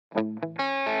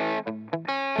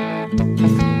It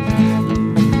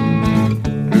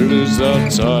is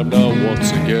that time now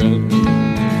once again,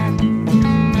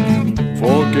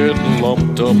 for getting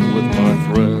lumped up with my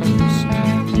friends.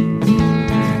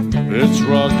 It's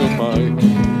Rocker Mike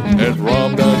and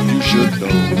Rob that you should know,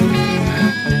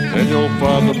 and you'll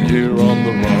find them here on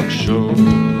The Rock Show.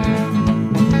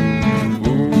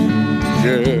 Ooh,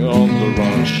 yeah, on The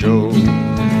Rock Show.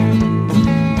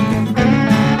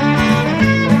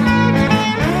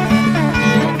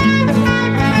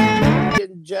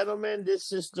 Gentlemen,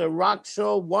 this is the Rock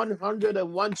Show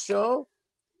 101 show.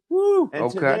 Woo, and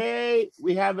okay. Today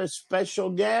we have a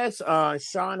special guest,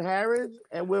 Sean Harris,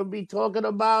 and we'll be talking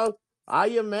about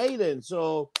Iron Maiden.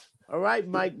 So, all right,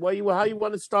 Mike, how you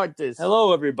want to start this?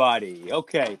 Hello, everybody.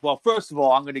 Okay. Well, first of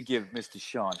all, I'm going to give Mr.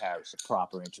 Sean Harris a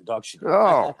proper introduction.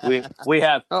 Oh, we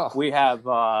have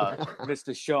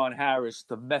Mr. Sean Harris,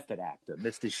 the method actor.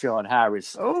 Mr. Sean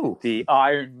Harris, the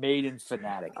Iron Maiden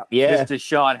fanatic. Yeah. Mr.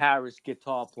 Sean Harris,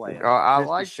 guitar player. I Mr.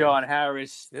 like Sean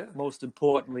Harris, most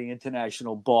importantly,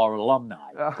 international bar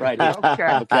alumni. Right here.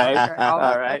 Okay.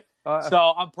 All right.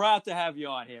 So I'm proud to have you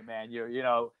on here, man. You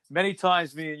know, many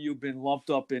times me and you've been lumped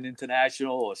up in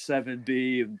international or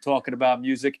 7B and talking about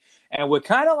music, and we're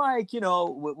kind of like, you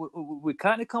know, we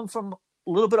kind of come from a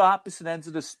little bit opposite ends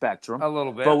of the spectrum. A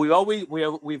little bit, but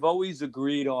we've always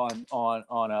agreed on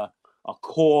a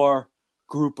core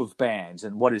group of bands,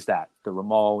 and what is that? The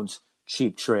Ramones,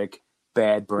 Cheap Trick,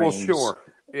 Bad Brains. Well, sure.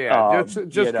 Yeah,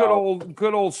 just good old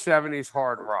 70s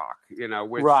hard rock, you know,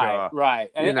 which right,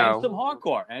 and some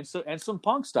hardcore and some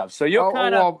punk stuff. So you're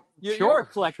kind of you're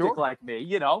eclectic like me,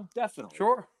 you know, definitely.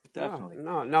 Sure, definitely.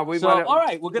 No. All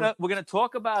right, we're gonna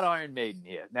talk about Iron Maiden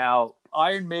here. Now,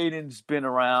 Iron Maiden's been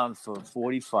around for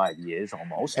 45 years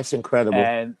almost. That's incredible.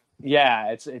 And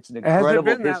yeah, it's an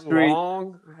incredible history.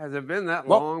 Has it been that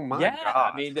long? My God.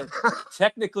 I mean,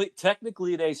 technically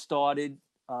they started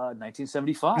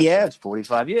 1975. Yeah, so it's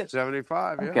 45 years.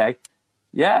 75. Yeah. Okay.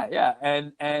 Yeah,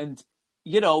 and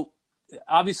you know,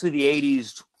 obviously the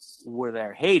 80s were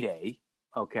their heyday.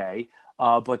 Okay,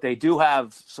 but they do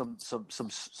have some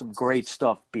great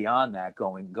stuff beyond that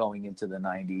going into the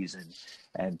 90s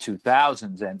and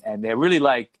 2000s, and they're really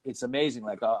like, it's amazing.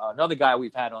 Like another guy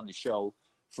we've had on the show,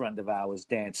 friend of ours,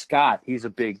 Dan Scott. He's a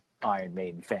big Iron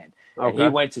Maiden fan. Okay. And he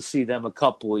went to see them a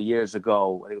couple of years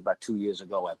ago, I think about 2 years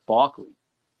ago at Barclay.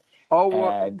 Oh,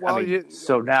 well,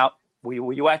 so now,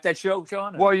 were you at that show,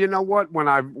 Sean? Well, you know what? When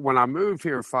I moved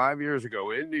here 5 years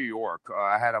ago in New York,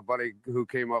 I had a buddy who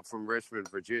came up from Richmond,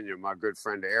 Virginia, my good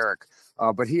friend Eric.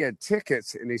 But he had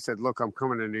tickets, and he said, "Look, I'm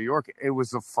coming to New York." It was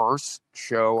the first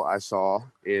show I saw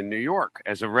in New York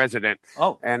as a resident.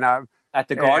 Oh, and at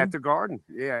the Garden? At the Garden,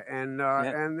 yeah, and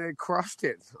they crushed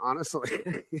it,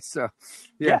 honestly. So,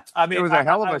 I mean, it was a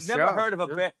hell of a show.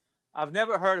 I've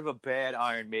never heard of a bad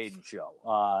Iron Maiden show.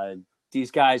 These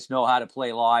guys know how to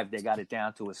play live. They got it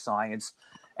down to a science.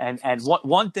 And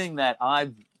one thing that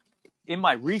in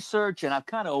my research, and I've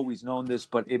kind of always known this,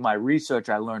 but in my research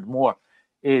I learned more,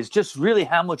 is just really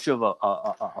how much of a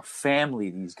family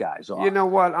these guys are. You know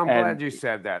what? I'm glad you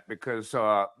said that because,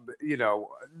 you know,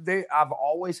 I've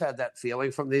always had that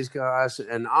feeling from these guys,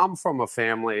 and I'm from a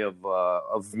family of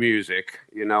music.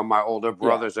 You know, my older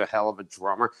brother's a hell of a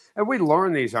drummer, and we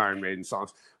learn these Iron Maiden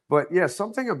songs. But yeah,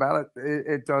 something about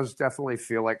it does definitely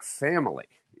feel like family,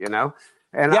 you know?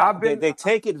 And they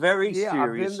take it very seriously.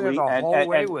 I've been there the whole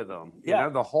way with them, you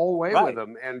know, the whole way with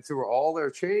them, and through all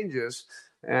their changes.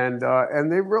 And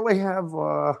they really have,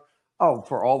 for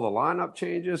all the lineup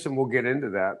changes, and we'll get into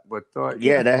that. But they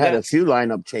had a few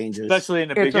lineup changes. Especially in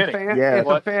the beginning. It's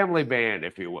a family band,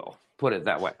 if you will. Put it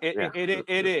that way.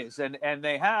 It is. And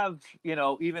they have, you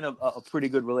know, even a pretty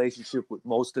good relationship with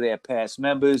most of their past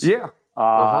members. Yeah.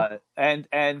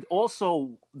 And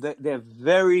also they're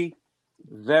very,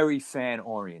 very fan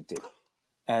oriented,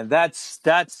 and that's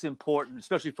important,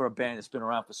 especially for a band that's been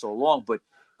around for so long. But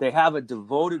they have a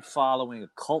devoted following, a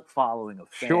cult following of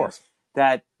fans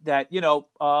that back in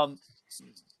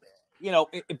the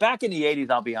 80s,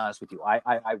 I'll be honest with you,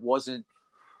 I wasn't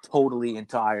totally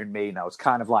into Iron Maiden. I was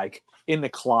kind of like in the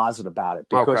closet about it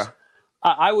because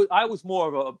I was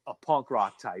more of a punk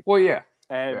rock type. Well, yeah.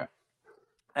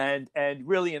 And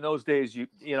really in those days, you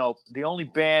know, the only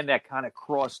band that kind of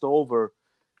crossed over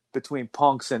between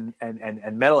punks and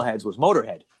metalheads was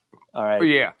Motorhead. All right.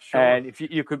 Yeah. Sure. And if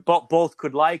you could both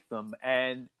could like them,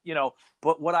 and you know,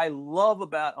 but what I love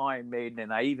about Iron Maiden,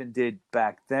 and I even did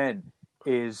back then,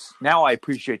 is now I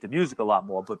appreciate the music a lot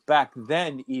more. But back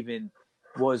then, even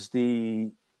was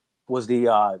the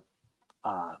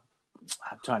I'm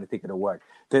trying to think of the word.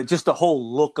 Just the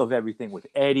whole look of everything with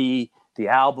Eddie, the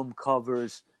album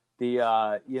covers, the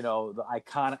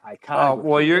iconic Oh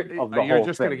well, of the you're whole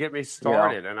just going to thing. get me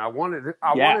started, and I wanted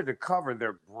to cover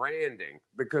their branding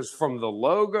because from the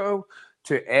logo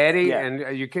to Eddie, Yeah.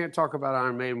 and you can't talk about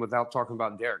Iron Maiden without talking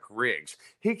about Derek Riggs.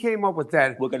 He came up with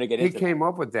that. We're going to get He into came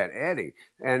up with that Eddie,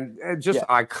 and just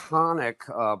iconic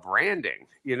branding,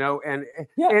 and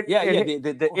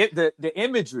the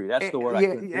imagery. That's the word I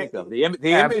couldn't think of. The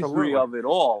imagery absolutely. of it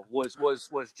all was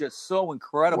just so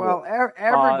incredible. Well,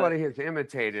 everybody has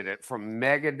imitated it from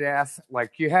Megadeth.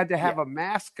 Like you had to have a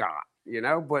mascot,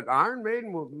 but Iron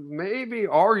Maiden was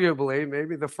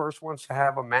arguably the first ones to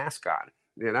have a mascot.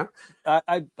 I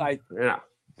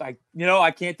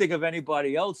can't think of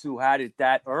anybody else who had it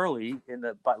that early in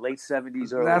the late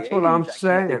 70s, early 80s. That's what I'm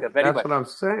saying. That's what I'm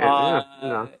saying.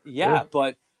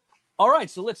 But all right,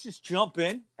 so let's just jump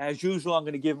in. As usual, I'm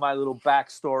going to give my little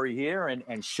backstory here,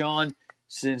 and Sean,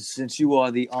 since you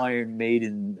are the Iron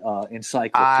Maiden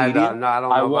encyclopedia, I don't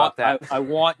know about that. I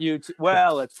want you to.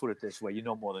 Well, let's put it this way: you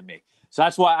know more than me. So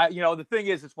that's why the thing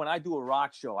is when I do a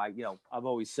rock show, I've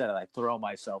always said it, I throw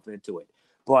myself into it.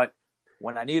 But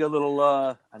when I need a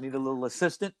little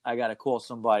assistant, I got to call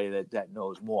somebody that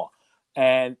knows more.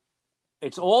 And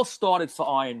it's all started for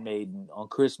Iron Maiden on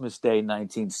Christmas Day,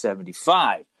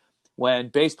 1975, when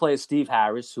bass player Steve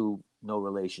Harris, who no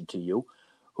relation to you,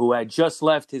 who had just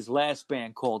left his last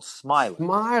band called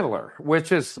Smiler.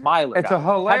 Which is Smiler. It's a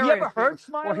hilarious. Have you ever heard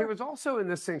Smiler? Well, he was also in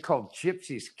this thing called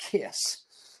Gypsy's Kiss.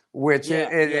 Which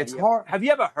it's hard. Have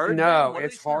you ever heard? No,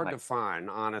 it's hard to find,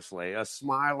 honestly. A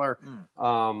Smiler.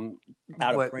 But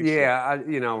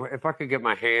if I could get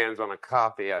my hands on a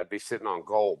copy, I'd be sitting on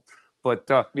gold. But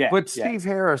Steve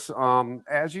Harris,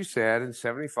 as you said, in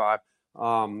 '75,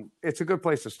 it's a good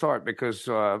place to start because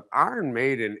Iron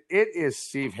Maiden, it is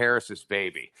Steve Harris's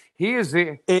baby. He is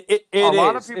the. It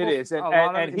is.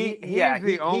 And he's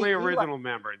the only original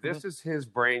member. This is his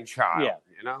brainchild.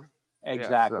 Yeah.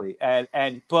 Exactly.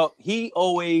 But he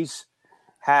always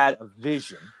had a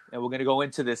vision, and we're going to go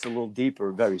into this a little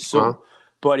deeper very soon.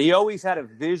 But he always had a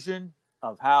vision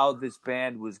of how this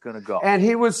band was going to go. And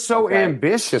he was so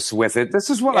ambitious with it. This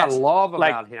is what I love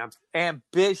about him.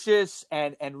 Ambitious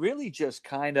and really just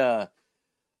kind of,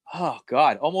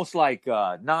 almost like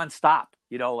nonstop,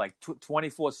 like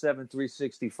 24/7,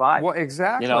 365. Well,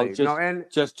 exactly.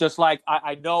 Just like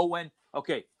I know when,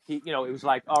 it was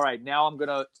like, all right, now I'm going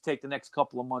to take the next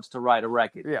couple of months to write a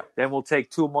record. Yeah. Then we'll take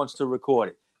 2 months to record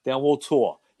it. Then we'll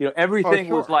tour. Everything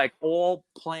was like all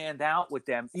planned out with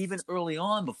them, even early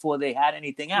on before they had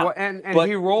anything out. Well, and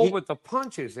he rolled with the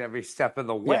punches every step of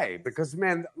the way because,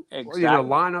 man,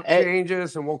 lineup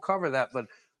changes, and we'll cover that.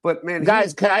 But man,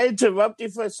 guys, can I interrupt you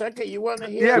for a second? You want to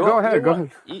hear? Yeah, go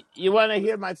ahead. You want to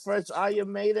hear my first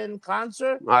Iron Maiden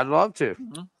concert? I'd love to.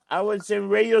 Mm-hmm. I was in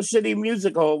Radio City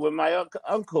Music Hall with my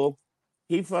uncle.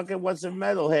 He fucking was a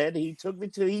metalhead.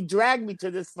 He dragged me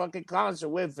to this fucking concert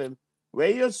with him.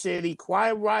 Radio City,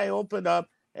 Quiet Riot opened up,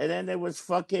 and then was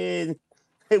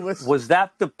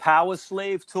that the Power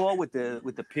Slave tour with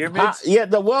the pyramids?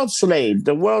 The World Slave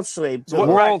tour.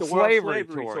 World Slavery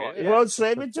tour. Yeah. World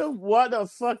Slavery tour. What a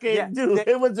fucking dude!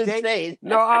 It was insane.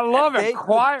 No, I love it.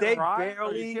 Quiet Riot.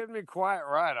 Are you kidding me? Quiet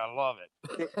Riot. I love it.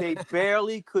 They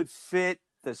barely could fit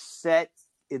the set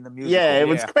in the music. Yeah, it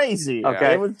was crazy.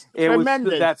 Okay, it was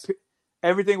tremendous.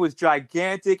 Everything was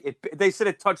gigantic. They said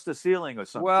it touched the ceiling or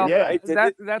something. Well,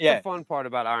 that's the fun part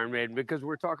about Iron Maiden because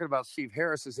we're talking about Steve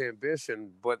Harris's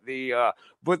ambition, but the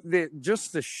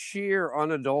sheer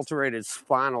unadulterated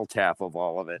Spinal Tap of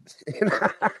all of it.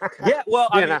 Yeah, well,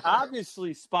 I mean,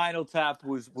 obviously Spinal Tap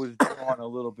was drawn a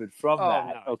little bit from that.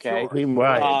 No, okay, sure.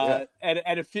 Right.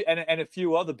 And a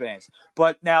few other bands,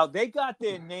 but now they got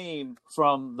their name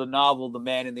from the novel The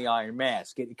Man in the Iron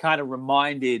Mask. It kind of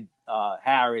reminded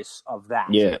Harris of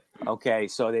that. Yeah. Okay,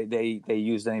 so they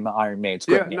used the name of Iron Maiden.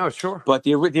 Yeah, no, sure. But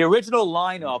the original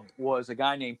lineup was a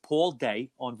guy named Paul Day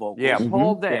on vocals. Yeah,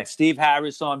 Paul Day. And Steve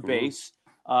Harris on bass.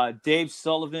 Dave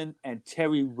Sullivan and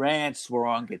Terry Rance were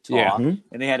on guitar. Yeah.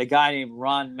 And they had a guy named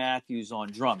Ron Matthews on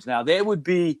drums. Now, there would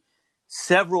be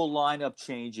several lineup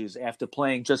changes after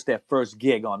playing just their first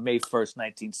gig on May 1st,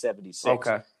 1976.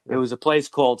 Okay. It was a place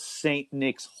called St.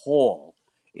 Nick's Hall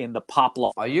in the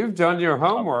Poplar. Oh, you've done your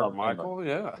homework, Michael.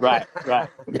 Yeah. Right.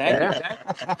 Thank you.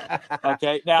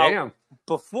 Okay. Now,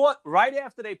 right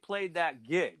after they played that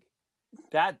gig,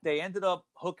 that they ended up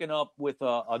hooking up with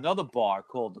another bar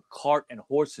called the Cart and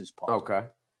Horses Pub. Okay.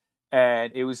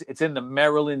 And it's in the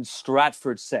Maryland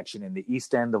Stratford section in the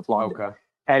East End of London. Okay.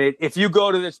 And if you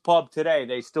go to this pub today,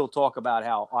 they still talk about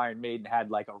how Iron Maiden had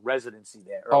like a residency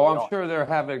there. Oh, early I'm on. sure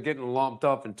they're getting lumped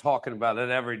up and talking about it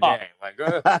every Oh. day. Like,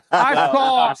 I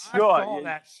saw sure.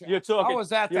 that show. You're talking. I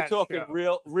was at You're that talking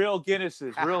show. real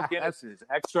Guinnesses,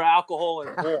 extra alcohol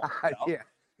and more. Yeah.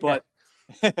 But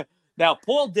now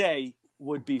Paul Day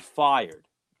would be fired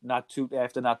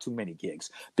after not too many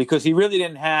gigs because he really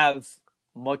didn't have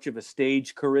much of a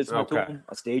stage charisma to him,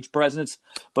 a stage presence.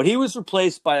 But he was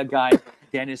replaced by a guy named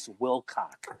Dennis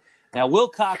Wilcock. Now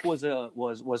Wilcock was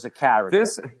a character.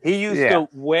 He used to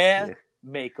wear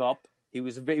makeup. He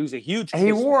was a huge.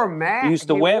 He wore a mask. He used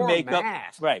to wear makeup,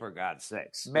 right? For God's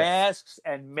sakes, masks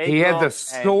and makeup. He had the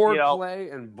sword play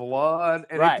and blood.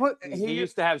 And he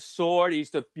used to have sword. He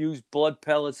used to use blood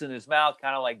pellets in his mouth,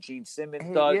 kind of like Gene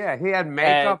Simmons does. Yeah, he had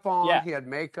makeup on. Yeah. He had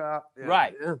makeup.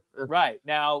 Yeah. Right.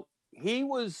 Now he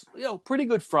was, pretty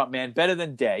good frontman, better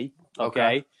than Day.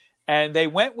 Okay, and they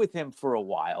went with him for a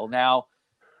while. Now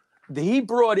he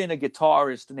brought in a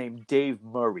guitarist named Dave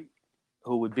Murray,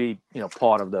 who would be,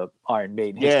 part of the Iron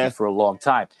Maiden history for a long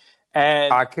time.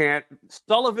 And I can't.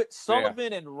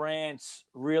 Sullivan and Rance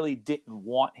really didn't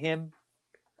want him.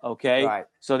 Okay. Right.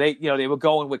 So they were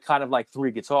going with kind of like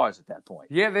three guitars at that point.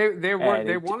 Yeah, they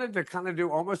wanted to kind of do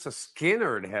almost a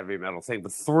Skynyrd heavy metal thing,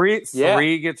 but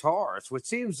three guitars, which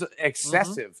seems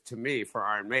excessive to me for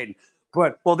Iron Maiden.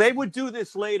 But they would do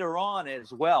this later on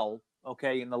as well.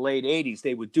 Okay, in the late '80s,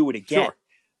 they would do it again. Sure.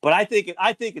 But I think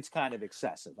it's kind of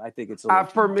excessive. I think it's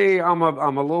for me. I'm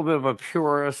a little bit of a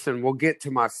purist, and we'll get to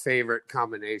my favorite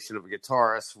combination of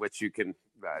guitarists, which you can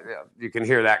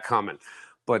hear that coming.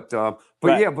 But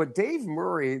Dave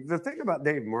Murray. The thing about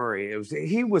Dave Murray is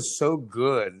he was so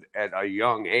good at a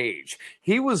young age.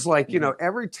 He was like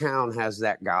every town has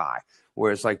that guy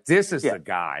where it's like this is the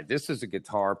guy. This is a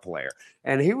guitar player,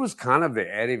 and he was kind of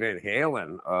the Eddie Van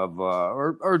Halen of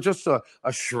or just a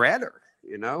shredder.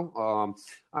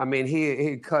 I mean,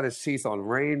 he cut his teeth on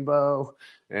Rainbow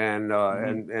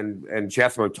and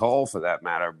Jethro Tull for that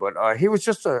matter. But he was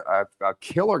just a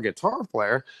killer guitar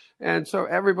player, and so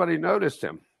everybody noticed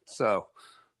him. So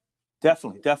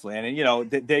definitely,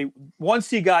 and they once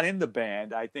he got in the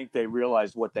band, I think they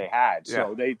realized what they had.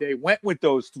 So they went with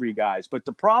those three guys. But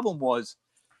the problem was,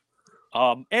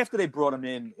 after they brought him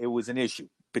in, it was an issue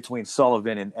between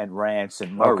Sullivan and Rance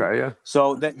and Murray. Okay, yeah.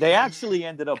 So they actually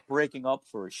ended up breaking up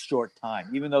for a short time,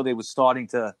 even though they were starting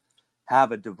to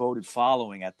have a devoted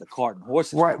following at the Cart and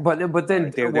Horses. Right, but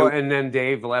then and then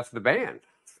Dave left the band.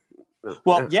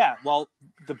 Well,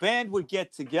 the band would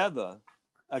get together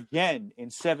again in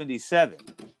 '77.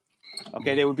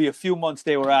 Okay, there would be a few months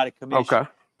they were out of commission. Okay.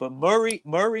 But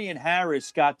Murray and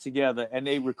Harris got together and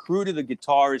they recruited a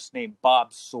guitarist named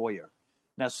Bob Sawyer.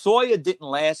 Now, Sawyer didn't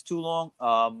last too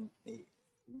long.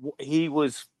 He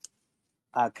was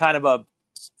kind of a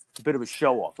bit of a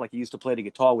show-off. Like he used to play the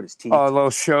guitar with his teeth. Oh, a little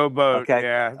showboat. Okay.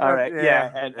 Yeah. All right.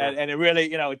 Yeah. And it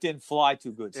really, it didn't fly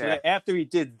too good. So after he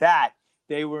did that,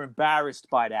 they were embarrassed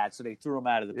by that, so they threw him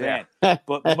out of the band.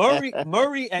 But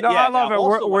Murray and I love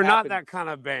it. We're not that kind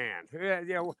of band.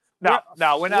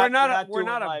 No, we're not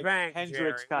a bank, Hendrix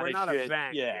Jerry. kind We're of not shit. a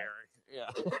bank, Yeah. Jerry.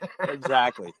 Yeah.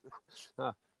 Exactly.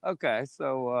 Okay,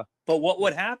 so but what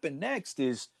would happen next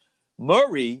is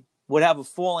Murray would have a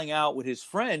falling out with his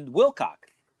friend Wilcock,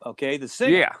 the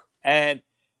singer. Yeah. And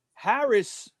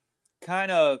Harris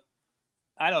kind of,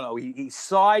 I don't know, he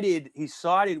sided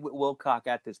with Wilcock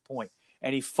at this point,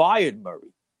 and he fired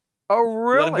Murray. Oh,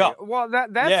 really? Let him go. Well,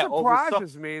 that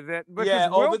surprises me.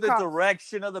 Over the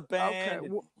direction of the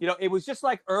band. Okay. It was just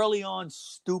like early on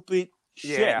stupid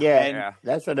shit. Yeah,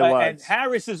 that's what it was. And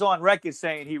Harris is on record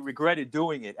saying he regretted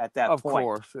doing it at that point. Of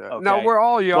course. Yeah. Okay? No, we're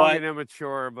all young and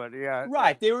immature, but yeah.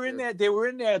 Right. They were in their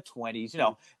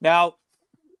 20s, Now,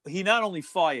 he not only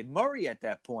fired Murray at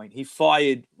that point, he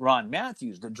fired Ron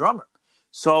Matthews, the drummer.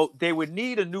 So they would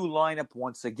need a new lineup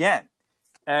once again.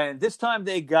 And this time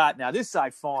they got, now this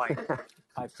I find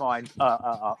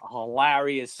a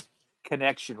hilarious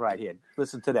connection right here.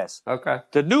 Listen to this. Okay.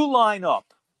 The new lineup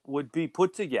would be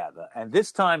put together, and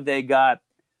this time they got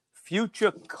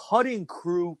future Cutting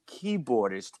Crew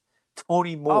keyboardist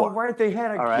Tony Moore. Oh, right, they had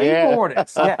a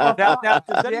keyboardist. Now,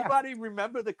 does anybody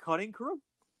remember the Cutting Crew?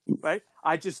 Right?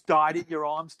 I just died at your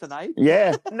arms tonight.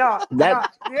 Yeah.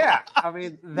 I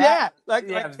mean, that. Like,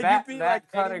 that, can you be that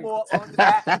like cutting, any more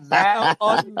that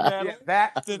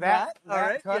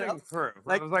Cutting Crew.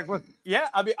 Like, I was like, what? Yeah,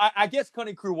 I mean, I guess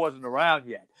Cutting Crew wasn't around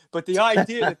yet, but the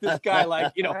idea that this guy,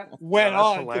 went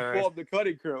on hilarious. to form the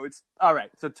Cutting Crew, it's all right.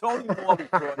 So Tony Moore was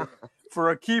brought in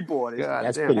for a keyboardist,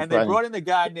 That's pretty and funny. they brought in the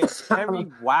guy named Terry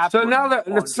Wapner.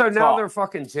 So now they're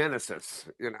fucking Genesis,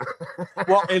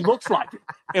 Well, it looks like it.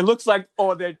 It looks like,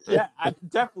 they're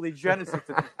definitely Genesis at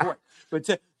this point. But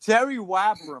Terry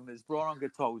Wappram is brought on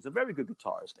guitar. He's a very good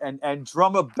guitarist, and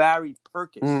drummer Barry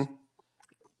Purkis.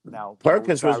 Now,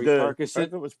 Purkis was good.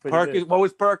 Purkis was pretty good. What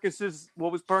was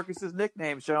Purkis's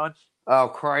nickname, Sean? Oh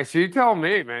Christ! You tell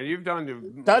me, man. You've done the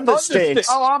Thundersticks.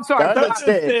 Oh, I'm sorry.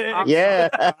 Thundersticks. Yeah.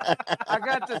 I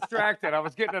got distracted. I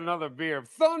was getting another beer.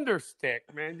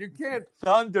 Thunderstick, man. You can't.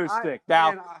 Thunderstick.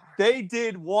 They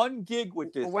did one gig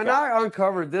with this when guy. I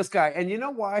uncovered this guy, and you know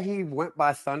why he went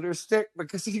by Thunderstick?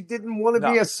 Because he didn't want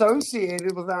to be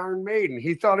associated with Iron Maiden.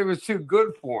 He thought he was too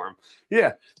good for him.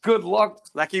 Yeah. Good luck.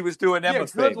 Like he was doing them a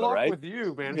favor, good luck right? with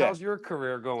you, man. Yeah. How's your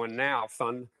career going now,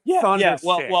 Thunderstick.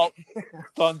 Well,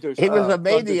 Thunderstick. He was a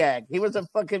maniac. He was a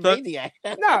fucking maniac.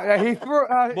 No, he threw.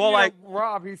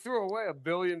 Rob, he threw away $1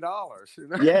 billion. You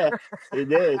know? Yeah, he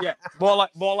did. Yeah,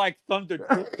 more like Thunder.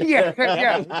 Yeah.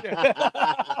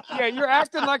 You're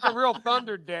acting like a real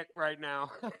Thunder Dick right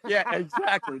now. Yeah,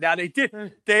 exactly. Now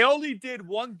they only did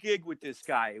one gig with this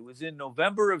guy. It was in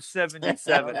November of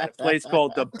 '77 at a place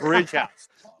called the Bridge House.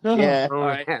 Yeah. All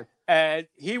right. And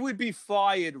he would be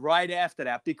fired right after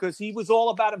that because he was all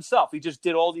about himself. He just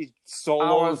did all these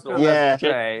solos.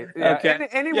 Okay.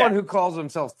 Anyone who calls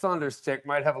himself Thunderstick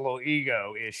might have a little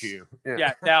ego issue.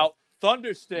 Yeah. Now,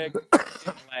 Thunderstick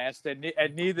didn't last, and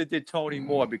neither did Tony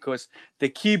Moore because the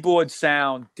keyboard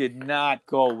sound did not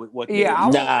go with what they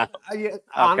were.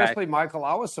 Honestly, Michael,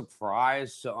 I was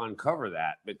surprised to uncover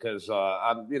that because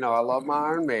I love my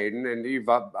Iron Maiden, and you've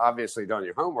obviously done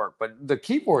your homework, but the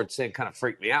keyboard thing kind of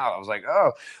freaked me out. I was like,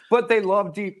 oh, but they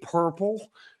love Deep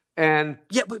Purple. And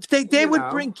but they would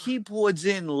bring keyboards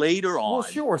in later on. Well,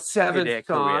 sure, Seventh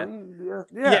Son.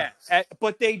 Yeah.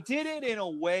 But they did it in a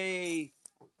way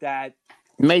that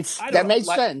made sense. It made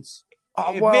sense,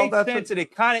 and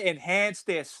it kind of enhanced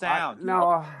their sound.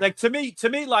 Like to me,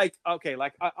 like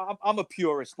I'm a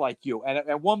purist like you,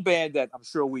 and one band that I'm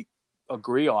sure we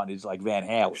agree on is like Van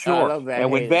Halen. Sure, I love Van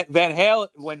Halen.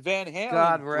 When Van Halen,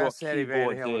 God rest Eddie Van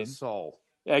Halen's soul.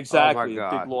 Exactly,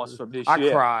 a big loss from this year.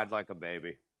 I cried like a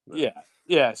baby.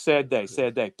 Yeah, sad day.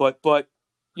 But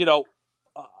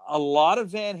a lot of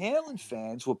Van Halen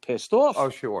fans were pissed off. Oh,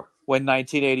 sure. When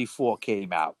 1984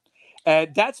 came out.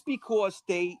 And that's because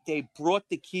they brought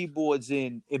the keyboards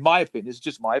in my opinion, it's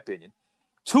just my opinion,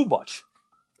 too much.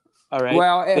 All right.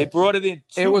 Well, they brought it in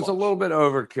too much. A little bit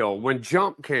overkill. When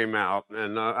Jump came out,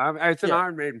 and it's an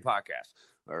Iron Maiden podcast.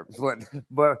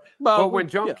 But when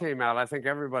Jump came out, I think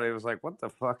everybody was like, what the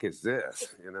fuck is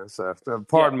this? So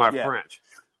pardon my French.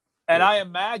 And I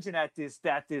imagine at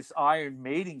this Iron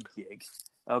Maiden gig,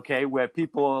 okay, where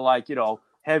people are like,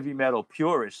 heavy metal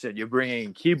purists and you're bringing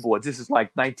in keyboards. This is like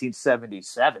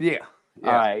 1977. Yeah.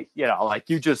 All right.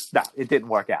 It didn't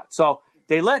work out. So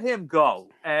they let him go.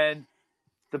 And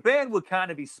the band would kind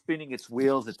of be spinning its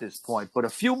wheels at this point. But a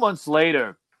few months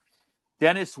later,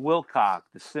 Dennis Wilcock,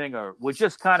 the singer, would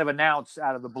just kind of announce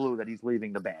out of the blue that he's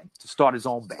leaving the band to start his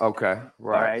own band. Okay. Right.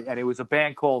 All right. And it was a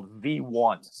band called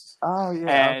V1. Oh,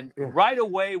 yeah. And right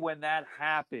away when that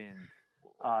happened,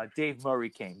 Dave Murray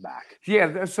came back.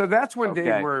 Yeah, so that's when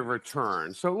Dave Murray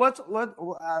returned. So we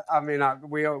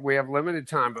have limited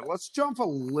time, but let's jump a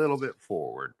little bit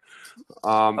forward,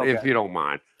 if you don't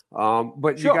mind.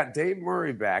 But you got Dave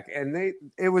Murray back, and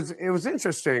it was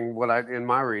interesting in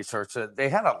my research that they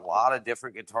had a lot of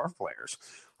different guitar players.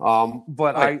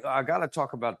 But I got to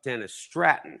talk about Dennis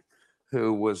Stratton,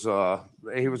 who was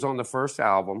he was on the first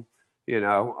album,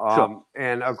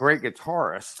 and a great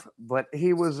guitarist, but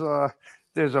he was.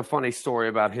 There's a funny story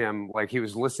about him. Like he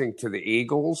was listening to the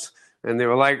Eagles, and they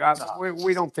were like,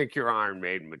 "We don't think you're Iron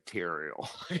Maiden material."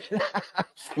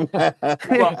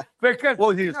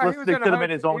 Because he was listening to them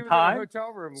in his own time. He was in a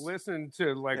hotel room, listening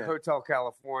to Hotel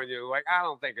California. Like, I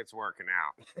don't think it's working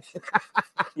out.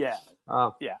 Yeah.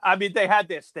 I mean, they had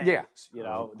their standards,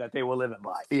 that they were living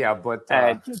by. Yeah, but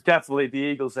and definitely the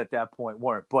Eagles at that point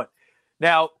weren't. But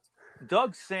now,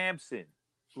 Doug Sampson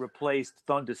replaced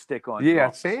Thunderstick on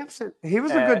drums. Sampson. He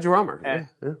was a good drummer.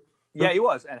 Yeah, he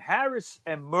was. And Harris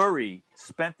and Murray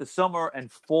spent the summer and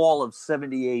fall of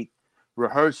 '78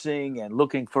 rehearsing and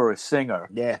looking for a singer.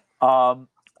 Yeah.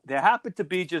 There happened to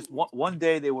be just one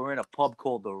day they were in a pub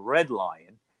called the Red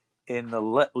Lion in the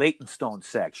Leytonstone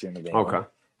section of England. Okay.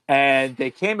 And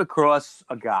they came across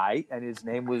a guy, and his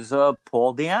name was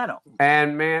Paul Di'Anno.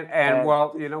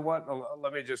 Well, you know what?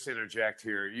 Let me just interject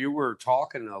here. You were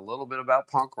talking a little bit about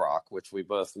punk rock, which we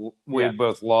both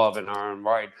love in our own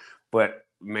right. But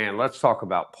man, let's talk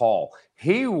about Paul.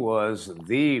 He was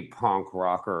the punk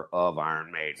rocker of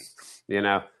Iron Maiden.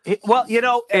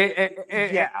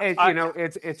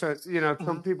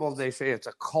 Some people they say it's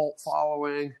a cult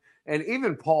following. and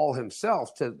even Paul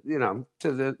himself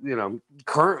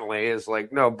currently is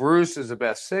like, no, Bruce is the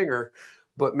best singer,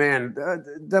 but man,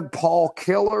 the Paul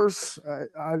Killers.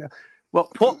 Well,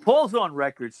 Paul's on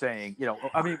record saying,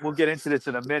 I mean, we'll get into this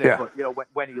in a minute, but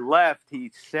when he left,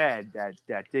 he said that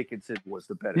Dickinson was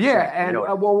the better singer. And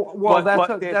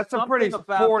that's a pretty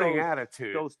sporting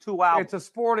attitude. Those two albums. It's a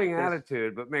sporting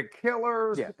attitude, but man,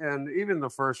 Killers and even the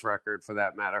first record for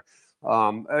that matter,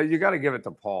 you got to give it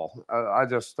to Paul. I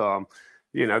just,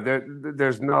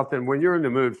 there's nothing when you're in the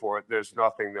mood for it. There's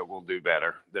nothing that will do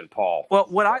better than Paul. Well,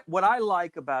 what I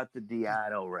like about the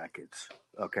Di'Anno records,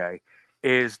 okay,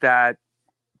 is that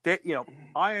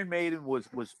Iron Maiden was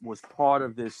part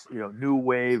of this new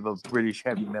wave of British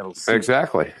heavy metal scene.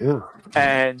 Exactly. Yeah.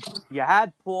 And you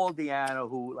had Paul Di'Anno,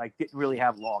 who didn't really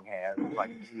have long hair, like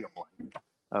a Geo.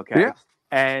 Okay. Yeah.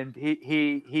 And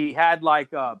he had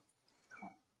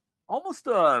almost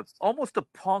a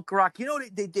punk rock. They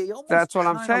almost. That's what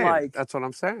I'm saying. That's what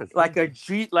I'm saying. Like a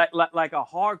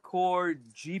hardcore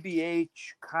GBH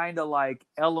kind of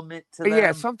element to them.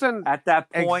 Yeah, something at that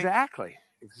point. Exactly.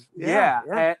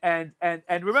 Yeah. And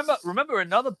remember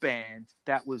another band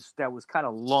that was kind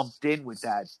of lumped in with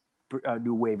that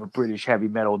new wave of British heavy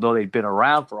metal, though they'd been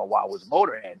around for a while, was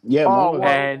Motorhead. Yeah,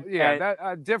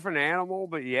 Motorhead. Different animal,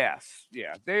 but yes,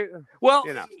 yes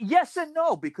and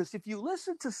no, because if you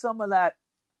listen to some of that,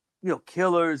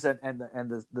 Killers and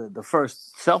the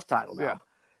first self-titled album,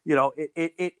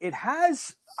 it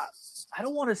has, I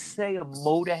don't want to say a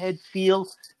Motorhead feel,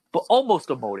 but almost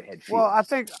a Motorhead feel. Well, I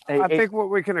think what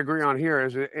we can agree on here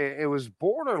is it was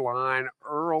borderline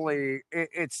early.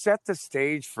 It set the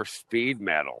stage for speed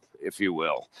metal, if you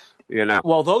will.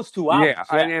 Well, those two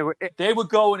albums, they would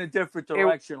go in a different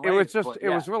direction. It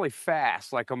was really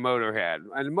fast, like a Motorhead,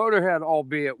 and Motorhead,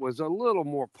 albeit, was a little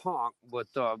more punk, but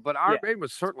Iron Maiden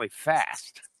was certainly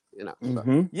fast.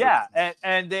 Mm-hmm. Yeah,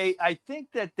 and I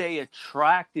think that they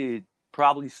attracted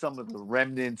probably some of the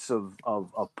remnants of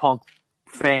punk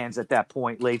fans at that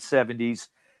point, late 70s.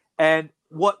 And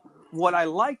what I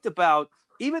liked about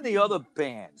even the other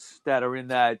bands that are in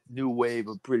that new wave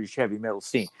of British heavy metal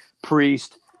scene,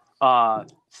 Priest,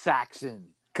 Saxon.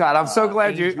 God, I'm so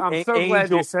glad you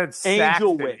said Saxon.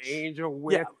 Angel Witch. Angel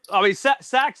Witch. Yeah, I mean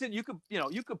Saxon. You could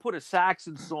put a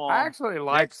Saxon song. I actually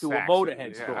like next to a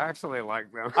Motorhead song. I actually like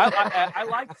them. I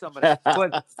like some of that.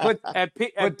 but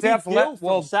Def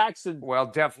Leppard, Saxon. Well,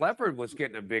 Def Leppard was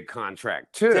getting a big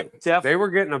contract too. Def they were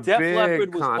getting a Def big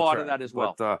Leppard was contract, part of that as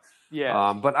well. But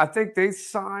I think they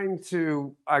signed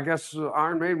to. I guess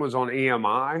Iron Maiden was on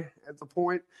EMI at the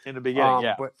point in the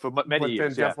beginning. For many But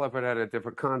years. then Def Leppard had a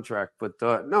different contract. But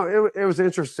no, it was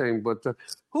interesting. But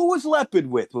who was Leppard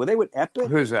with? Were they with Epic?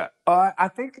 Who's that? I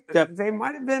think they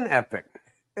might have been Epic.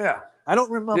 Yeah, I don't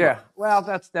remember. Yeah, well,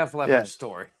 that's Def Leppard's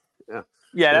story.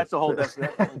 Yeah, that's a whole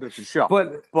different show.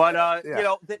 But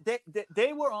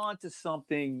they were on to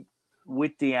something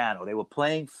with Di'Anno. They were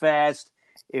playing fast.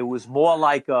 It was more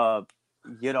like a,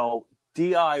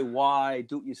 DIY,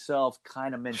 do-it-yourself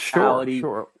kind of mentality.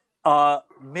 Sure.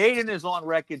 Maiden is on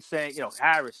record saying,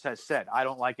 Harris has said, I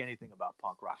don't like anything about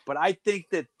punk rock. But I think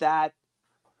I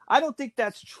don't think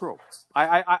that's true.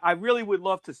 I really would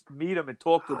love to meet him and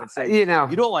talk to him and say, you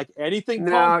don't like anything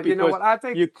punk? You know what? I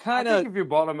think if you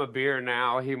bought him a beer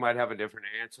now, he might have a different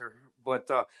answer. But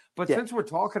since we're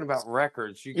talking about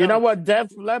records, you know what? Def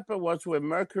Leppard was with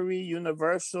Mercury,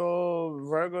 Universal,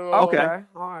 Virgo, okay,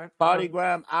 all right,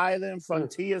 Bodygram, Island,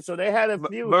 Frontier. So they had a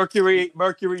few. Mercury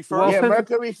first.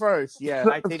 Mercury first. Yeah,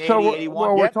 1980, 81.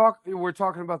 Well, we're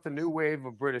talking about the new wave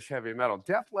of British heavy metal.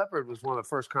 Def Leppard was one of the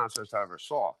first concerts I ever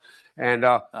saw, and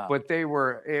but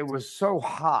it was so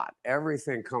hot,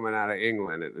 everything coming out of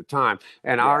England at the time,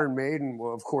 and Iron Maiden,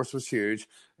 of course, was huge.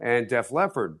 And Def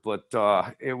Leppard, but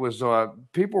it was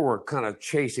people were kind of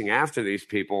chasing after these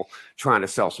people, trying to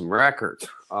sell some records.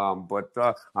 But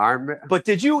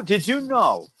did you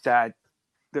know that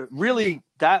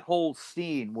that whole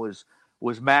scene was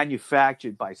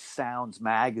manufactured by Sounds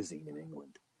Magazine in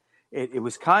England? It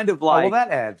was kind of like, well,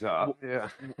 that adds up. Yeah.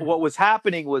 What was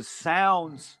happening was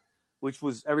Sounds, which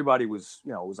was everybody was it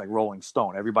was like Rolling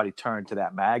Stone. Everybody turned to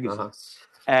that magazine,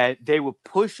 and they were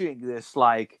pushing this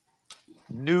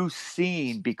new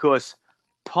scene because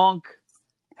punk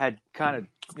had kind of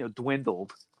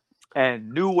dwindled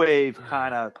and new wave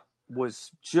kind of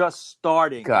was just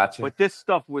starting. Gotcha. But this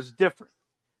stuff was different.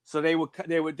 So they were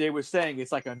saying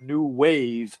it's like a new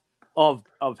wave of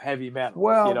heavy metal.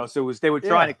 Well, so they were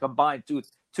trying to combine two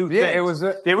things. It was.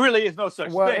 There really is no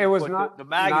such thing. It was but not the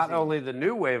magazine. Not only the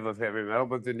new wave of heavy metal,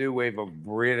 but the new wave of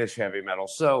British heavy metal.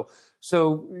 So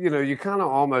you kind of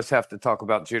almost have to talk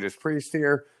about Judas Priest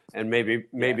here, and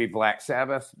maybe Black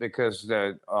Sabbath, because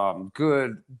the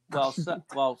good.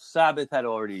 Well, Sabbath had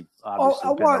already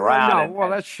obviously been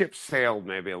around. That ship sailed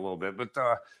maybe a little bit, but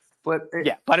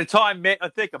by the time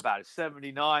think about it,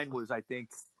 79 was, I think,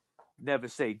 Never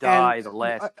Say Die, the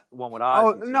last one with Ozzy.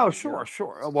 Oh no, sure.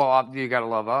 Well, you gotta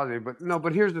love Ozzy,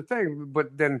 but here's the thing.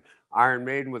 But then Iron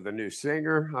Maiden with a new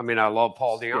singer. I mean, I love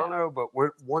Paul Di'Anno, but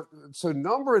so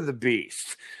Number of the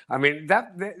Beast. I mean,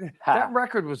 that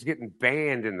record was getting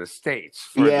banned in the States.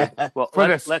 Let's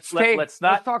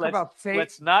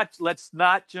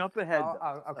not jump ahead.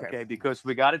 Okay, because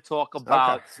we got to talk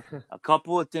about a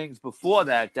couple of things before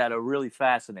that are really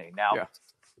fascinating. Now.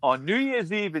 On New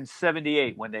Year's Eve in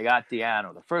 '78, when they got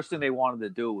Di'Anno, the first thing they wanted to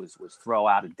do was throw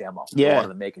out a demo. They wanted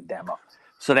to make a demo.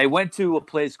 So they went to a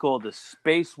place called the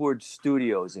Spaceward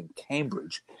Studios in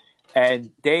Cambridge, and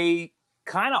they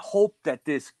kind of hoped that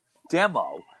this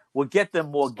demo would get them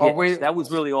more gigs. That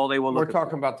was really all they were looking for. We're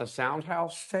talking about the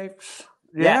Soundhouse tapes?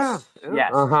 Yes.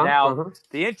 Now,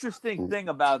 the interesting thing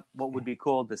about what would be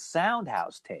called the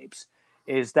Soundhouse tapes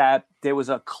is that there was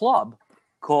a club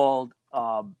called...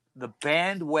 the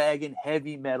Bandwagon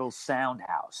Heavy Metal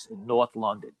Soundhouse in North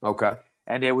London. Okay.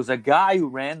 And there was a guy who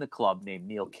ran the club named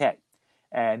Neil Kay.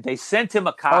 And they sent him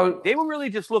a copy. They were really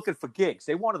just looking for gigs.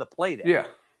 They wanted to play there. Yeah.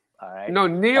 All right. No,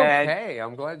 Neil Kay.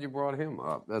 I'm glad you brought him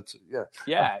up.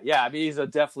 Yeah. I mean, he's a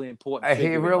definitely important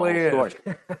figure. He really is.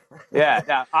 Yeah.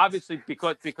 Now, obviously,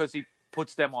 because he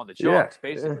puts them on the charts,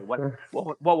 basically.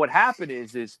 What would happen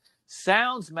is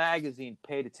Sounds Magazine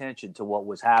paid attention to what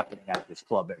was happening at this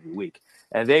club every week.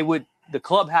 And the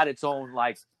club had its own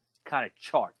kind of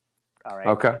chart. All right.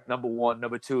 Okay. Number 1,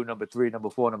 number 2, number 3, number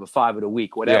 4, number 5 of the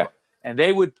week, whatever. Yeah. And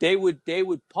they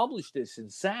would publish this in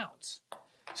Sounds.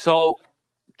 So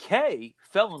Kay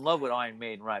fell in love with Iron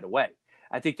Maiden right away.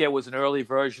 I think there was an early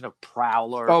version of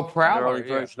Prowler. Oh, Prowler. An early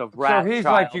version of Rat. So he's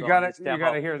like, you gotta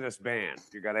hear this band.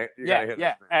 You gotta hear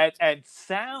this band. And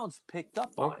Sounds picked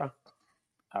up on it.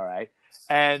 All right.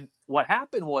 And what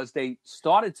happened was the band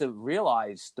started to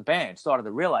realize,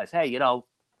 hey,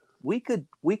 we could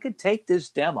take this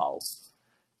demo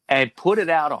and put it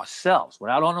out ourselves. We're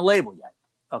not on a label yet.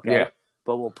 Okay. Yeah.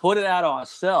 But we'll put it out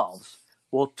ourselves.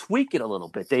 We'll tweak it a little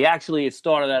bit. It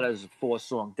started out as a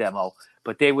 4-song demo,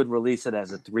 but they would release it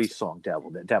as a 3-song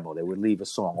demo. They would leave a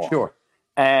song off. Sure.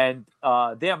 And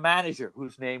their manager,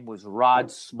 whose name was Rod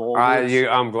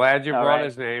Smulders. I'm glad you brought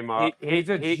his name up. He's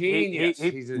a genius.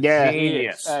 He's a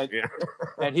genius.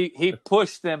 And he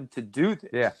pushed them to do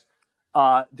this.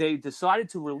 Yeah. They decided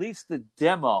to release the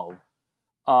demo.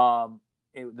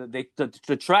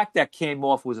 The track that came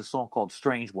off was a song called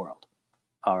Strange World.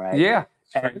 All right. Yeah.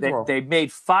 And they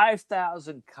made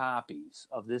 5,000 copies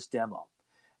of this demo.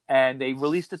 And they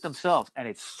released it themselves. And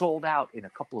it sold out in a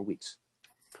couple of weeks.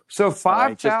 So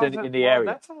 5,000 in the area.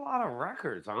 That's a lot of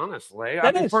records, honestly.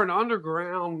 I mean, for an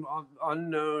underground,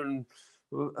 unknown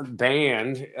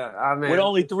band, with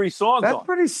only 3 songs. That's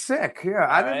pretty sick. Yeah,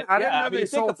 I didn't know they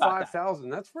sold 5,000.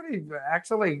 That's pretty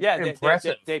actually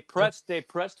impressive. They pressed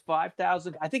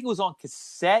 5,000. I think it was on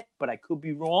cassette, but I could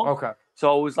be wrong. Okay.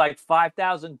 So it was like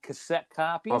 5,000 cassette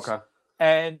copies. Okay.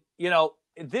 And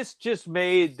this just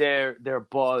made their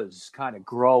buzz kind of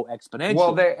grow exponentially.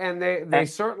 Well, they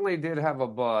certainly did have a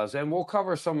buzz, and we'll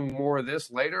cover some more of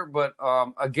this later. But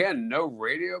again, no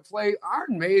radio play.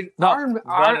 Iron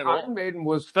Maiden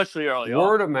was especially early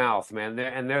word of mouth, man.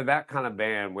 They're that kind of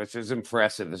band, which is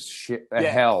impressive as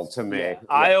hell to me. Yeah.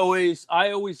 I always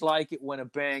like it when a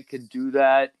band can do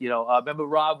that. Remember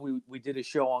Rob? We did a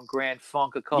show on Grand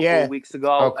Funk a couple of weeks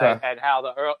ago, and how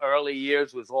the early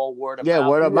years was all word of mouth. Yeah,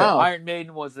 word of mouth. Iron Maiden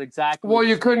was exactly. Well,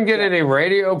 you couldn't get any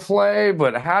radio play,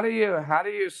 but how do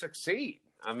you succeed?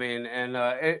 I mean, and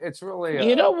it's really.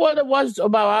 You know what it was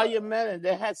about Iron Maiden?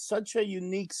 They had such a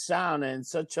unique sound and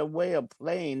such a way of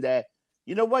playing that.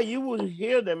 You know what? You would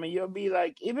hear them and you'll be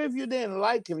like, even if you didn't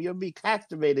like him, you'll be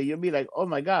captivated. You'll be like, oh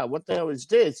my God, what the hell is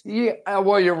this? Yeah,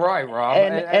 well, you're right, Rob.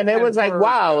 And it was like,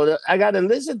 wow, I got to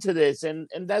listen to this. And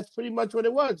that's pretty much what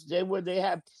it was. They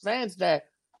had fans that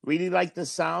really like the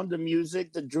sound, the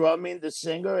music, the drumming, the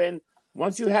singer. And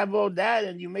once you have all that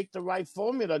and you make the right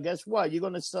formula, guess what? You're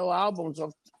going to sell albums.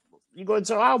 That's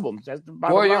the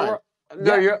bottom line.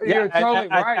 You're totally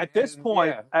right. At this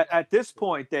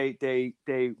point, they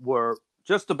were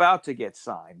just about to get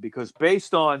signed because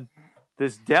based on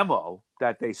this demo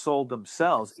that they sold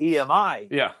themselves,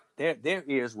 EMI, their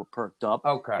ears were perked up.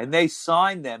 Okay. And they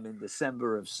signed them in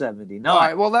December of '79. All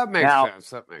right. Well, that makes Now- sense.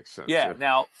 That makes sense. Yeah.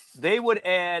 Now they would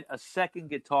add a second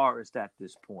guitarist at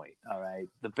this point. All right.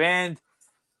 The band,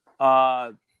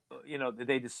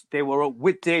 they were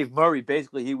with Dave Murray.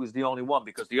 Basically, he was the only one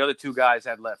because the other two guys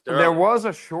had left early. There was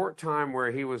a short time where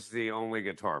he was the only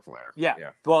guitar player.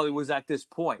 Yeah. Well, it was at this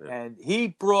point, and he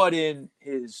brought in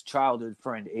his childhood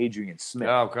friend Adrian Smith.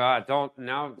 Oh God! You're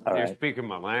right. speaking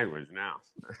my language now.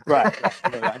 Right.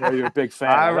 I know you're a big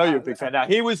fan. I know you're a big fan. Now,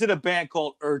 he was in a band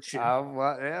called Urchin.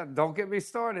 Well, yeah, don't get me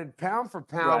started. Pound for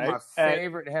pound, Right. my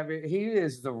favorite heavy. He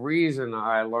is the reason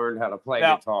I learned how to play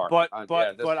Now, guitar. But this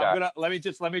I'm guy. gonna let me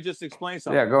just explain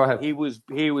something. Yeah, go ahead. He was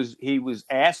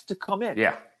asked to come in.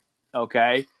 Yeah.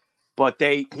 Okay, but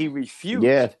he refused.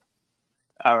 Yeah.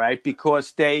 All right,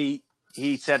 because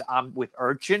he said, I'm with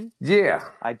Urchin. Yeah.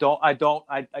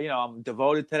 I'm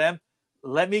devoted to them.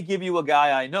 Let me give you a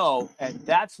guy I know, and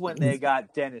that's when they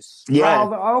got Dennis. Yeah.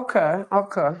 Oh, okay.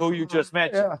 Who you just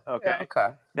mentioned. Yeah. Okay. Yeah, okay.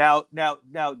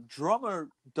 Now, drummer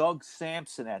Doug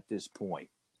Sampson at this point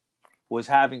was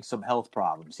having some health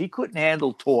problems. He couldn't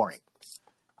handle touring,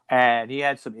 and he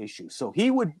had some issues. So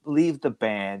he would leave the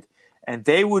band, and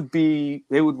they would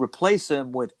replace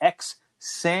him with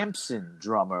ex-Sampson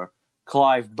drummer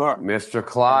Clive Burr. Mr.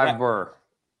 Clive Burr.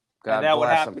 God And that would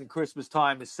bless happen him. Christmas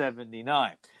time of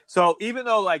 '79. So even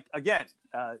though, another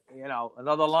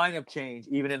lineup change,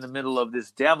 even in the middle of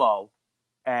this demo,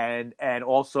 and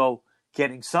also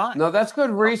getting signed. No, that's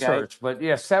good research. But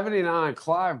yeah, 79,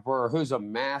 Clive Burr, who's a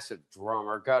massive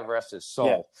drummer. God rest his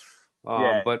soul.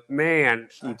 Yeah. But man,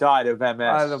 He died of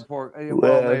MS. the poor,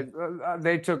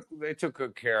 they took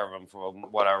good care of him from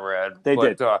what I read. They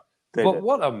did. But They but did.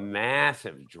 what a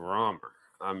massive drummer!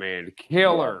 I mean,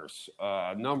 Killers,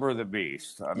 Number of the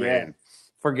Beast. I mean,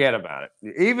 forget about it.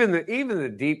 Even the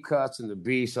deep cuts and the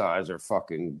B-sides are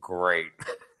fucking great.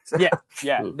 Yeah.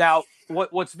 Now,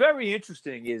 what's very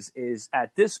interesting is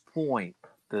at this point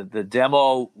the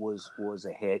demo was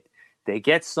a hit. They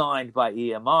get signed by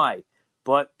EMI,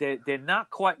 but they're not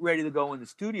quite ready to go in the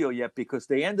studio yet because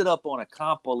they ended up on a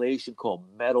compilation called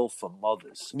Metal for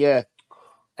Mothers. Yeah.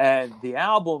 And the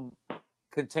album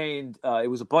contained it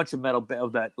was a bunch of metal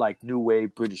of that like new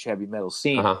wave British heavy metal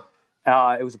scene.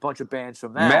 It was a bunch of bands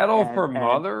from that. Metal for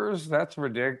Mothers? That's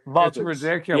ridiculous. Mothers. It's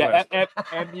ridiculous. Yeah,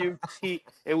 M-U-T.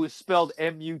 It was spelled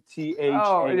M-U-T-H-A-S.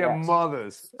 Oh, yeah,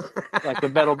 Mothers. Like the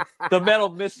metal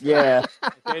misfit. Yeah.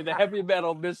 Okay, the heavy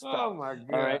metal misfit. Oh my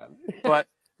God. All right. But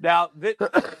now the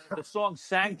song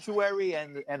Sanctuary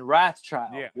and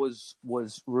Wrathchild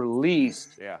was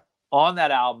released on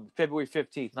that album February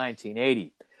 15th,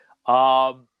 1980.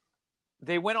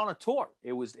 They went on a tour.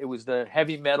 It was the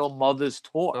Heavy Metal Mothers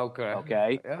tour.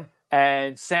 Okay. Yeah.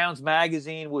 And Sounds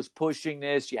Magazine was pushing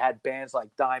this. You had bands like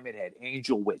Diamond Head,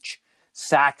 Angel Witch,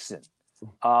 Saxon,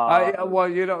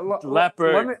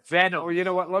 Leopard, Venom. Oh, you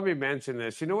know what? Let me mention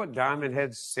this. You know what Diamond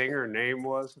Head's singer name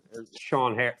was?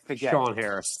 Sean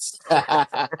Harris.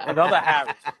 Another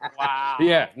Harris. Wow.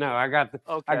 Yeah. No, I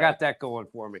got that going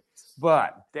for me.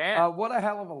 But damn, what a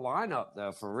hell of a lineup,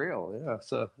 though, for real. Yeah.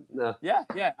 So no. Yeah.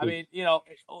 I mean,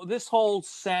 this whole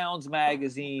Sounds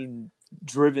Magazine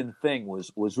driven thing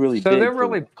was really big. They're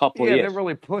really a couple of years. They're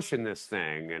really pushing this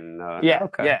thing, and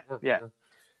yeah.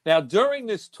 Now during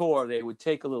this tour, they would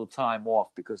take a little time off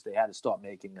because they had to start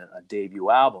making a debut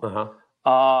album.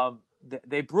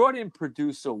 They brought in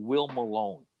producer Will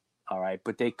Malone. All right,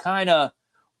 but they kind of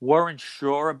weren't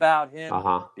sure about him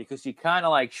because he kind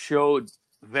of like showed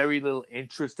very little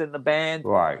interest in the band.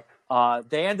 Right.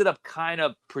 They ended up kind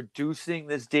of producing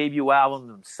this debut album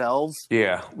themselves.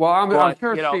 Yeah. Well, I'm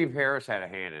sure Steve Harris had a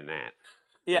hand in that.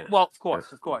 Yeah, well, of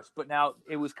course. But now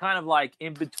it was kind of like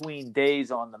in between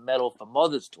days on the Metal for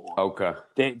Mothers tour. Okay.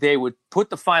 They would put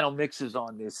the final mixes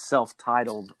on this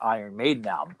self-titled Iron Maiden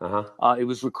album. It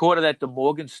was recorded at the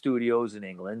Morgan Studios in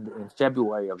England in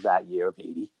February of that year of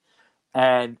 '80.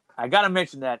 And I got to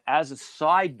mention that as a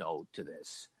side note to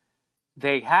this,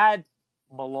 they had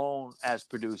Malone as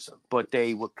producer, but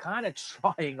they were kind of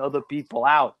trying other people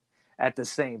out at the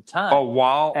same time. Oh,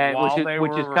 while they were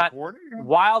recording?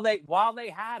 While they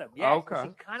had him. Yeah. Okay. He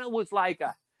kind of was like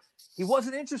he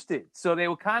wasn't interested. So they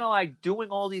were kind of like doing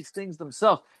all these things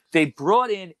themselves. They brought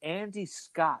in Andy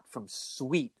Scott from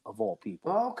Sweet, of all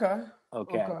people.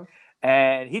 Okay.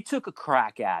 And he took a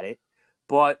crack at it,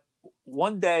 but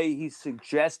one day he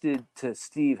suggested to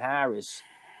Steve Harris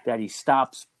that he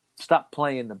stop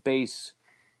playing the bass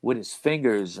with his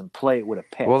fingers and play it with a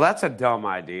pick. Well, that's a dumb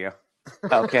idea.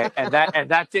 Okay, and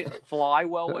that didn't fly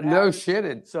well with No Harry.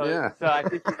 shitting. So Yeah. so I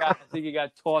think you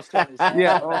got tossed on his head.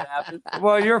 Yeah. when that happened.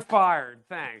 Well, you're fired.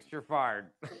 Thanks. You're fired.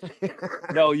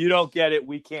 No, you don't get it.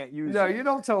 We can't use No, it. you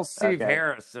don't tell Steve Okay.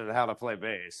 Harrison how to play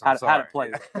bass. How I'm to sorry.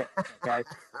 play it. Okay.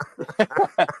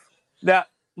 Now,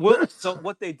 so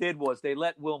what they did was they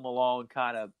let Will Malone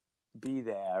kind of be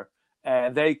there,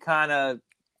 and they kind of,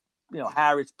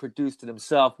 Harris produced it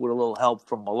himself with a little help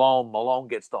from Malone. Malone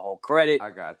gets the whole credit. I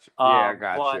got you. Yeah, I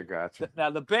got but you. Got you. Now,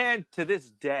 the band to this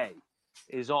day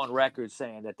is on record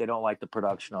saying that they don't like the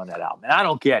production on that album, and I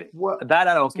don't get it. Well, That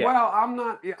I don't get. Well, I'm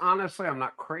not honestly. I'm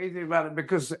not crazy about it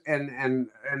because, and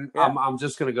Yeah. I'm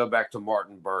just going to go back to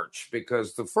Martin Birch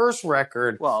because the first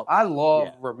record. Well, I love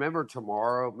yeah. Remember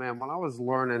Tomorrow, man. When I was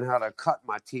learning how to cut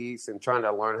my teeth and trying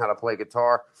to learn how to play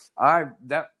guitar,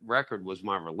 that record was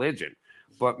my religion.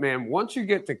 But man, once you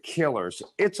get to Killers,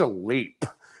 it's a leap.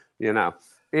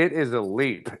 It is a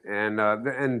leap,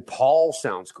 and Paul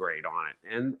sounds great on it.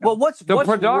 And what's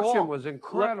production wrong? was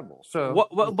incredible. So,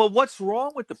 but what's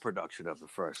wrong with the production of the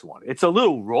first one? It's a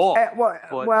little raw. How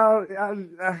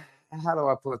do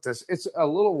I put this? It's a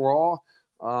little raw.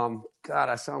 God,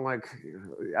 I sound like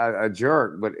a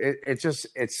jerk, but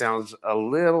it sounds a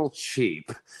little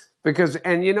cheap. Because,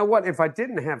 and you know what? If I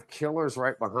didn't have Killers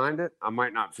right behind it, I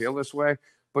might not feel this way.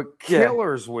 But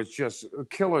Killers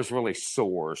really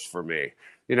soars for me.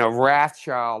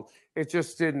 Wrathchild, it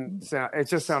just didn't sound. It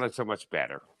just sounded so much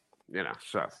better.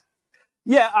 So.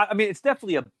 Yeah, I mean, it's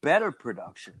definitely a better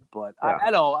production, but yeah.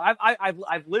 I don't.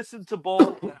 I've listened to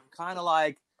both, and I'm kind of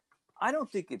like, I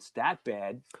don't think it's that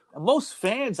bad. Most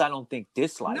fans, I don't think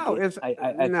dislike it.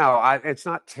 It's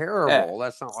not terrible. Yeah.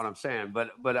 That's not what I'm saying.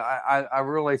 But I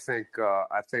really think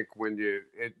when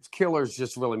Killers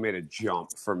just really made a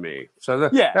jump for me. So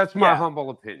that's my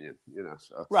humble opinion.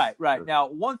 So. Right. Now,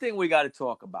 one thing we got to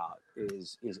talk about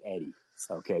is Eddie.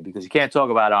 Okay, because you can't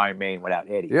talk about Iron Maiden without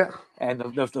Eddie. Yeah. And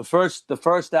the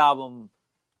first album,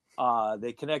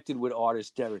 they connected with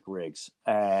artist Derek Riggs,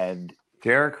 and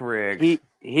Derek Riggs.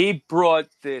 He brought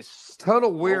this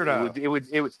total weirdo. It would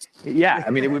yeah.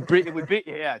 I mean, it would be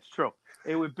yeah. It's true.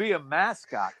 It would be a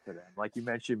mascot for them, like you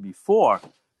mentioned before.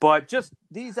 But just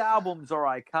these albums are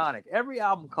iconic. Every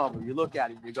album cover, you look at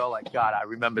it, and you go like, God, I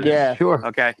remember this. Yeah, sure.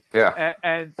 Okay. Yeah.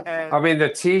 And I mean the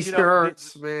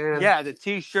T-shirts, man. Yeah, the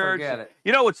T-shirts. Forget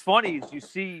it. What's funny is you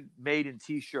see Maiden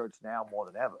T-shirts now more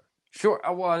than ever. Sure.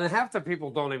 Well, and half the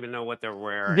people don't even know what they're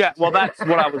wearing. Yeah, well, that's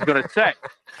what I was going to say.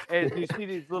 And you see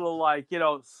these little,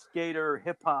 skater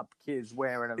hip hop kids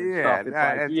wearing them and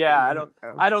stuff.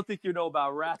 It's I don't think you know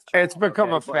about Wrathchild. It's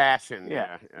become a fashion.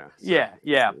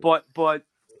 Yeah. But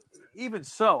even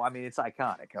so, I mean, it's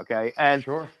iconic. Okay, and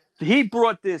sure. He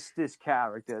brought this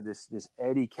character, this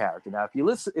Eddie character. Now,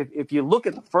 if you look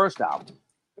at the first album,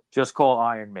 just called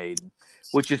Iron Maiden,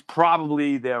 which is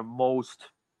probably their most,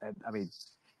 I mean,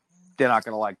 they're not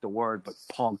going to like the word, but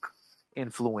punk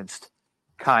influenced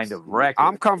kind of record.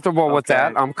 I'm comfortable with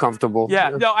that. I'm comfortable. Yeah.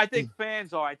 No, I think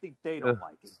fans are. I think they don't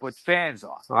like it, but fans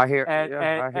are. I hear.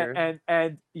 I hear.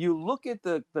 And you look at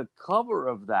the cover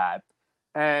of that,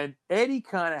 and Eddie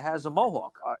kind of has a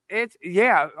mohawk. Okay.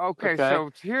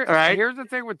 So here's the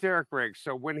thing with Derek Riggs.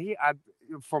 So when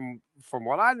from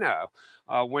what I know,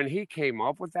 when he came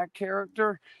up with that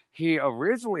character, he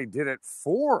originally did it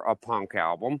for a punk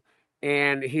album.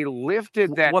 And he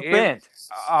lifted that. What band?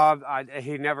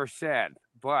 He never said,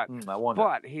 but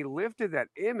he lifted that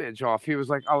image off. He was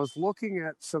like, I was looking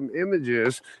at some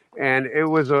images, and it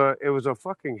was a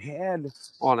fucking head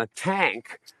on a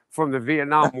tank from the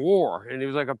Vietnam War, and he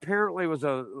was like, apparently it was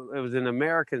an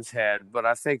American's head, but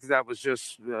I think that was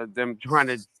just them trying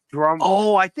to drum.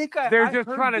 Oh, I think they're just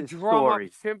trying to drum up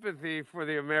sympathy for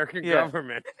the American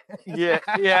government. Yeah.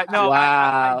 No,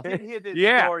 wow. I did hear this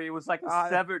story. It was like a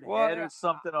severed head or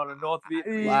something on a North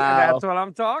Vietnam. Wow. That's what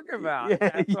I'm talking about.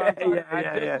 I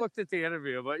just looked at the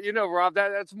interview, but Rob,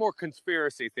 that's more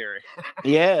conspiracy theory.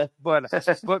 Yeah, but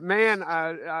man,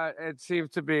 it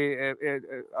seems to be.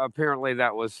 Apparently,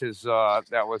 that was his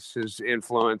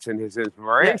influence and his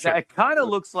inspiration. Yeah, it kind of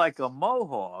looks like a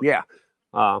mohawk. Yeah.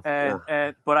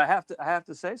 But I have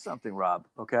to say something, Rob.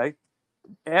 Okay,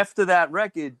 after that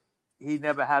record, he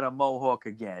never had a mohawk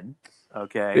again.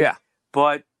 Okay. Yeah.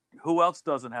 But who else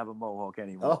doesn't have a mohawk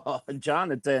anymore? Oh,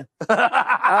 Jonathan.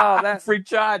 That's Freak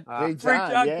John. Freak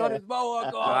John cut his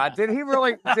mohawk off. Did he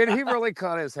really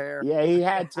cut his hair? Yeah, he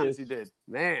had to. Yes, he did.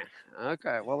 Man.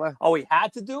 Okay. Well. He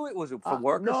had to do it. Was it for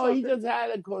work? No, he just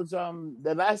had it because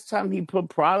the last time he put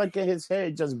product in his hair,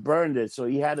 it just burned it, so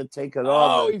he had to take it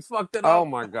off. Oh, he fucked it up. Oh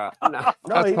my God. No,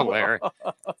 that's hilarious.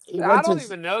 I don't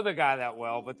even know the guy that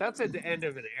well, but that's at the end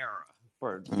of an era.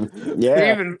 For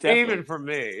Yeah. even for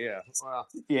me, yeah. Well,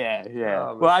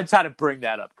 Yeah. Well, I tried to bring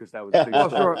that up because that was a big well,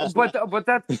 story. sure, but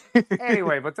that's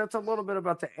anyway. But that's a little bit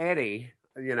about the Eddie,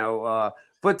 you know.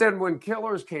 But then when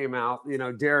Killers came out, you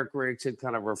know, Derek Riggs had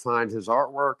kind of refined his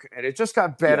artwork, and it just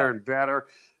got better and better.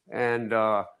 And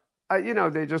you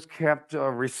know, they just kept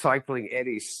recycling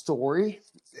Eddie's story,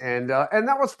 and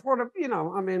that was part of, you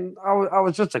know. I mean, I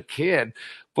was just a kid,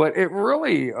 but it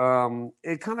really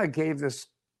it kind of gave this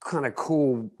kind of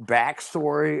cool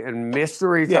backstory and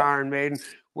mystery to Iron Maiden,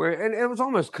 where and it was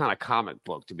almost kind of comic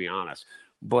book, to be honest.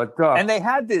 But And they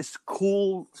had this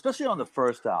cool, especially on the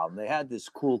first album, they had this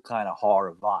cool kind of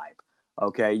horror vibe.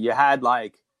 Okay, you had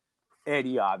like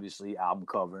Eddie, obviously, album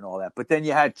cover and all that, but then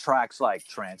you had tracks like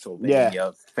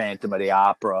Transylvania, Phantom of the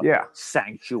Opera,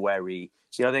 Sanctuary.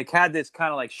 You know, they had this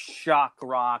kind of like shock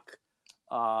rock,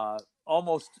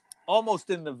 almost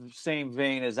in the same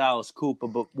vein as Alice Cooper,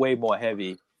 but way more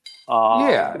heavy.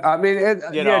 I mean,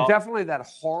 know, definitely that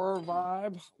horror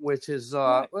vibe, which is,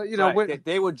 you know,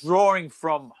 they were drawing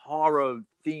from horror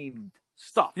themed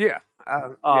stuff.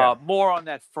 More on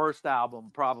that first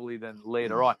album probably than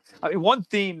later on. I mean, one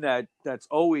theme that's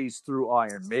always through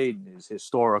Iron Maiden is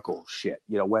historical shit.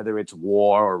 You know, whether it's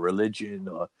war or religion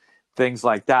or things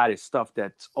like that, is stuff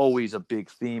that's always a big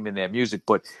theme in their music.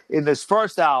 But in this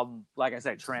first album, like I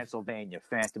said, Transylvania,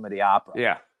 Phantom of the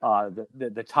Opera,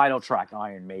 the title track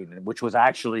Iron Maiden, which was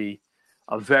actually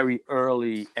a very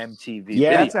early MTV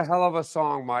video. That's a hell of a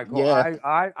song, Michael.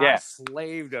 I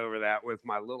slaved over that with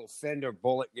my little Fender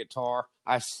Bullet guitar.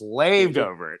 I slaved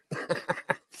over it.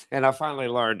 And I finally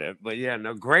learned it. But yeah,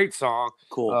 no, great song.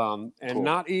 Cool.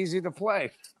 Not easy to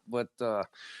play. But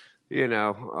you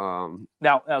know,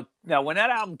 now when that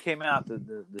album came out,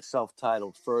 the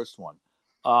self-titled first one,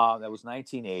 that was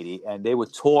 1980, and they were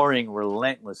touring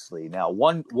relentlessly. Now,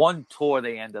 one tour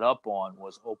they ended up on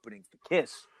was opening for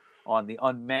Kiss on the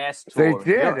Unmasked tour.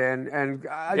 They did, and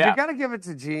you got to give it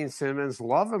to Gene Simmons.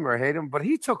 Love him or hate him, but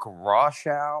he took Rush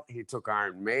out. He took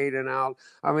Iron Maiden out.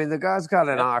 I mean, the guy's got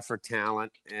an eye for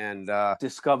talent, and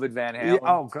discovered Van Halen.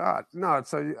 Oh God, no!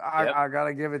 So I got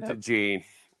to give it to Gene.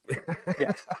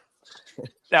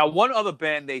 Now, one other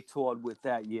band they toured with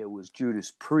that year was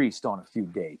Judas Priest on a few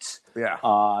dates.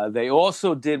 They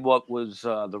also did what was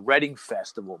the Reading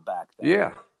Festival back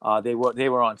then. They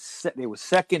were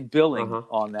second billing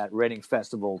on that Reading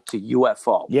Festival to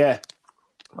UFO.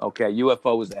 Okay,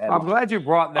 UFO was the headline. I'm glad you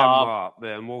brought them up,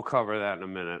 and we'll cover that in a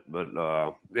minute. But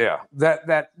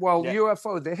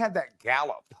UFO, they had that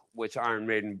Gallup, which Iron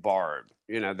Maiden borrowed.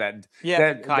 You know, that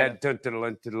dun, you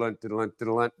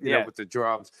know, with the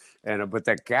drums, and but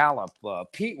that Gallup,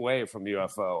 Pete Way from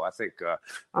UFO, I think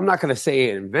I'm not going to say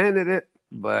he invented it,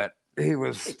 but he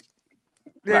was.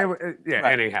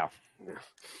 Anyhow.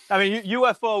 I mean,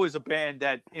 UFO is a band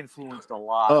that influenced a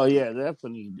lot. Oh yeah,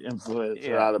 definitely influenced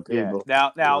a lot of people.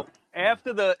 Now,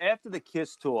 after the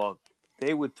Kiss tour,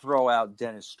 they would throw out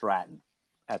Dennis Stratton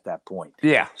at that point.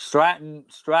 Stratton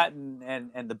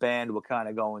and the band were kind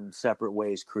of going separate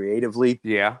ways creatively.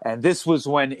 And this was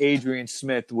when Adrian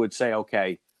Smith would say,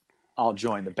 "Okay, I'll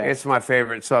join the band." It's my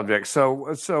favorite subject.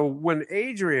 So when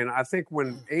Adrian,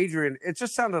 it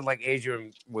just sounded like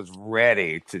Adrian was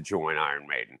ready to join Iron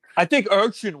Maiden. I think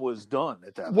Urchin was done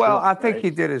at that point. Well, I think he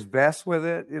did his best with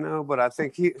it, you know, but I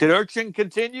think did Urchin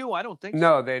continue? I don't think so.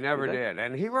 No, they never did.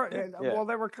 And they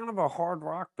were kind of a hard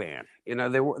rock band. You know,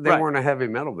 they weren't a heavy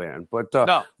metal band. But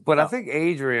I think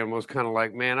Adrian was kind of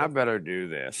like, man, I better do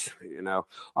this, you know.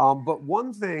 But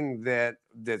one thing that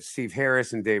Steve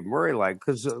Harris and Dave Murray liked,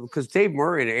 because Dave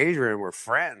Murray and Adrian were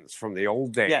friends from the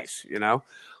old days, you know.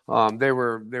 They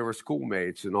were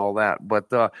schoolmates and all that.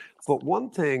 But one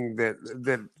thing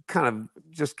that kind of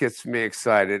just gets me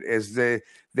excited is they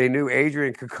knew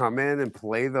Adrian could come in and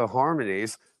play the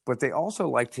harmonies, but they also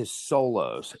liked his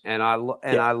solos, and I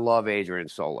love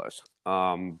Adrian's solos.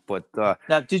 Now,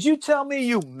 did you tell me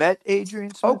you met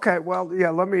Adrian Smith? Okay, well,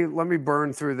 yeah. Let me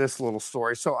burn through this little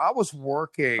story. So I was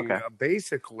working.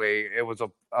 Basically, it was a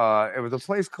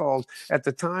place called, at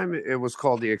the time it was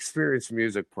called the Experience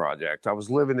Music Project. I was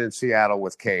living in Seattle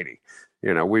with Katie.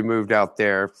 You know, we moved out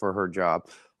there for her job.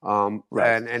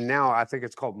 And now I think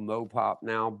it's called Mopop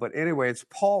now, but anyway, it's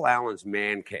Paul Allen's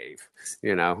man cave,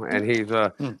 you know, and he's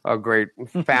a great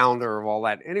founder of all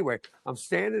that. Anyway, I'm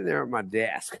standing there at my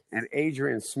desk, and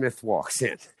Adrian Smith walks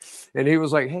in, and he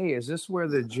was like, "Hey, is this where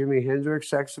the Jimi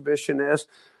Hendrix exhibition is?"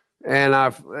 And I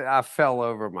fell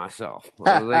over myself.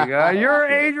 I was like, "You're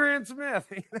Adrian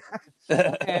Smith,"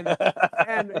 and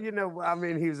I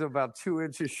mean, he's about 2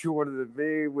 inches shorter than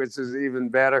me, which is even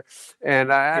better.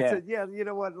 And I said, "Yeah, you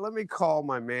know what? Let me call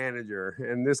my manager."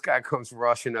 And this guy comes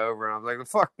rushing over, and I'm like, "The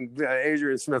fucking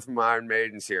Adrian Smith from Iron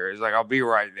Maiden's here." He's like, "I'll be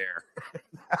right there."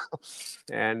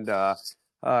 And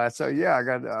so yeah, I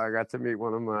got to meet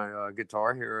one of my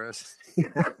guitar heroes.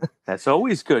 That's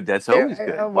always good. That's always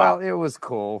good. Well, Wow. it was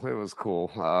cool. It was cool.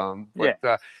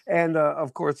 And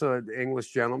of course, an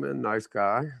English gentleman, nice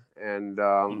guy, and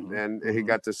he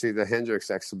got to see the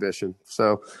Hendrix exhibition.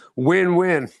 So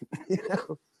win-win.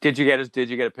 Did you get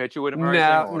a picture with him? Or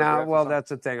No. Well, that's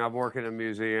the thing. I'm working in a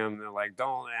museum. They're like,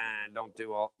 don't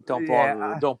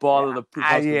bother the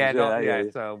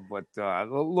customers. So, but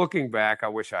looking back, I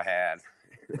wish I had.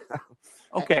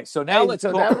 Okay, so now let's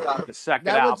talk about the second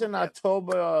album. That was in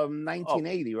October of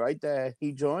 1980, right? That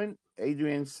he joined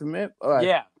Adrian Smith.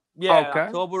 Right. Yeah. Okay.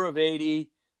 October of 80.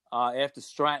 After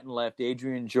Stratton left,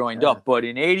 Adrian joined up. But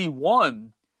in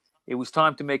 81, it was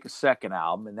time to make a second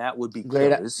album, and that would be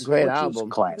Killers. Great album,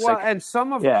 classic. Well, and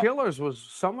some of Killers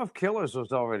was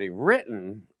already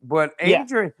written, but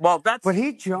Adrian. Well, but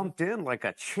he jumped in like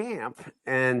a champ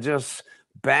and just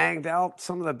banged out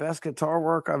some of the best guitar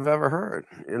work I've ever heard.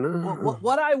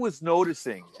 What I was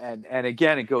noticing, and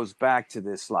again, it goes back to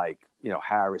this, like,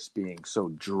 Harris being so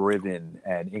driven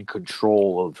and in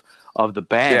control of the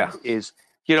band is,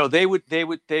 they would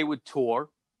tour,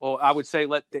 or I would say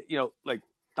like the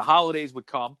holidays would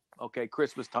come, okay,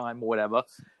 Christmas time or whatever,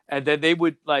 and then they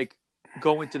would like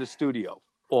go into the studio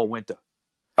all winter,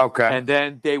 okay, and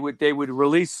then they would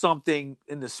release something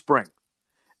in the spring,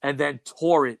 and then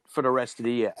tour it for the rest of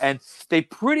the year. And they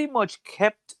pretty much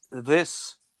kept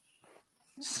this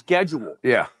schedule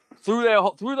through their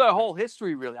whole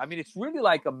history, really. I mean, it's really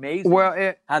like amazing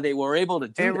how they were able to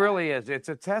do it. It that. really is. It's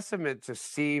a testament to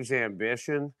Steve's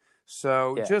ambition.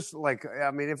 So just like,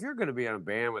 I mean, if you're going to be in a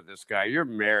band with this guy, you're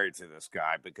married to this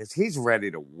guy because he's ready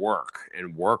to work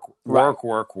and work. So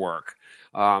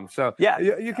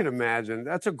you can imagine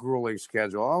that's a grueling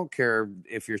schedule. I don't care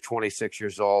if you're 26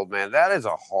 years old, man. That is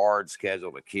a hard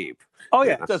schedule to keep. Oh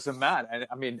yeah, it doesn't matter. And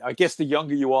I mean, I guess the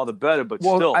younger you are, the better. But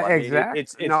still, exactly.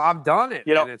 It's I've done it,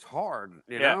 and it's hard,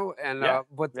 know. And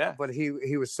but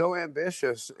he was so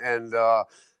ambitious and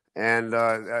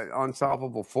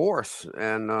unstoppable force,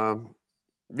 and I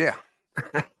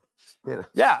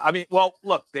mean, well,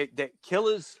 look, they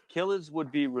Killers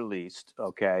would be released.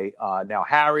 Okay, now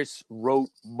Harris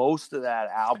wrote most of that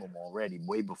album already,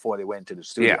 way before they went to the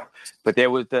studio. But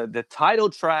there was the title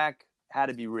track had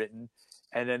to be written,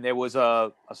 and then there was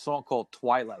a song called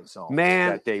Twilight Zone.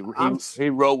 Man, that he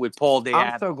wrote with Paul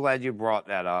Di'Anno. I'm so glad you brought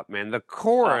that up, man. The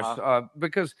chorus,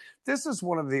 because this is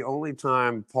one of the only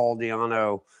time Paul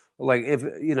Di'Anno, like, if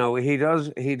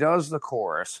he does the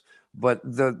chorus, but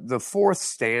the fourth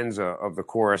stanza of the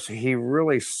chorus, he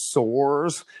really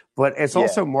soars, but it's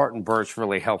also Martin Birch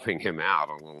really helping him out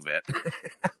a little bit.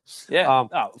 Of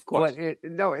course. But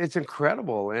it's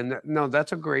incredible, and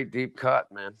that's a great deep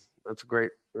cut, man. That's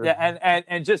great. Yeah,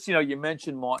 and just you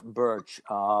mentioned Martin Birch.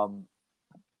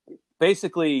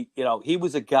 Basically, he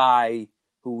was a guy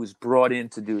who was brought in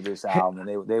to do this album,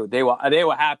 and they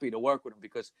were happy to work with him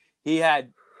because he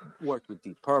had worked with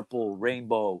Deep Purple,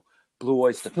 Rainbow, Blue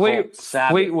Oyster Cult,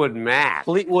 Sabbath, Fleetwood Mac,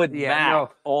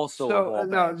 also. I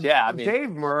mean, Dave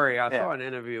Murray. I saw an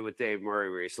interview with Dave Murray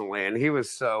recently, and he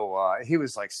was so he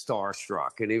was like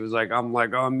starstruck, and he was like,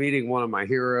 I'm meeting one of my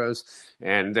heroes,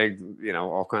 and they,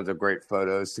 all kinds of great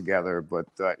photos together. But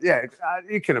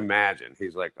you can imagine.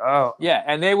 He's like,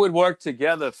 and they would work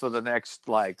together for the next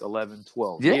like 11,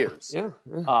 12 years,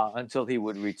 until he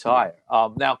would retire.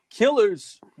 Now,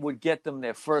 Killers would get them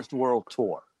their first world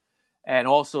tour. And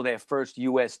also their first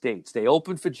U.S. dates. They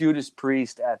opened for Judas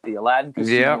Priest at the Aladdin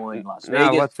Casino in Las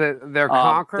Vegas. They're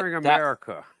conquering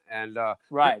America. And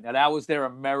right. Now, that was their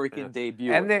American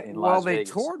debut in Las Vegas.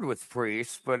 They toured with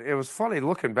Priest, but it was funny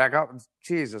looking back up.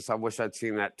 Jesus, I wish I'd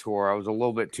seen that tour. I was a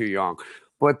little bit too young.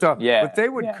 But they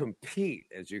would compete,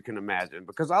 as you can imagine,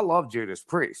 because I love Judas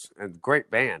Priest. And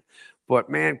great band. But,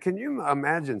 man, can you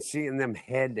imagine seeing them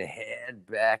head-to-head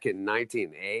back in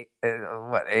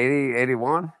 1980,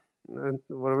 81? What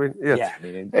are we? I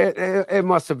mean, it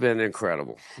must have been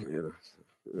incredible.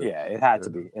 Yeah, it had to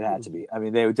be. It had to be. I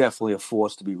mean, they were definitely a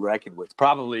force to be reckoned with.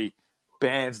 Probably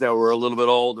bands that were a little bit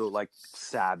older, like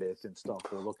Sabbath and stuff,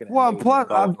 were looking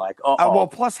at.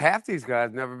 Plus half these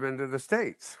guys never been to the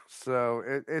States, so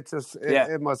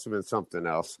it must have been something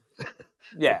else.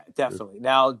 Yeah, definitely.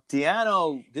 Now,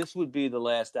 Di'Anno, this would be the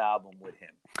last album with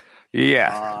him.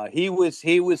 Yeah, he was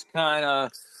kind of.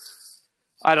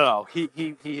 I don't know. He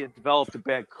had developed a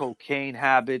bad cocaine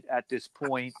habit at this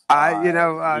point.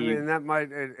 I mean, that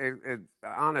might.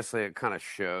 Honestly, it kind of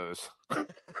shows.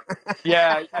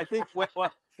 Yeah, I think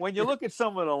when you look at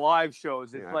some of the live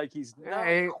shows, it's like he's not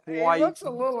He quite. looks a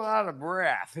little out of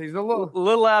breath. He's a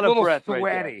little out of breath,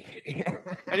 sweaty. Right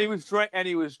and he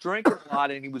was drinking a lot,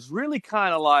 and he was really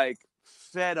kind of like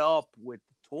fed up with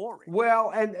touring.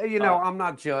 Well, and I'm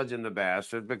not judging the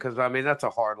bastard because I mean that's a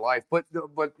hard life. But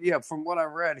yeah, from what I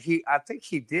read, I think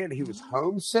he was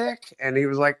homesick, and he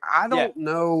was like, I don't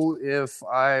know if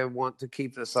I want to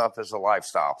keep this up as a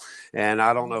lifestyle, and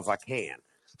I don't know if I can.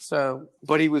 So,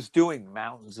 but he was doing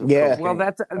mountains of cocaine. Well,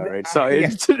 that's right. So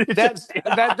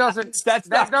that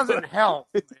doesn't help.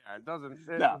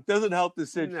 Yeah, it doesn't help the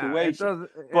situation.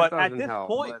 But at this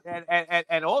point,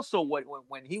 and also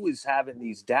when he was having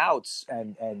these doubts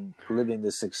and living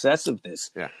the success of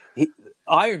this,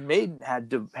 Iron Maiden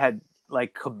had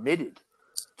like committed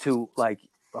to like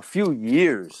a few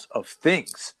years of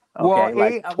things.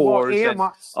 Okay, tours.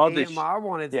 EMI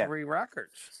wanted 3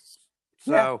 records.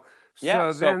 So.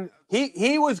 Yeah, so then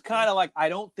he was kind of like, I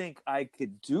don't think I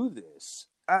could do this,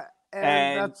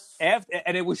 and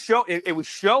it was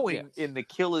showing in the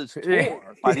Killers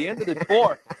tour. By the end of the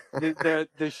tour,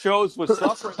 the shows were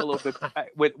suffering a little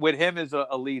bit with him as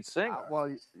a lead singer.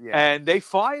 And they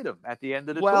fired him at the end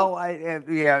of the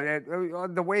tour.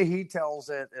 The way he tells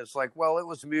it, it's like, well, it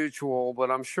was mutual,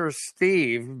 but I'm sure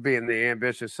Steve, being the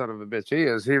ambitious son of a bitch he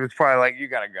was probably like, you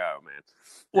got to go, man.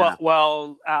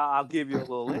 Well, I'll give you a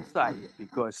little insight here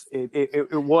because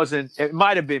it wasn't. It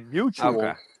might have been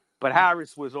mutual, but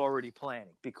Harris was already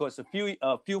planning because a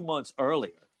few months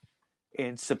earlier,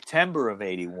 in September of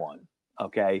 '81,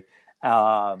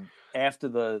 after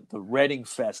the Reading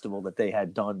Festival that they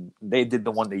had done, they did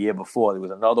the one the year before. There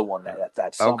was another one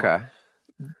that summer. Okay,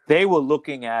 they were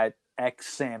looking at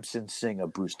ex-Samson singer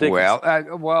Bruce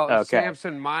Dickinson. Well,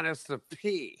 Samson minus the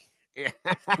P. Yeah.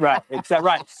 Right, exactly.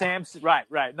 Right, Samson. Right.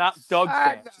 Not Doug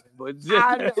Samson, but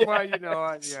all right.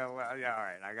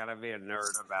 I gotta be a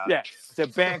nerd about it. Yeah, it's a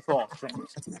band called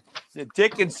Samson.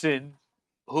 Dickinson,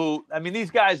 who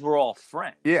these guys were all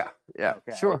friends. Yeah,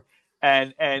 sure.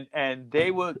 And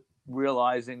they were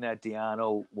realizing that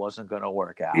Di'Anno wasn't going to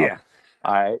work out. Yeah.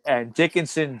 All right, and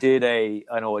Dickinson did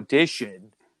an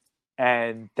audition.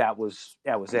 And that was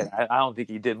it. I don't think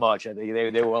he did much. I think they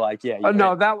were like, that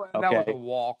was a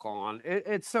walk on.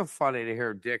 It's so funny to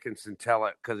hear Dickinson tell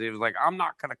it because he was like, I'm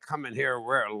not going to come in here and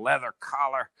wear a leather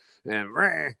collar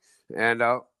but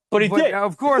he did.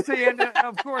 Of course he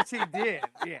did.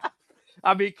 Yeah.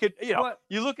 I mean,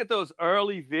 you look at those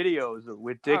early videos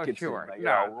with Dickinson,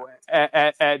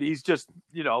 and he's just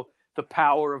the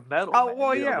power of metal. But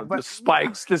the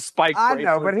spike. I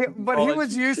know, but he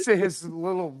was used to his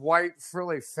little white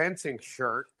frilly fencing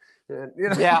shirt. And,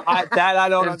 I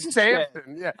don't understand.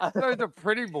 Samson, so he's a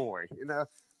pretty boy,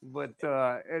 But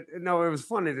it was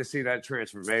funny to see that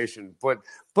transformation. But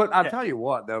I'll tell you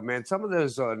what, though, man, some of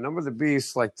those Number of the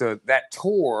Beast, like that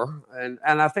tour, and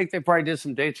I think they probably did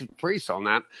some Dates with the Priest on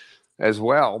that as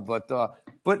well. But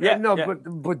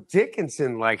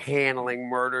Dickinson, like handling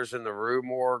Murders in the Rue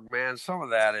Morgue, man, some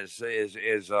of that is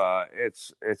it's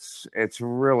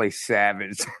really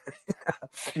savage.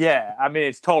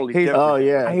 It's totally different. Oh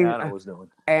yeah, I was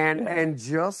doing. And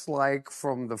just like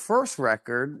from the first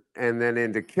record, and then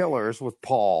into Killers with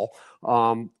Paul,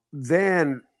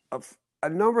 then a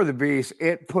Number of the Beast,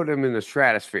 it put him in the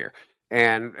stratosphere.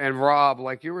 And Rob,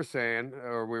 like you were saying,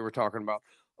 or we were talking about.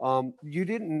 You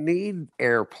didn't need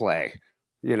airplay,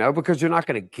 because you're not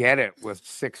going to get it with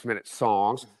 6-minute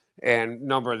songs and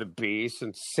Number of the Beast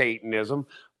and Satanism.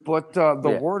 But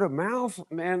the word of mouth,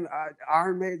 man,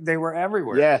 Iron Maiden, they were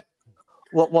everywhere. Yeah.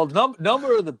 Well,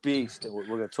 Number of the Beast, and we're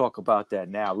going to talk about that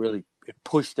now, really it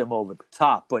pushed them over the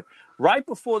top. But right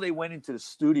before they went into the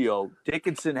studio,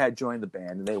 Dickinson had joined the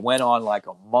band, and they went on like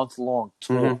a month-long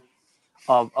tour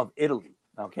of Italy,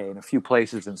 in a few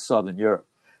places in Southern Europe.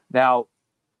 Now,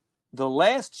 the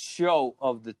last show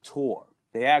of the tour,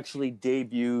 they actually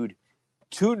debuted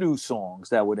 2 new songs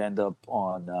that would end up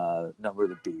on Number of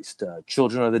the Beast,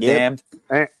 Children of the Damned.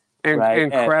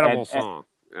 Incredible song.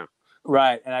 Yeah.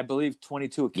 Right, and I believe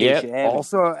 22 Acacia Avenue.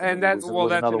 Also, and that's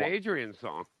an Adrian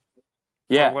song.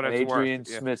 Yeah, an Adrian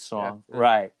Smith song. Yeah.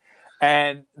 Right.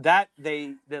 And that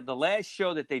the last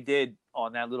show that they did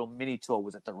on that little mini tour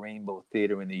was at the Rainbow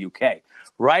Theatre in the UK.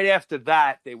 Right after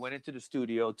that, they went into the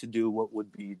studio to do what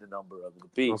would be the Number of the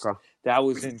Beast. Okay. That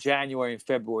was in January and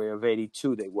February of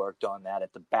 '82. They worked on that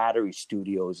at the Battery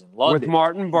Studios in London. With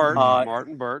Martin Birch.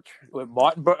 With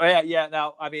Martin Birch. Yeah.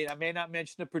 Now, I may not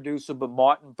mention the producer, but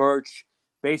Martin Birch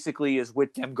basically is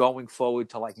with them going forward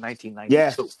to like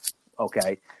 1992.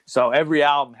 Okay, so every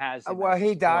album has. Well,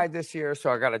 he died this year, so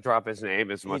I got to drop his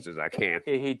name as much as I can.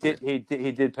 He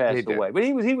did pass away, but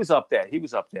he was up there. He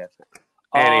was up there.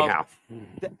 Anyhow,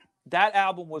 that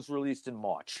album was released in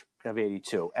March of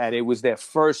 '82, and it was their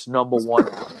first #1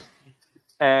 album.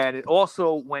 And it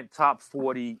also went top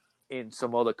 40 in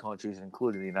some other countries,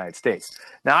 including the United States.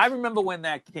 Now, I remember when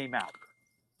that came out,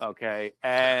 okay,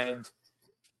 and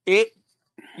it,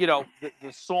 the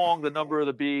song, The Number of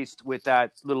the Beast, with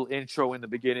that little intro in the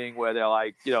beginning where they're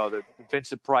like, the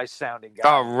Vincent Price sounding guy.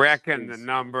 Oh, reckon the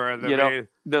number of the beast.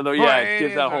 It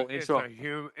gives that whole intro.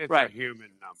 It's a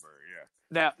human number,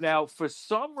 yeah. Now, for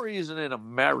some reason in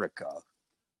America,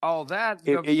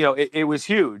 it was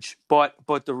huge, but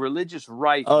the religious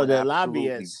right. Oh, the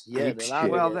lobbyists. Yeah, the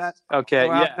lobbyists.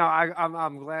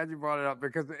 I'm glad you brought it up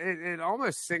because it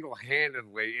almost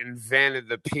single-handedly invented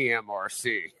the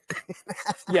PMRC.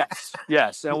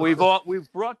 yes, and we've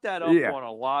brought that up on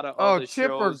a lot of other shows.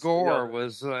 Chipper Gore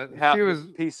was she was a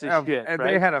piece of shit, and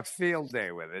right? they had a field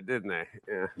day with it, didn't they?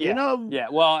 Yeah.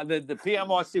 Well, the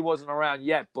PMRC wasn't around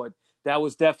yet, but that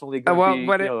was definitely going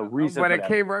to be the reason. But it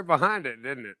came right behind it,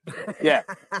 didn't it? Yes,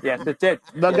 it did.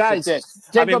 But guys,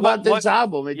 think about this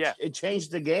album. It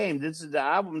changed the game. This is the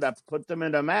album that put them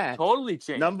in the match. Totally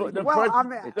changed. First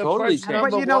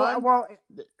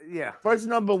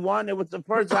 #1. It was the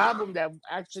first album that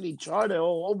actually charted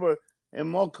all over in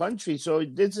more countries. So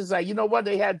this is like,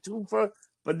 they had two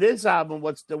but this album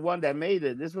was the one that made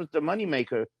it. This was the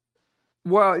moneymaker.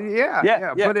 Well,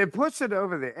 yeah, but it puts it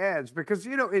over the edge because,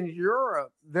 in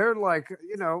Europe, they're like,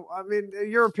 the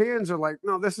Europeans are like,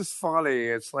 no, this is funny.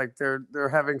 It's like they're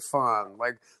having fun.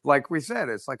 Like we said,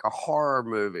 it's like a horror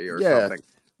movie or something.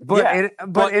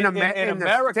 But in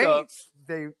America, States,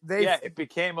 it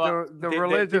became the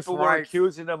religious people right. were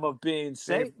accusing them of being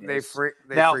Satanists. They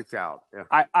freaked out.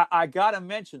 Yeah. I got to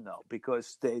mention, though,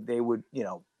 because they would,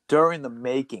 during the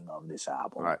making of this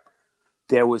album, right.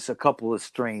 There was a couple of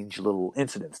strange little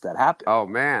incidents that happened. Oh,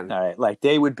 man. All right. Like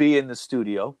they would be in the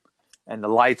studio and the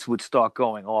lights would start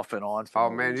going off and on. Oh,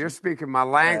 man, you're speaking my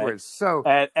language. So,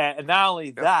 and not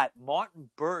only that, Martin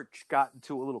Birch got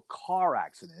into a little car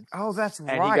accident. Oh, that's and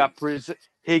right.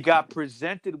 He got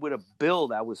presented with a bill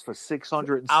that was for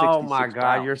 $666. Oh my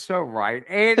God, you're so right.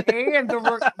 And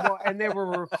they were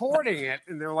recording it,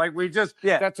 and they're like,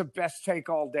 that's the best take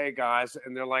all day, guys.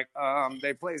 And they're like,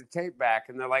 they played the tape back,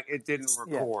 and they're like, it didn't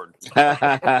record.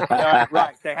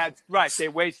 Right. They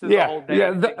wasted the whole day.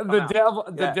 Yeah,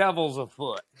 the devil's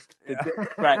afoot.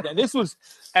 Right.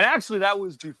 And actually that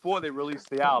was before they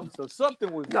released the album. So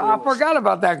something was. No, I forgot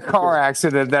about that car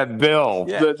accident, that bill.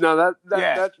 Yeah.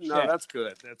 That's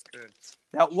good. That's good.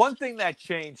 Now, one thing that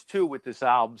changed too with this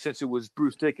album, since it was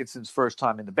Bruce Dickinson's first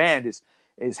time in the band,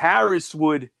 is Harris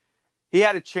he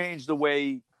had to change the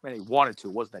way. He wanted to.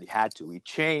 It wasn't that he had to. He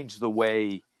changed the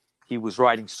way he was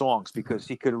writing songs because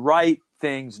he could write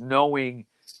things knowing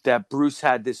that Bruce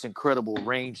had this incredible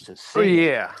range to sing.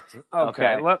 Yeah.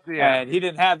 Okay. And he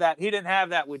didn't have that. He didn't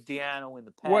have that with Di'Anno in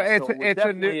the past. Well, it's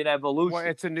definitely an evolution. Well,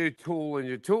 it's a new tool in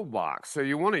your toolbox, so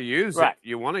you want to use it.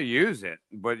 You want to use it,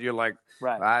 but you're like,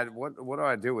 what do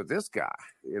I do with this guy?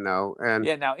 And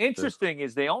now interesting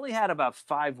is they only had about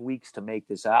 5 weeks to make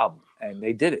this album, and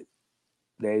they did it.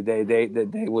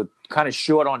 They were kind of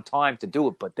short on time to do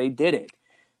it, but they did it.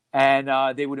 And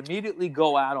they would immediately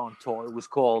go out on tour. It was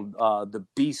called The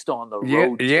Beast on the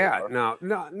Road Tour. Yeah, no,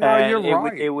 you're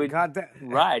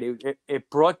right. It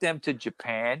brought them to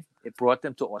Japan. It brought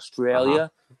them to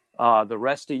Australia, the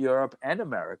rest of Europe, and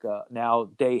America. Now,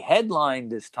 they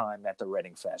headlined this time at the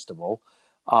Reading Festival.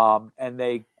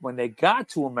 And when they got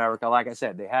to America, like I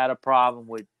said, they had a problem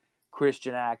with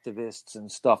Christian activists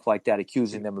and stuff like that,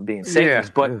 accusing them of being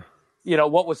Satanists. But,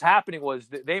 what was happening was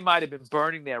that they might have been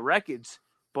burning their records.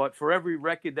 But for every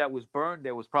record that was burned,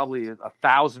 there was probably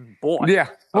 1,000 bought. Yeah.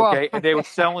 Okay. And they were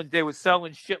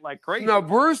selling shit like crazy. No,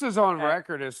 Bruce is on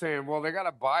record as saying, well, they got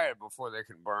to buy it before they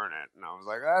can burn it. And I was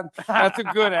like, that's a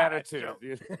good attitude.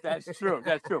 That's true.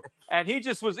 And he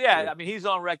just was, he's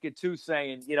on record too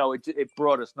saying, it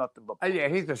brought us nothing but.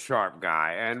 He's a sharp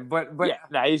guy.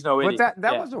 He's no idiot. But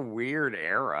that was a weird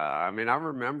era. I mean, I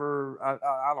remember,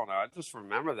 I don't know. I just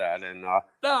remember that. And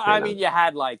you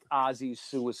had like Ozzy's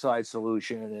Suicide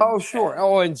Solution. And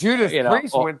sure. And Judas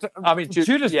Priest went to.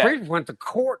 Judas Priest went to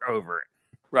court over it.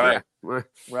 Right.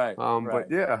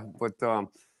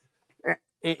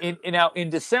 In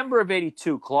December of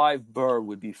 '82, Clive Burr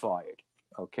would be fired.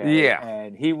 Okay. Yeah.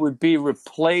 And he would be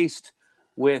replaced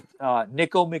with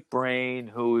Nico McBrain,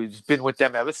 who's been with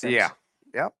them ever since. Yeah.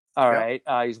 Yep. All Yep.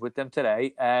 right. He's with them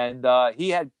today. And he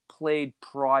had played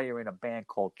prior in a band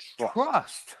called Trust.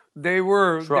 Trust. They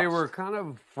were Trust. kind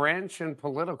of French and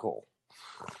political.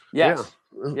 Yes.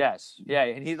 Yeah. Yes. Yeah.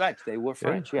 And he likes, they were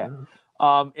French. Yeah.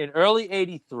 Yeah. In early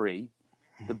 83,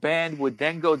 the band would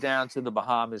then go down to the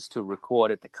Bahamas to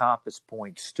record at the Compass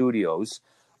Point Studios.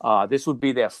 This would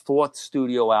be their fourth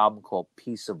studio album called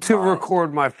Peace of To Mind.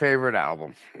 record my favorite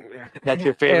album. That's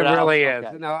your favorite It really album? is.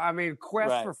 Okay. No, I mean, Quest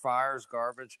Right. for Fire is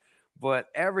garbage, but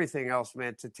everything else,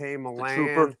 man, To Tame a Land,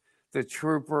 Trooper. The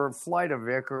Trooper, Flight of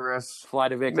Icarus.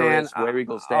 Flight of Icarus, Man, Where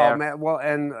Eagles Dare. Oh, man. Well,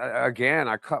 and again,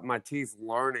 I cut my teeth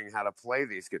learning how to play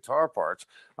these guitar parts.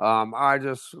 I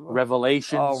just...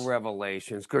 Revelations. Oh,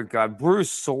 Revelations. Good God.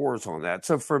 Bruce soars on that.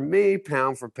 So for me,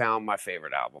 pound for pound, my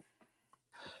favorite album.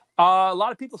 A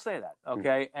lot of people say that,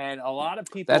 okay? And a lot of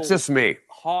people... That's just me.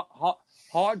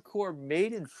 Hardcore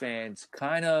Maiden fans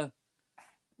kind of,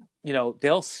 you know,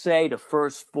 they'll say the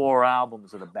first four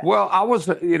albums are the best. Well, I was,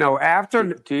 you know, after...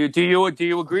 Do you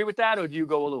agree with that, or do you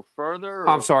go a little further? Or...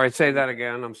 I'm sorry. Say that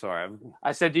again. I'm sorry.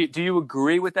 I said, do you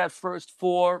agree with that first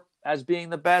four as being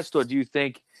the best, or do you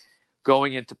think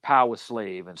going into Power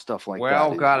Slave and stuff like that?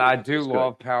 Well, God, I do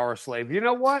love Power Slave. You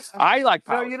know what? I like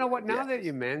Power No, you know what? Slave, Now that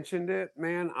you mentioned it,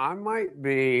 man, I might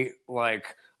be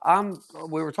like,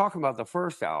 we were talking about the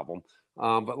first album,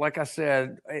 but like I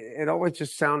said, it always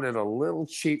just sounded a little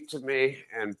cheap to me,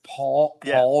 and Paul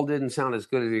didn't sound as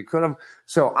good as he could have.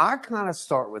 So I kind of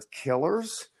start with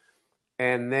Killers,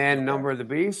 and then Number of the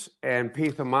Beast, and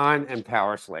Peace of Mind, and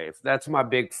Power Slave. That's my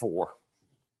big four.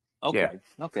 Okay.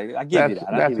 Okay. I give you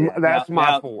that. That's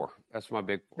my four. That's my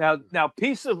big four. Now,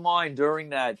 Peace of Mind during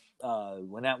that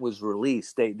when that was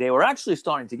released, they were actually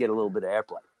starting to get a little bit of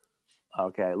airplay.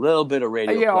 Okay, a little bit of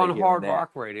radio. Yeah, play on here hard and there. rock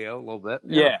radio, a little bit.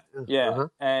 Yeah. Uh-huh.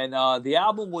 And the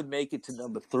album would make it to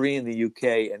number 3 in the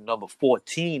UK and number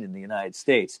 14 in the United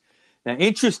States. Now,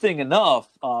 interesting enough,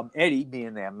 Eddie,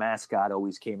 being their mascot,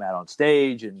 always came out on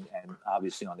stage and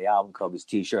obviously on the album covers,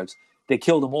 T-shirts. They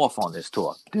killed him off on this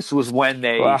tour. This was when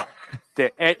Eddie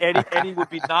would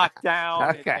be knocked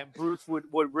down and Bruce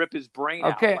would rip his brain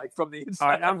out like from the inside.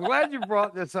 All right, I'm glad you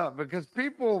brought this up because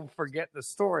people forget the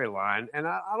storyline, and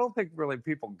I don't think really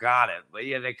people got it. But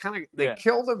yeah, they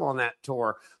killed him on that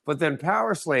tour. But then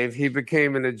Power Slave, he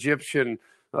became an Egyptian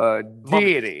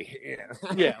deity.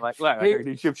 Like an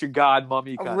Egyptian god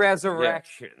mummy. A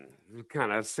resurrection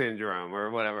kind of syndrome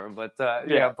or whatever.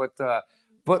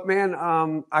 But man,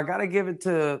 I got to give it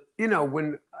to, you know,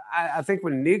 when I think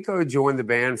when Nico joined the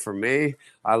band, for me,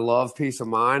 I love Peace of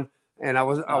Mind. And I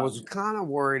was kind of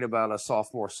worried about a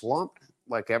sophomore slump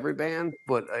like every band.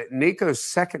 But Nico's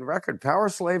second record, Power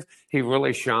Slave, he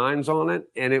really shines on it.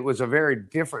 And it was a very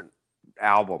different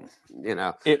album, you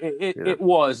know. It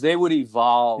was. They would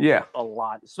evolve a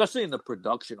lot, especially in the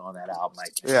production on that album.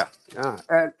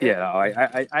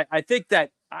 I think that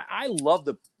I love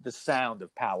the sound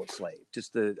of Power Slave,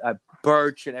 just the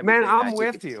Birch and everything. Man, I'm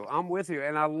with you.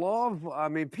 And I love,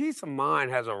 Peace of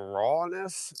Mind has a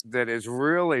rawness that is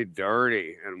really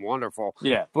dirty and wonderful.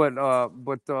 Yeah. But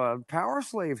Power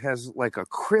Slave has like a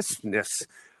crispness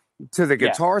to the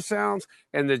guitar sounds,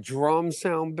 and the drums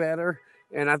sound better.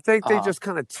 And I think they just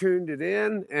kind of tuned it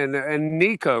in, and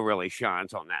Nico really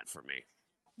shines on that for me.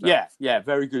 So,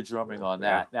 very good drumming on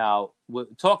that. Now, we'll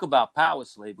talk about Power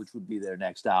Slave, which would be their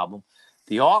next album.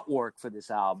 The artwork for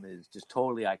this album is just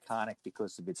totally iconic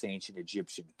because of its ancient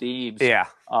Egyptian themes. Yeah.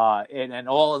 And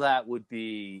all of that would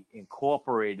be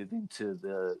incorporated into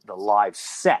the live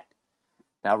set.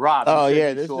 Now, Rob.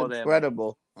 This is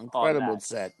incredible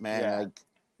set, man.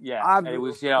 It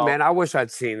was, man, I wish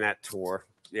I'd seen that tour.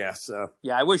 Yeah,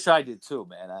 I wish I did too,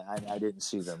 man. I didn't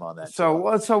see them on that.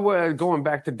 So going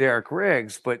back to Derek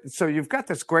Riggs, so you've got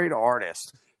this great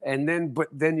artist, and then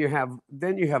you have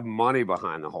money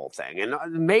behind the whole thing, and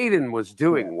Maiden was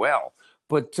doing well,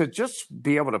 but to just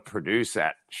be able to produce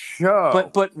that show.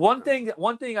 But one thing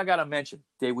I got to mention,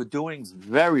 they were doing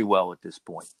very well at this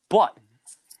point, but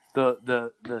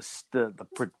the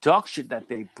production that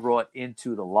they brought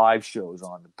into the live shows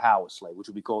on the Power Slave, which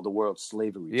would be called the World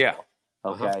Slavery Tour.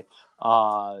 Okay.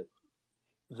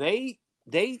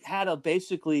 They had to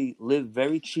basically live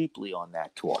very cheaply on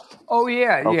that tour. Oh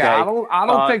yeah, okay? I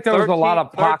don't think there was a lot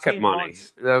of pocket money.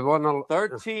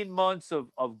 13 months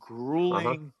of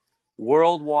grueling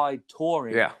worldwide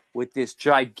touring with this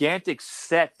gigantic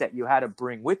set that you had to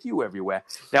bring with you everywhere.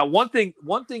 Now, one thing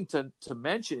to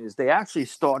mention is they actually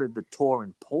started the tour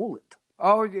in Poland.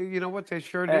 Oh, you know what? They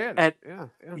sure did. And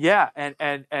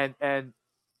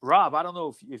Rob, I don't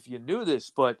know if you knew this,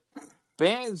 but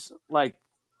bands like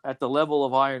at the level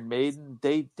of Iron Maiden,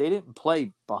 they didn't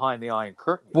play behind the Iron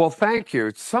Curtain. Well, thank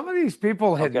you. Some of these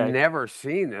people had Okay. never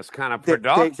seen this kind of They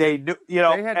production. knew, you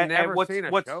know, They had and never what's, seen a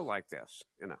what's, show like this.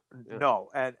 You know. Yeah. No,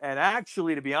 and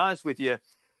actually, to be honest with you,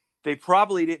 they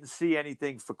probably didn't see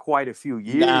anything for quite a few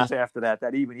years after that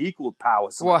even equaled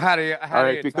Power Slave. Well, how do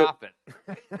you top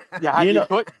it? Yeah, how You you know,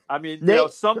 could. I mean, they- you know,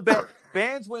 some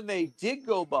bands when they did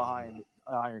go behind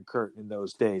Iron Curtain in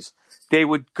those days, they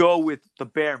would go with the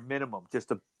bare minimum,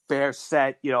 just a bare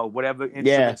set, you know, whatever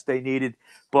instruments they needed.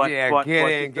 But Yeah, but, get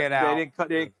but in, get they out.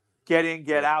 didn't get in,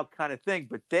 get out kind of thing.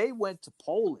 But they went to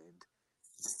Poland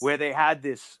where they had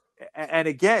this, and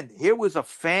again, here was a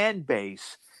fan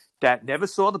base that never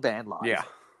saw the band live. Yeah.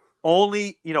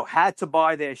 Only, you know, had to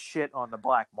buy their shit on the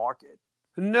black market.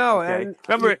 No, Okay. and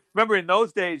Remember in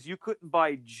those days you couldn't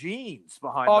buy jeans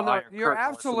behind oh the no, Iron you're Curtain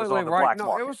unless it was absolutely on the right. black No,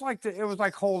 market. it was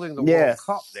like holding the Yeah. World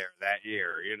Cup there that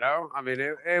year. You know, I mean,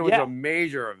 it was a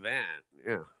major event.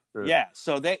 Yeah. Yeah.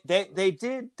 So they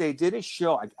did a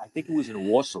show. I think it was in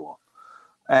Warsaw,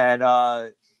 and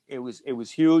it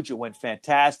was huge. It went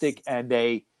fantastic, and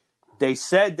they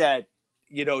said that,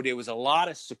 you know, there was a lot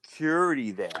of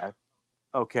security there.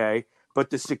 Okay, but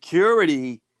the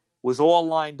security was all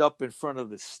lined up in front of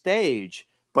the stage.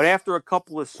 But after a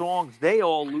couple of songs, they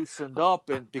all loosened up,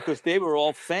 and because they were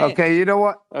all fans. Okay, you know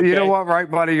what? Okay. You know what, right,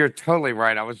 buddy? You're totally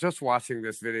right. I was just watching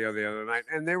this video the other night,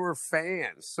 and they were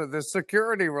fans. So the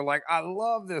security were like, "I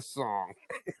love this song."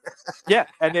 Yeah,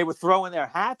 and they were throwing their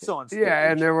hats on stage. Yeah,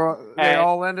 and they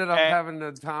all ended up and- having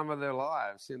the time of their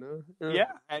lives. You know?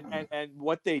 Yeah, and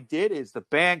what they did is the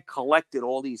band collected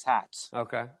all these hats.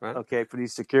 Okay. Right. Okay, for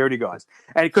these security guards,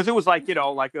 and because it was like, you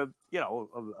know, like a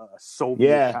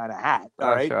Soviet kind of hat,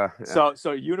 all right. Sure, yeah.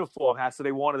 So uniform hat. So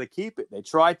they wanted to keep it. They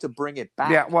tried to bring it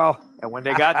back. Yeah. Well. And when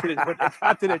they got to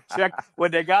the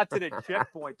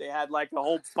checkpoint, they had like a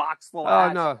whole box full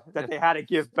of hats that they had to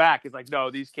give back. It's like,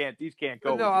 no, these can't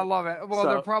go. No, I love it. Well, So-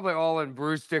 they're probably all in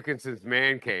Bruce Dickinson's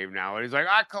man cave now, and he's like,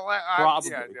 I collect.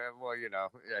 Probably. Yeah, well, you know,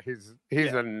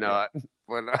 he's a nut.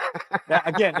 But, Now,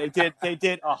 again, they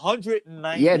did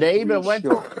 190. Yeah, they even went to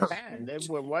shows. Japan. They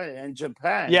were in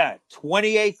Japan. Yeah,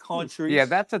 28 countries. yeah,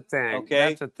 that's a thing. Okay.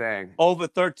 That's a thing. over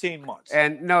 13 months.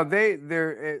 And no,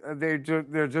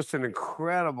 they're just an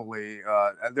incredibly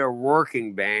they're a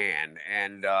working band,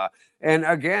 and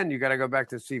again, you got to go back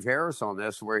to Steve Harris on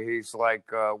this, where he's like,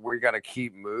 we got to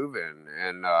keep moving,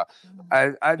 and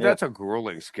that's a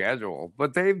grueling schedule,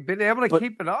 but they've been able to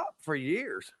keep it up for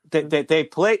years. They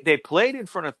played in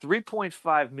front of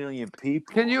 3.5 million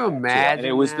people. Can you imagine? And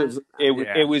it was that?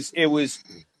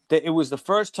 it was the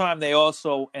first time they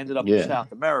also ended up in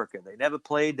South America. They never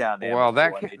played down there. Well,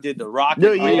 before. They did the Rock.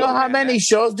 Dude, you know how many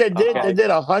shows they did? Okay. They did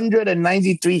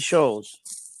 193 shows.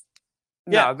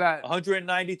 No,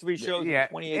 193 shows. Yeah,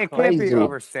 28 it can't be Crazy.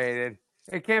 overstated.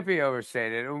 It can't be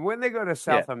overstated. And when they go to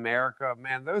South America,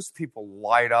 man, those people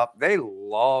light up. They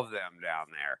love them down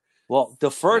there. Well,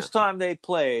 the first time they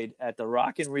played at the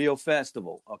Rock in Rio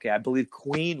Festival, okay, I believe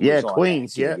Queen was on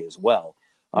Queens, that gig as well.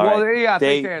 Well, right. yeah, I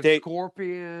think they had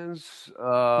Scorpions,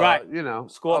 right? You know,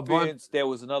 Scorpions. There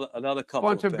was another couple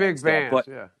bunch of big there, bands.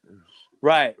 but,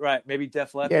 right. Maybe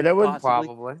Def Leppard. Yeah, there was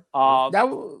probably. That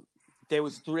was, There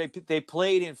was they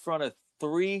played in front of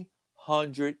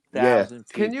 300,000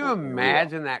 people. Can you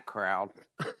imagine that crowd?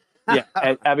 Yeah,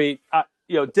 and, I mean,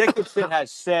 you know, Dickinson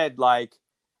has said, like,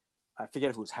 I forget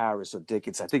if it was Harris or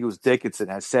Dickinson. I think it was Dickinson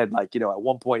has said, like, you know, at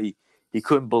one point he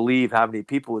couldn't believe how many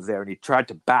people was there, and he tried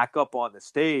to back up on the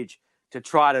stage to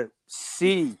try to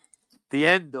see the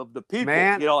end of the people.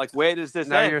 Man, you know, like, where does this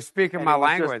now end? you're speaking And my it was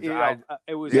just, language. you know,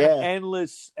 it was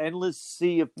an endless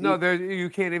sea of people. No, you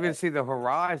can't even see the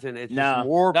horizon. It's No. just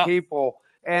more people,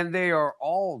 and they are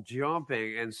all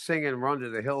jumping and singing "Run to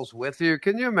the Hills" with you.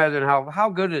 Can you imagine how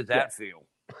good does that feel?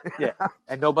 Yeah,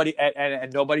 and nobody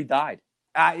died.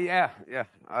 Yeah.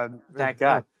 Thank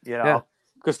God. You know,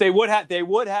 because they would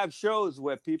have shows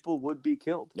where people would be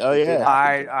killed. Oh, It did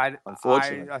yeah. happen,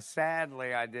 unfortunately.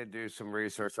 Sadly, I did do some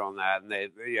research on that, and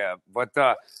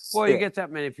you get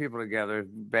that many people together,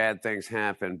 bad things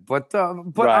happen. But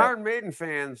Right. Iron Maiden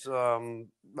fans,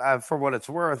 for what it's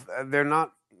worth, they're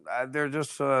not. They're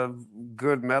just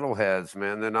good metalheads,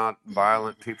 man. They're not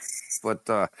violent people. But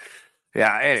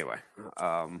anyway.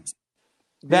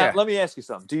 Let me ask you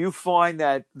something. Do you find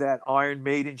that Iron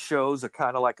Maiden shows are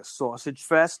kind of like a sausage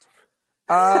fest?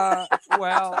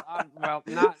 Well,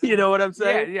 not. You know what I'm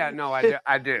saying? Yeah. No,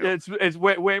 I do. It's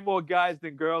way more guys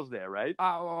than girls there, right?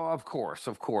 Well, of course.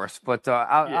 But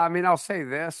Yeah. I mean, I'll say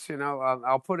this.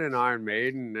 I'll put in Iron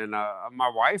Maiden, and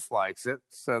my wife likes it,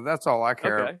 so that's all I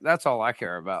care. Okay. That's all I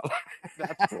care about.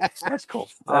 That's cool. That's cool.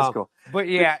 That's cool. But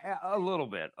yeah, a little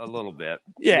bit. Yeah,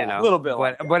 a little bit.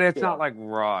 But it's not like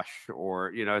Rush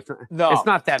or No. it's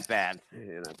not that bad.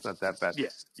 It's not that bad.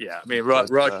 Yeah. I mean, Rush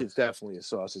is definitely a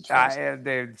sausage fest.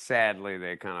 Sadly,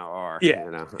 they kind of are.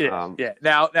 Yeah. Yeah.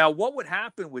 Now, what would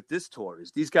happen with this tour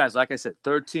is these guys, like I said,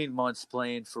 13 months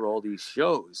playing for all these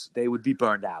shows, they would be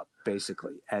burned out,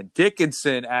 basically. And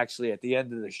Dickinson actually, at the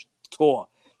end of the tour,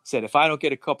 said, if I don't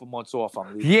get a couple months off,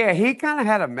 I'm leaving. Yeah, he kind of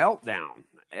had a meltdown,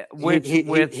 which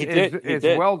is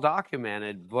well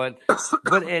documented. But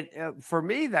it for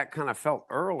me, that kind of felt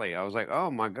early. I was like,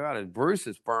 oh, my God, Bruce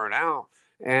is burned out.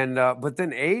 And but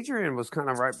then Adrian was kind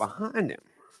of right behind him.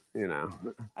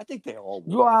 I think they all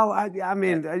were. Well, I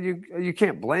mean, you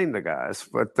can't blame the guys,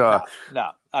 but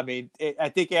no. I mean, I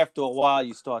think after a while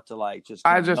you start to I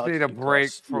just need a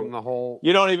break from the whole.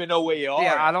 You don't even know where you are.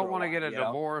 Yeah, I don't want to get a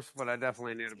divorce, but I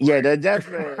definitely need a break. Yeah, they're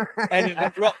definitely.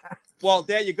 And well,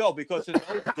 there you go. Because in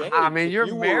those days, I mean,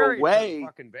 you're married away, to the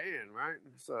fucking band, right?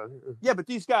 So yeah, but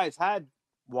these guys had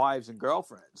wives and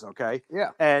girlfriends. Okay.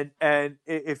 Yeah. And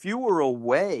if you were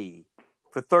away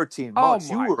for 13 months,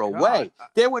 you were away.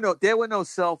 There were no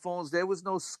cell phones. There was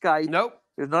no Skype. Nope.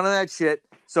 There's none of that shit.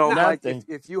 So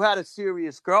if you had a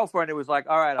serious girlfriend, it was like,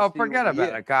 all right. Forget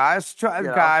about it, guys.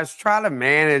 Try to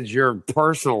manage your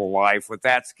personal life with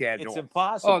that schedule. It's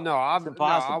impossible. Oh no,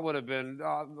 I would have been.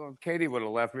 Katie would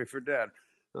have left me for dead.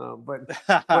 But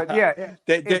yeah,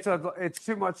 it's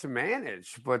too much to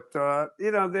manage. But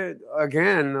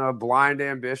again, Blind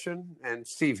Ambition and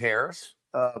Steve Harris.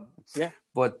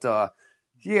 But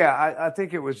I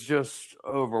think it was just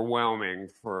overwhelming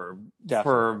for at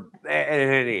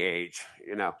any age,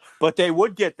 But they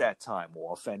would get that time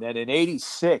off, and then in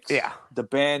 '86, the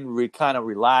band kind of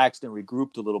relaxed and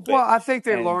regrouped a little bit. Well, I think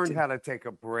they learned how to take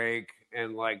a break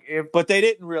and but they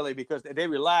didn't really because they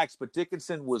relaxed. But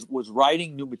Dickinson was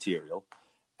writing new material,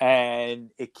 and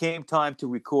it came time to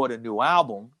record a new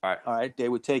album. All right, they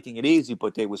were taking it easy,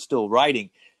 but they were still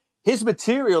writing. His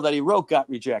material that he wrote got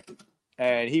rejected.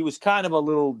 And he was kind of a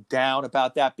little down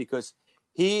about that because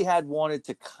he had wanted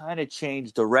to kind of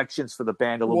change directions for the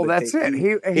band a little bit. Well, that's it.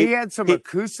 He had some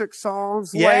acoustic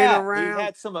songs laying around. He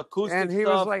had some acoustic stuff. And he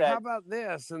was like, how about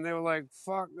this? And they were like,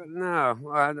 fuck, no.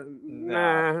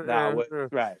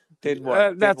 Right. Didn't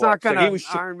work. That's not going to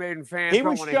Iron Maiden fans. He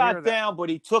was shot down, but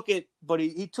he took it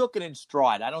in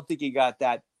stride. I don't think he got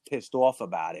that pissed off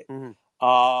about it.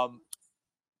 Mm-hmm.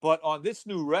 But on this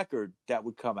new record that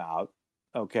would come out,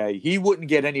 okay, he wouldn't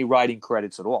get any writing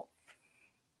credits at all.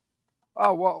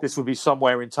 Oh, well. This would be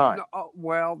Somewhere in Time.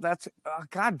 Well, that's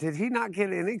God. Did he not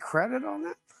get any credit on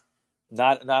that?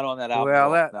 Not on that album.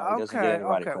 Well, okay.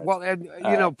 Well,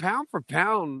 and pound for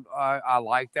pound, I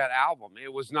like that album.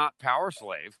 It was not Power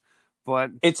Slave,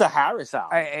 but it's a Harris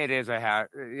album. It is a Harris.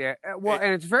 Yeah. Well,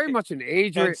 and it's very much an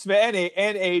Adrian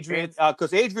and Adrian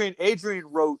because Adrian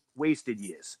wrote Wasted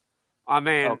Years. I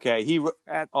mean, okay,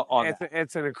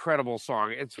 it's an incredible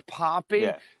song. It's poppy,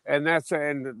 and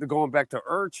going back to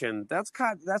Urchin. That's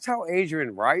how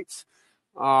Adrian writes.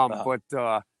 But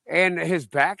and his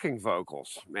backing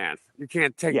vocals, man, you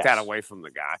can't take that away from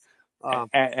the guy.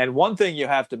 And one thing you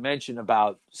have to mention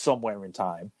about Somewhere in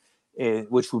Time,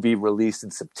 which will be released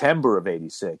in September of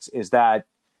 '86, is that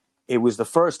it was the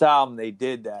first album they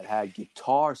did that had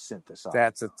guitar synthesizer.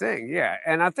 That's a thing, yeah.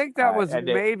 And I think that was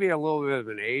maybe a little bit of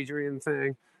an Adrian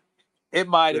thing. It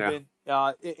might have been.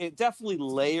 It definitely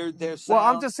layered their sound. Well,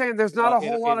 I'm just saying there's not a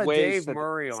whole lot of Dave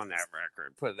Murray on that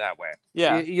record, put it that way.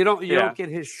 Yeah. You don't get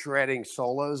his shredding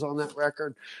solos on that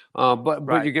record,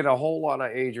 but you get a whole lot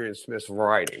of Adrian Smith's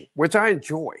writing, which I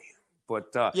enjoy.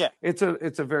 But it's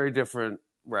a very different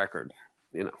record,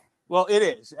 Well, it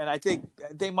is. And I think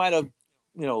they might have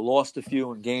lost a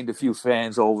few and gained a few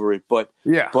fans over it, but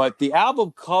the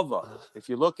album cover, if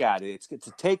you look at it, it's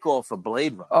a takeoff of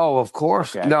Blade Runner. Oh, of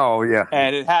course. Okay? No, yeah.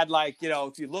 And it had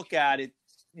if you look at it,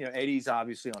 Eddie's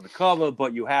obviously on the cover,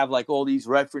 but you have all these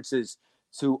references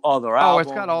to other albums. Oh,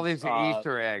 it's got all these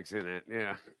Easter eggs in it.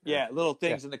 Yeah. Yeah, little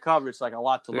things in the cover. It's a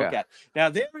lot to look at. Now,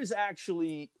 there is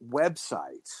actually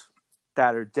websites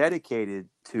that are dedicated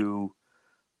to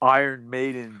Iron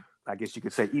Maiden, I guess you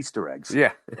could say Easter eggs.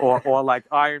 Yeah. or like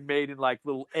Iron Maiden,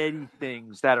 little Eddie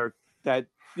things that are that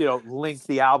link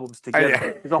the albums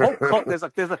together. There's a whole cult. There's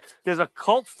a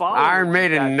cult following. Iron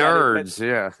Maiden nerds,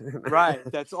 yeah. Right.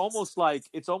 That's almost like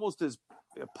it's almost as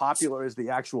popular as the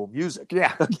actual music.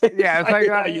 Yeah. Okay? Yeah. It's like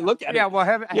how you look at it. Yeah. Well,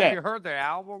 have you heard the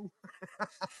album?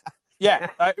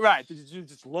 Yeah. Right. Did you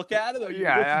just look at it? Or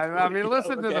I mean,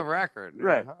 listen to the record.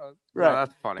 Right. No, Right.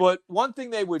 that's funny. But one thing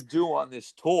they would do on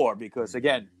this tour, because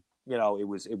again, it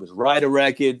was write a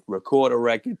record, record a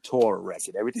record, tour a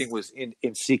record. Everything was in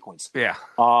sequence. Yeah.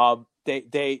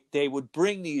 They would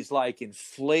bring these like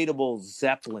inflatable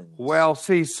Zeppelins. Well,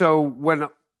 see, so when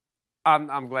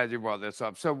I'm glad you brought this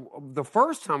up. So the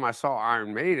first time I saw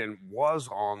Iron Maiden was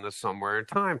on the Somewhere in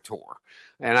Time tour,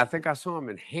 and I think I saw them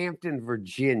in Hampton,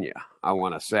 Virginia. I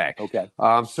want to say. Okay.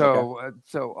 But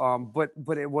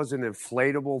it was an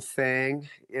inflatable thing,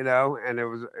 and it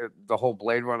was the whole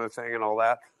Blade Runner thing and all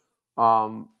that.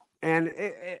 And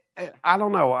I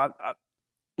don't know.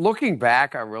 Looking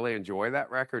back, I really enjoy that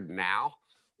record now,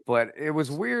 but it was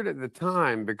weird at the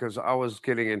time because I was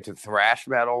getting into thrash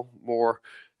metal more.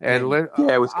 And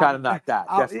it was kind of not that.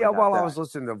 I was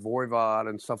listening to Voivod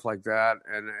and stuff like that,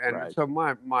 and Right. so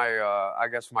my I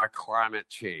guess my climate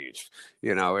changed,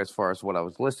 as far as what I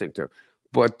was listening to,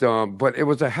 but it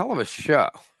was a hell of a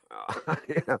show.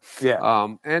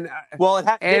 Yeah. And well, it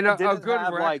had and a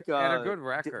good record. And a good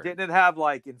record. Didn't it have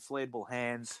like inflatable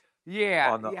hands?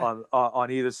 Yeah,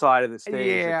 on either side of the stage that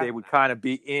Yeah. they would kind of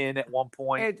be in at one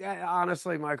point.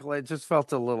 Honestly, Michael, it just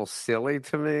felt a little silly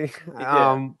to me.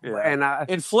 Yeah. And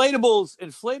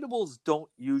inflatables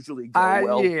don't usually go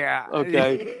well. Yeah.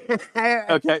 Okay.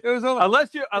 Okay. It was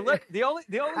Unless the only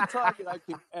time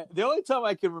the only time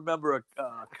I can remember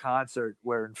a concert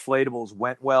where inflatables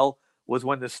went well was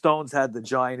when the Stones had the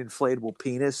giant inflatable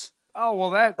penis. Oh well,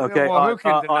 that okay. Well, who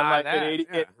can deny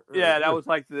that? That was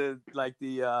like the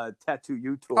Tattoo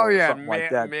You tour. Oh yeah, something like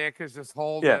that. Mick is just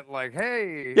holding it like,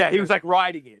 hey. Yeah, he was like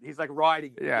riding it. He's like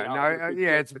riding it.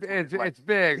 Yeah, it's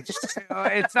big.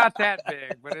 It's not that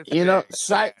big, but it's big.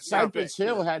 Cypress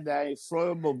Hill had that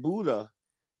inflatable Buddha.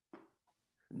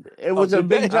 It was a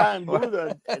big giant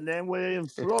Buddha, and then when it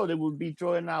inflated, it would be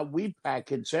throwing out weed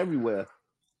packets everywhere.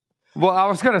 Well, I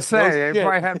was gonna say, he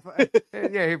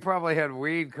probably had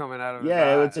weed coming out of it.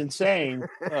 Yeah, it was insane.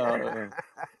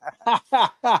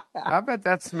 I bet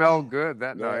that smelled good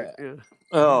that night. Yeah.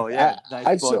 Oh yeah,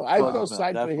 I saw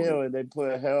Cypress Hill, and they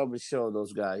put a hell of a show.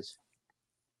 Those guys.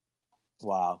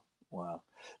 Wow.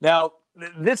 Now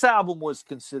this album was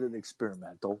considered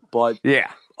experimental, but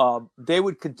they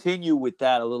would continue with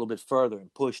that a little bit further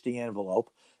and push the envelope.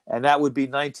 And that would be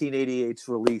 1988's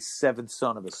release, Seventh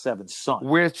Son of a Seventh Son,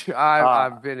 which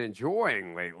I've been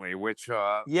enjoying lately. Which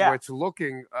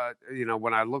looking,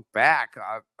 when I look back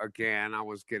again, I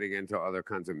was getting into other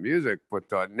kinds of music, but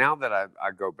now that I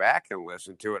go back and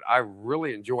listen to it, I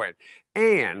really enjoy it.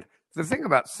 And the thing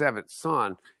about Seventh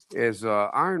Son is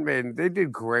Iron Maiden, they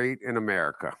did great in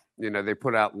America. They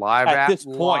put out Live After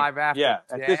Death.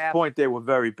 At this point, they were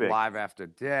very big. Live After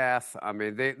Death. I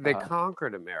mean, they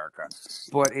conquered America.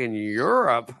 But in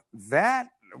Europe, that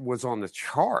was on the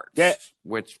charts,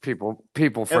 which people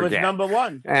forget. It was number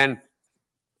one. And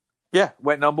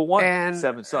went number one. And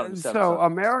Seventh Son.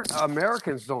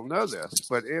 Americans don't know this,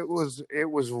 but it was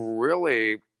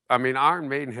really. I mean, Iron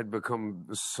Maiden had become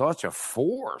such a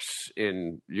force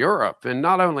in Europe, and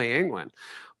not only England.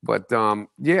 But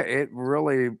it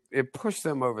pushed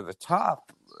them over the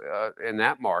top in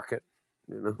that market.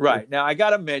 Right. Now I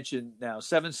got to mention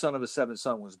Seventh Son of a Seventh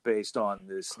Son was based on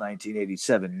this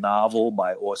 1987 novel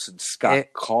by Orson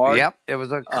Scott Card. Yep, it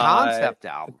was a concept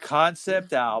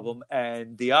album.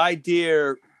 And the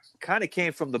idea kind of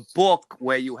came from the book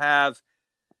where you have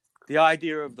the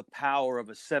idea of the power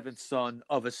of a seventh son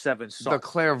of a seventh son. The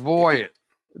clairvoyant.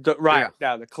 The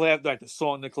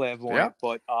song, The Clairvoyant.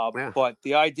 Yep. But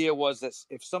the idea was that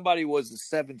if somebody was the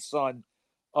seventh son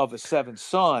of a seventh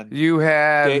son, you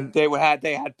had they had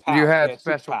power. You had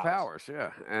special powers,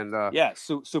 and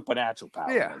supernatural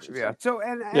powers. Yeah. So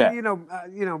and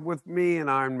with me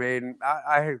and Iron Maiden,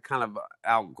 I had kind of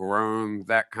outgrown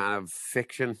that kind of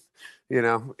fiction.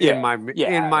 In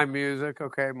my music,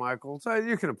 okay, Michael. So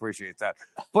you can appreciate that,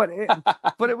 but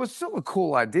it was still a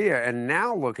cool idea. And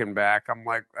now looking back, I'm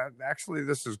like, actually,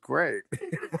 this is great.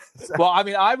 Well, I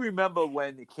mean, I remember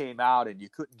when it came out, and you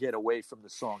couldn't get away from the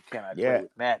song "Can I Play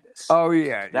with Madness?" Oh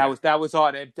yeah, that was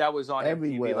on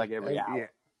everywhere, MTV like every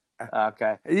hour.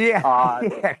 Okay. Yeah.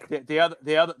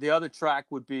 The other track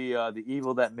would be "The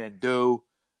Evil That Men Do"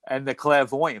 and "The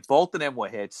Clairvoyant." Both of them were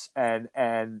hits, and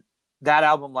that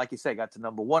album, like you say, got to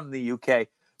number one in the UK.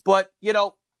 But,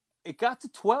 it got to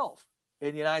 12.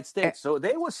 in the United States. So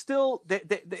they were still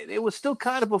they were still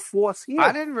kind of a force here.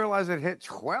 I didn't realize it hit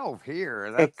 12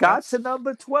 here. It got to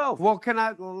number 12. Well,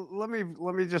 let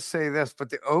me just say this, but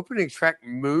the opening track,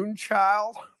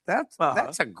 Moonchild,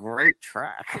 that's a great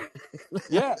track.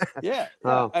 Yeah.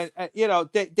 And, you know,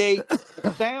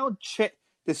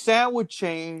 the sound would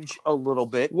change a little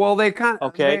bit. Well, they kind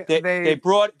of they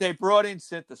brought in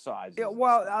synthesizers. Yeah,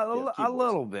 well, a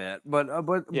little bit, but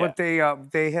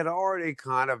they had already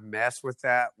kind of messed with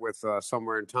that with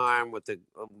Somewhere in Time with the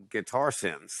guitar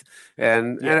synths,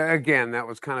 and again that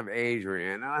was kind of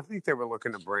Adrian, and I think they were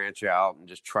looking to branch out and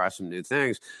just try some new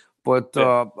things. But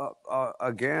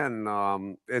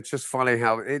again, it's just funny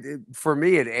how for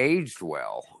me it aged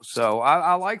well. So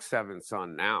I like Seventh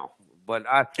Son now. But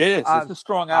it's a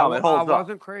strong album. I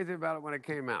wasn't crazy about it when it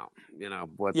came out, you know.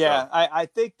 But I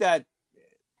think that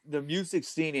the music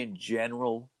scene in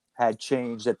general had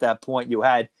changed at that point. You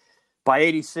had by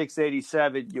 86,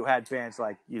 87, you had bands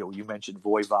like, you know, you mentioned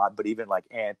Voivod, but even like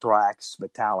Anthrax,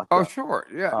 Metallica. Oh, sure.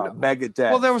 Yeah. Megadeth.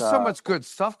 Well, there was so much good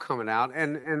stuff coming out.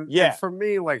 And for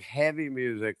me, like heavy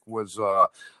music was,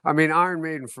 I mean, Iron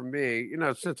Maiden for me, you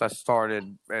know, since I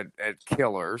started at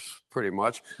Killers, pretty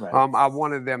much, right. I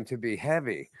wanted them to be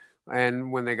heavy.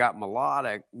 And when they got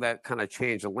melodic, that kind of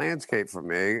changed the landscape for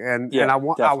me. And I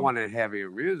wanted heavier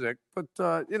music, but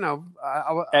you know,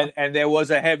 and there was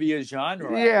a heavier genre,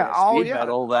 speed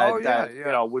metal that you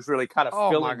know was really kind of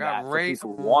filling. Oh my God, that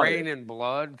Rain and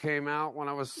Blood came out when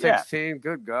I was 16. Yeah.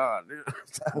 Good God!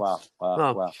 Wow.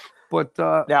 But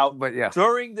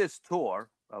during this tour,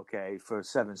 for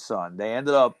Seventh Son, they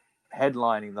ended up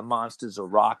headlining the Monsters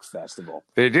of Rock Festival.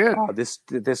 They did.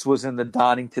 This was in the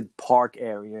Donington Park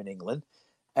area in England,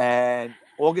 and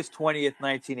August 20th,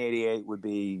 1988 would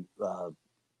be,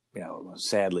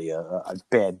 sadly a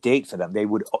bad date for them. They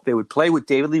would play with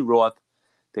David Lee Roth,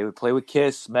 they would play with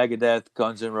Kiss, Megadeth,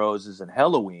 Guns N' Roses, and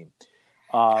Helloween.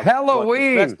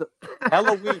 Helloween.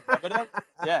 Helloween.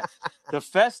 Yeah, the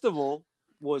festival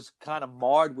was kind of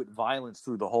marred with violence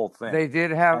through the whole thing. They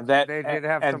did have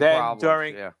some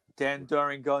problems. Then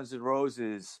during Guns N'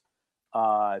 Roses,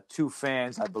 2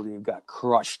 fans, I believe, got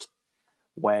crushed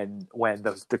when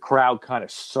the crowd kind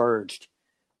of surged,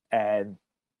 and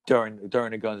during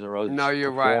the Guns N' Roses. No,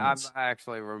 you're right. I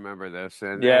actually remember this.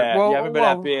 And you haven't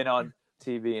been being on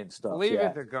TV and stuff. Leave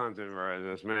it to Guns N'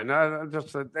 Roses, man.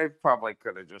 They probably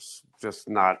could have just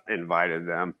not invited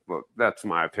them, but that's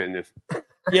my opinion.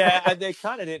 Yeah, they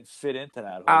kind of didn't fit into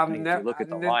that whole thing. Look at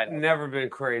the lineup. I've never been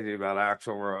crazy about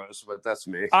Axl Rose, but that's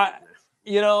me.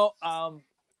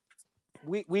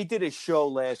 We did a show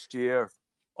last year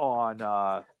on,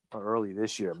 or early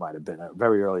this year, it might have been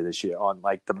very early this year, on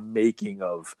like the making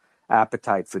of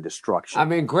Appetite for Destruction. I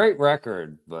mean, great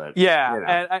record, but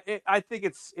and I think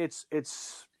it's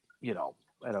you know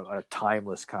a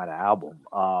timeless kind of album.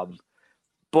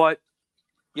 But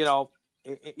you know,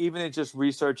 even in just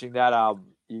researching that album,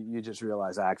 you just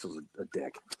realize Axl's a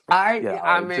dick. And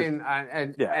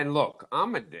look,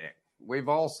 I'm a dick. We've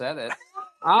all said it.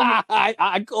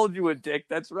 I called you a dick.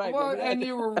 That's right. Well, and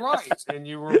you were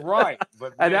right.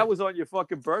 But and that was on your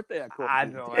fucking birthday. I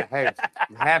know. Hey,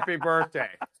 happy birthday!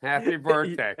 Happy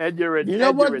birthday! And you're a. You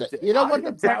know what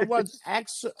the problem was?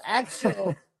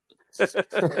 Axl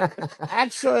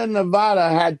and Nevada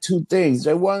had 2 things.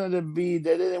 They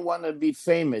didn't want to be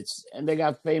famous, and they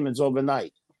got famous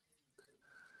overnight.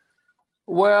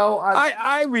 Well,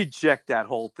 I reject that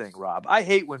whole thing, Rob. I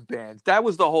hate when bands. That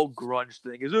was the whole grunge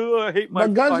thing. I hate my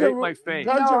fame.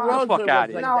 Guns N' Roses was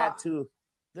like that too.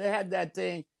 They had that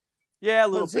thing. Yeah, a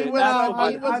little bit. He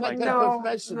was like a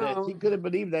professional. He couldn't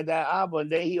believe that album.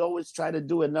 Then he always tried to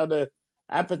do another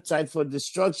Appetite for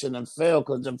Destruction and failed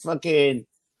because of fucking.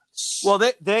 Well,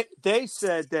 they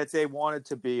said that they wanted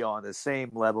to be on the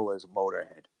same level as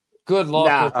Motorhead. Good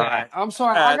luck with that. I'm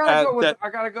sorry. I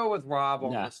gotta go with Rob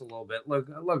on this a little bit.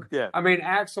 Look. Yeah. I mean,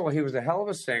 Axl, he was a hell of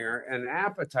a singer, and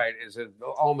Appetite is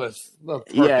almost the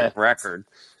perfect record,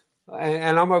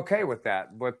 and I'm okay with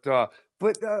that. But the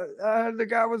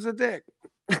guy was a dick.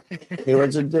 He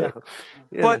was a dick.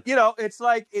 But you know, it's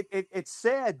like it's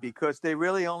sad because they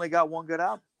really only got one good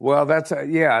album. Well, that's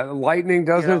lightning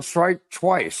doesn't strike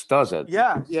twice, does it?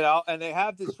 Yeah, and they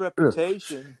have this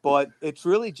reputation, but it's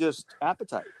really just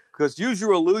Appetite. Because Use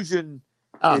Your Illusion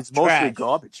is mostly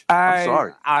garbage. I'm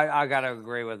sorry. I got to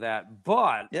agree with that.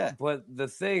 But the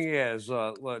thing is,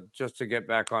 look, just to get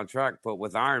back on track, but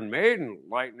with Iron Maiden,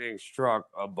 lightning struck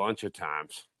a bunch of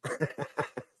times.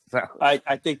 So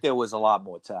I think there was a lot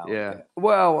more talent. Yeah.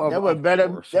 Well, there were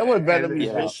better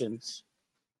musicians.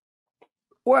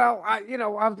 Well,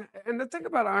 and the thing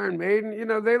about Iron Maiden,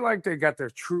 they got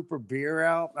their Trooper beer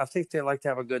out. I think they like to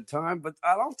have a good time, but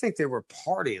I don't think they were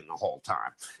partying the whole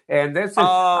time. And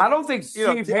I don't think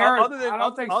Steve Harris.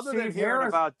 Other than hearing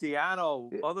about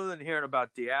Diano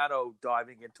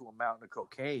diving into a mountain of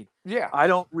cocaine, yeah, I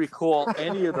don't recall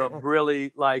any of them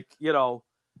really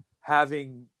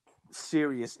having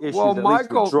serious issues. Well,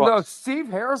 Michael, no, Steve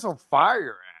Harris will fire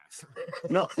your ass.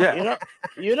 No, yeah.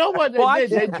 you know what they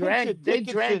did? They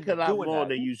drank a lot more that.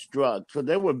 than used drugs. So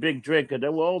they were big drinkers. They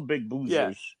were all big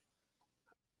boozers.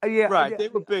 Yeah, right. They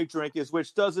were big drinkers,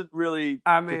 which doesn't really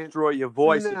destroy your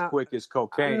voice as quick as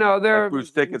cocaine. No, they're like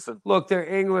Bruce Dickinson. Look, they're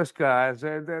English guys.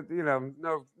 They're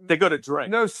go to drink.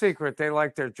 No secret, they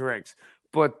like their drinks.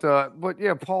 But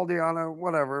yeah, Paul Di'Anno,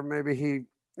 whatever. Maybe he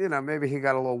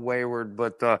got a little wayward,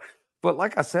 but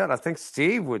like I said, I think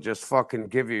Steve would just fucking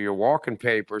give you your walking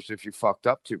papers if you fucked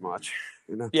up too much.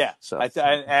 Yeah. So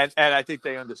and I think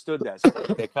they understood that. So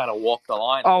they kind of walked the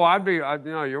line. Oh,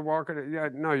 you're walking. Yeah,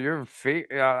 no, you're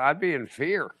I'd be in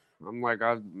fear. I'm like,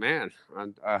 I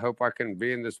hope I can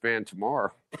be in this band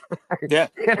tomorrow. Yeah.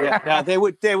 Now they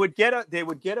would get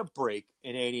a break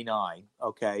in '89.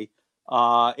 Okay.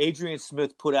 Adrian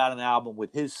Smith put out an album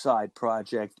with his side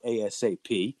project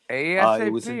ASAP.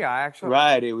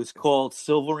 ASAP, it was called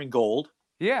Silver and Gold.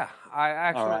 Yeah,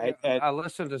 I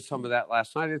listened to some of that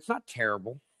last night. It's not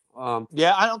terrible.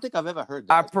 Yeah, I don't think I've ever heard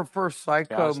that. I prefer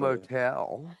Psycho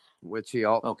Motel, which he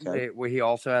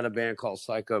also had a band called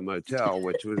Psycho Motel,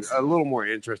 which was a little more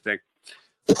interesting.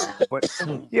 But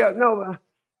yeah,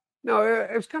 no,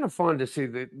 it's kind of fun to see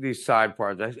these side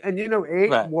projects. And,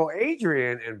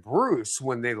 Adrian and Bruce,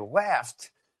 when they left,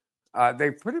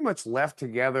 they pretty much left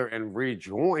together and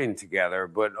rejoined together.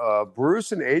 But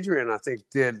Bruce and Adrian, I think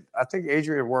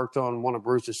Adrian worked on one of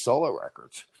Bruce's solo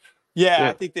records. Yeah,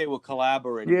 I think they were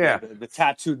collaborating. Yeah, the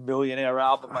Tattooed Millionaire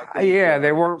album. I think,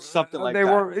 they weren't something like that. They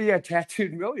were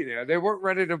Tattooed Millionaire. They weren't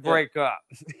ready to break up.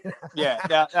 Yeah.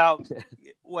 Now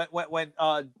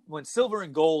when Silver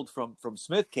and Gold from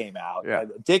Smith came out,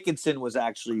 Dickinson was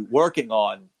actually working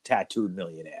on Tattooed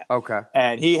Millionaire. Okay,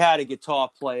 and he had a guitar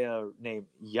player named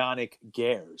Yannick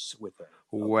Gers with him.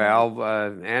 Okay. Well,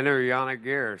 enter Yannick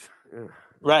Gers. Yeah.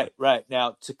 Right.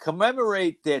 Now, to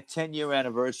commemorate their 10-year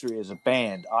anniversary as a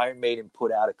band, Iron Maiden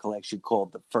put out a collection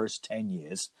called The First 10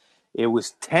 Years. It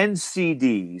was 10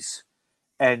 CDs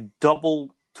and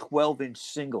double 12-inch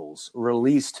singles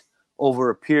released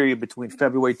over a period between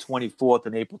February 24th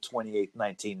and April 28th,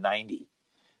 1990.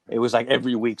 It was like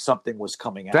every week something was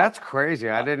coming out. That's crazy.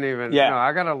 I didn't even. Yeah. No,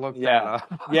 I gotta look that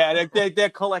up. Yeah, they're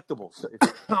collectibles.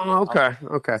 Oh,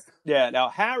 okay. Yeah. Now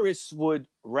Harris would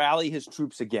rally his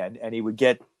troops again, and he would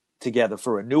get together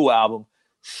for a new album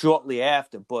shortly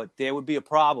after. But there would be a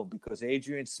problem because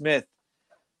Adrian Smith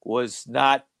was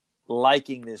not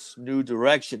liking this new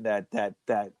direction that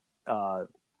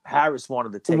Harris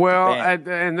wanted to take. Well,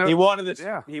 he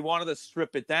wanted to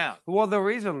strip it down. Well, the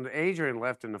reason Adrian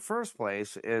left in the first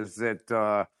place is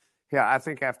that, I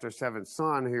think after Seventh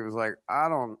Son, he was like,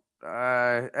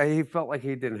 he felt like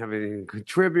he didn't have anything to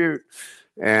contribute,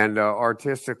 and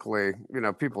artistically,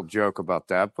 people joke about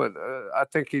that, but I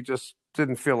think he just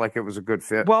didn't feel like it was a good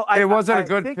fit. Well, it wasn't a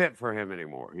good fit for him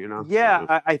anymore.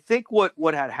 Yeah, I think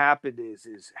what had happened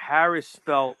is Harris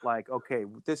felt like, okay,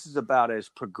 this is about as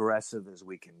progressive as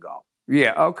we can go.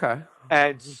 Yeah, okay.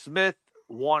 And Smith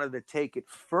wanted to take it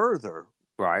further.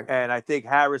 Right. And I think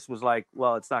Harris was like,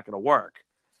 well, it's not going to work.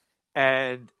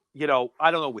 And, I don't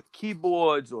know, with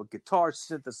keyboards or guitar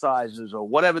synthesizers or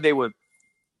whatever they would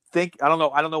think. I don't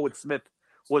know what Smith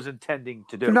was intending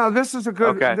to do. No, this is a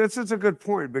good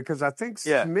point because I think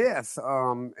Smith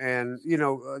and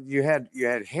you had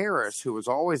Harris, who was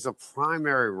always a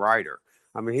primary writer.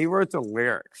 I mean, he wrote the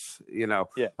lyrics, he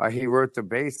wrote the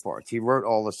bass parts, he wrote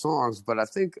all the songs. But I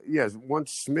think,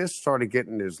 once Smith started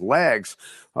getting his legs,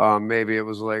 maybe it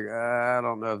was like, I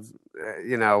don't know,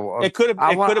 It could have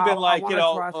been like,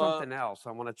 try something else.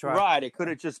 I want to try. Right. It could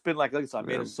have just been like, listen, I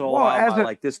made a solo album, I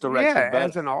like this direction better.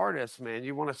 As an artist, man,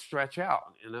 you want to stretch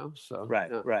out, so.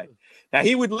 Right. Now,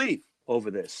 he would leave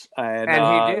over this. And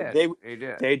he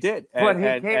did. They did. But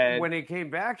when he came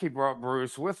back, he brought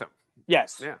Bruce with him.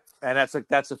 Yes. Yeah. And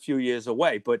that's a few years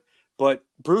away. But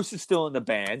Bruce is still in the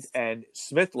band, and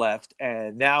Smith left,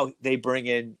 and now they bring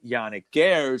in Yannick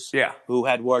Gers, who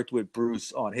had worked with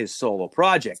Bruce on his solo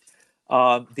project.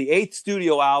 The 8th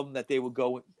studio album that they would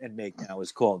go and make now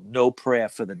is called No Prayer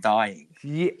for the Dying.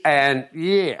 And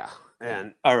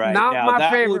all right, not now,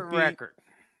 my favorite record.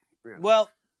 Yeah. Well,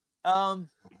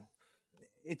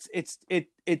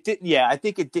 it didn't. Yeah, I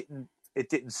think it didn't it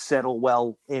didn't settle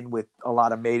well in with a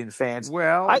lot of Maiden fans.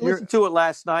 Well, I listened to it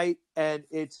last night, and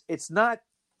it's not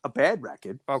a bad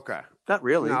record. Okay. Not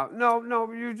really.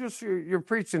 No. You're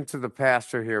preaching to the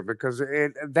pastor here, because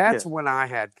that's when I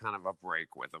had kind of a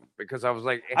break with him, because I was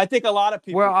like, I think a lot of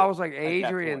people. Well, I was like,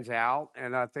 Adrian's out,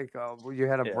 and I think you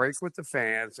had a break with the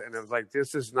fans, and it was like,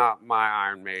 this is not my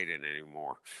Iron Maiden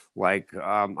anymore. Like,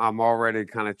 I'm already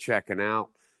kind of checking out,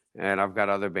 and I've got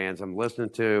other bands I'm listening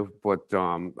to, but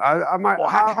I might. Well,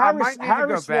 I might need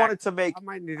Harris to go back. wanted to make. I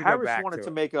might need to Harris go back wanted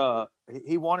to make a.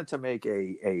 He wanted to make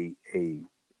a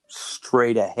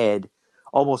straight ahead,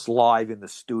 almost live in the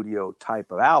studio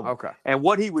type of album. Okay. And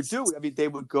what he would do, I mean, they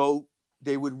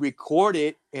would record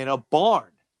it in a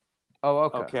barn. Oh,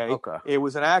 okay. Okay. It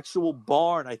was an actual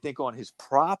barn, I think, on his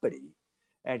property,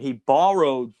 and he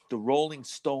borrowed the Rolling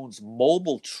Stones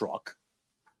mobile truck.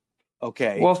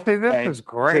 Okay. Well, see, this is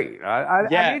great. I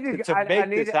need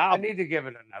to give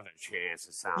it another chance.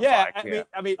 It sounds like.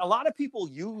 I mean, a lot of people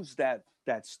use that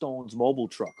Stones mobile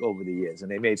truck over the years,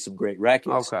 and they made some great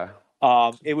records. Okay.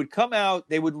 It would come out.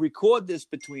 They would record this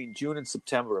between June and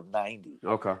September of '90.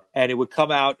 Okay. And it would come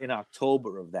out in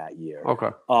October of that year. Okay.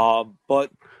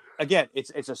 But again,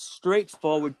 it's a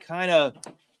straightforward kind of.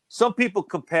 Some people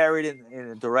compare it in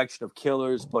the direction of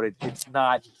Killers, but it's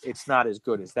not as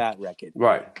good as that record.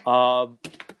 Right.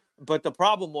 But the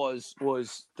problem was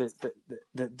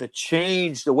the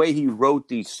change, the way he wrote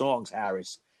these songs,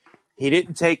 Harris. He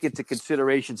didn't take into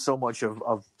consideration so much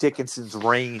of Dickinson's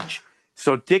range.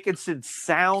 So Dickinson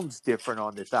sounds different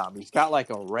on this album. He's got like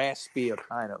a raspier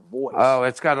kind of voice. Oh,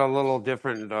 it's got a little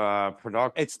different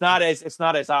production. It's not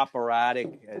as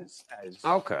operatic as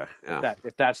okay, yeah.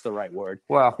 if that's the right word.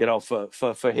 Well,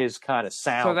 for his kind of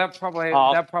sound. So that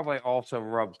probably also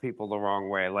rubbed people the wrong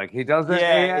way. Like he doesn't.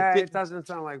 Yeah, it doesn't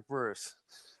sound like Bruce.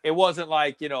 It wasn't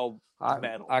like metal.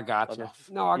 I got you.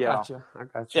 No, I got you.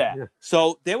 Yeah.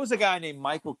 So there was a guy named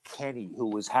Michael Kenny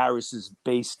who was Harris's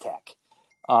bass tech.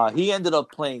 He ended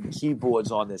up playing keyboards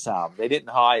on this album. They didn't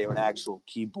hire an actual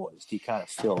keyboardist. He kind of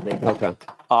filled in. Okay.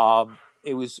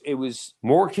 It was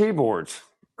more keyboards.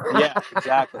 Yeah,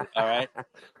 exactly. All right.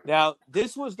 Now,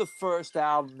 this was the first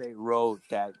album they wrote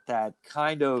that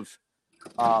kind of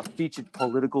featured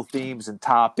political themes and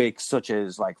topics such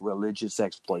as like religious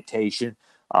exploitation.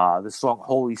 The song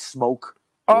 "Holy Smoke"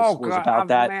 was about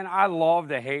that. Man, I love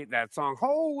to hate that song.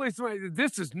 Holy smoke!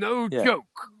 This is no joke.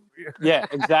 Yeah,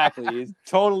 exactly. It's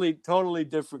totally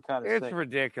different kind of thing. It's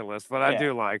ridiculous, but I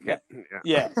do like it.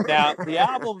 Yeah. Now, the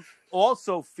album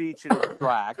also featured a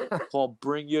track called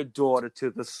 "Bring Your Daughter to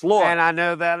the Slaughter," and I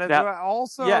know that as well.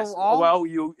 Also, yes.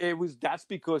 That's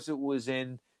because it was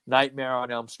in Nightmare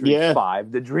on Elm Street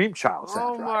 5, the Dream Child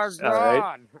soundtrack. Oh my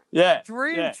God! Right? Yeah,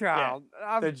 Dream Child.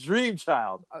 Yeah. The Dream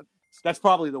Child. That's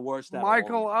probably the worst.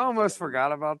 Michael, I almost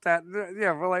forgot about that.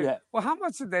 Yeah, we're like, well, how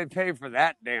much did they pay for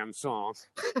that damn song?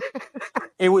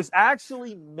 It was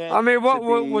actually meant. I mean,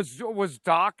 was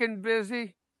Dokken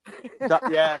busy?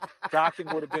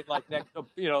 Dokken would have been like next,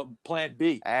 Plan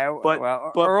B. But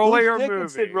earlier Bruce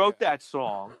Dickinson movie wrote that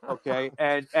song, okay,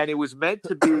 and it was meant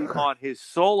to be on his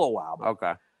solo album,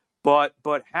 okay.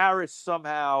 But Harris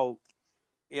somehow,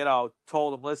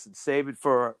 told him, listen, save it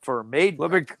for a Maiden.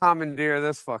 Let me commandeer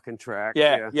this fucking track.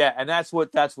 Yeah, and that's what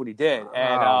he did.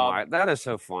 And that is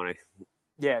so funny.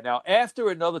 Yeah. Now, after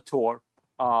another tour,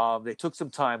 they took some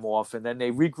time off, and then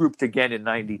they regrouped again in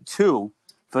 '92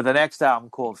 for the next album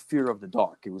called "Fear of the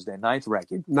Dark." It was their 9th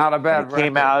record. Not a bad record.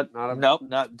 Came out.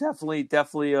 Definitely.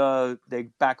 They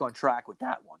back on track with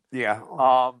that one. Yeah.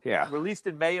 Released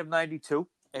in May of '92.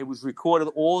 It was recorded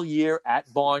all year at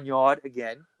Barnyard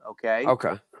again. Okay.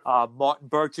 Martin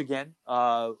Birch again.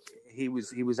 He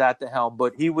was at the helm,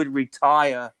 but he would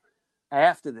retire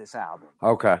after this album.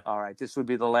 Okay. All right. This would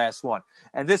be the last one,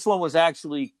 and this one was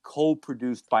actually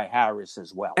co-produced by Harris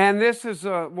as well. And this is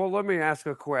well. Let me ask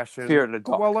a question. Fear of the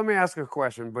Dark. Well, let me ask a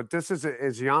question. But this is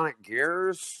Yannick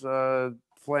Gears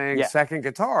playing second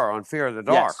guitar on Fear of the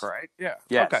Dark, right? Yeah.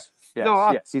 Yes. Okay.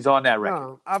 Yes, he's on that record.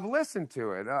 No, I've listened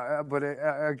to it, but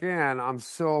again, I'm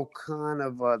still kind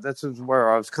of. This is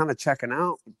where I was kind of checking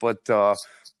out. But I,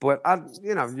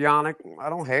 Yannick, I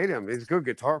don't hate him. He's a good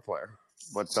guitar player.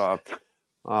 But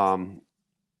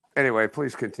anyway,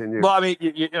 please continue. Well, I mean,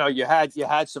 you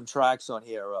had some tracks on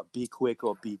here, "Be Quick"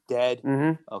 or "Be Dead."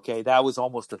 Mm-hmm. Okay, that was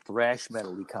almost a thrash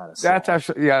metal-y kind of song. That's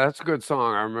actually, that's a good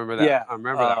song. I remember that. Yeah, I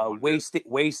remember that one.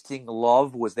 "Wasting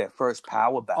Love" was their first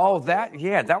power ballad. Oh, that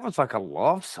was like a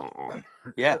love song.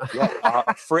 Yeah.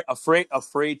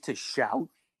 Afraid to Shout.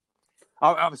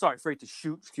 I'm sorry, Afraid to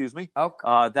Shoot. Excuse me.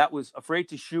 Okay. That was "Afraid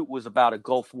to Shoot" was about a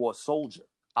Gulf War soldier.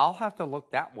 I'll have to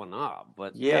look that one up.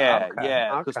 But Yeah, okay.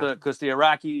 because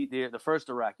the first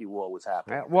Iraqi war was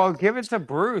happening. Yeah, well, give it to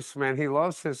Bruce, man. He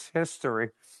loves his history.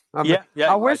 I mean,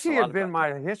 Yeah, I he wish writes a he lot had been about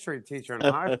my history teacher in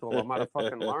high school. I might have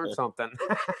fucking learned something.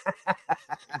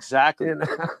 Exactly. You know?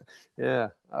 Yeah.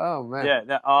 Oh man.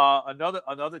 Yeah.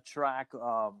 Another track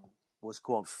was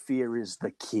called "Fear Is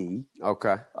the Key."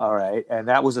 Okay. All right, and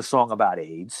that was a song about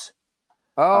AIDS.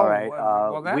 Oh, All right.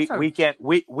 well, that's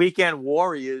Weekend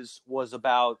Warriors was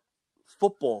about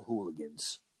football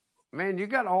hooligans. man. You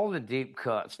got all the deep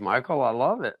cuts, Michael. I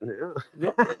love it.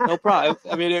 Yeah, no problem.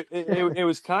 I mean, it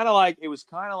was kind of like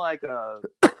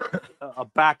a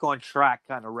back on track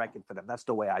kind of record for them. That's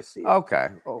the way I see it. Okay.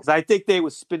 Because I think they were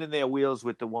spinning their wheels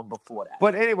with the one before that.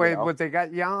 But anyway, you know? but they got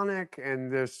Yannick,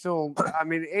 and they're still. I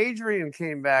mean, Adrian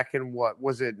came back in what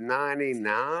was it,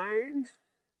 99?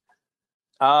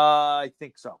 I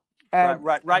think so.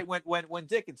 Right. When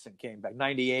Dickinson came back,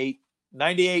 98,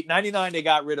 99, they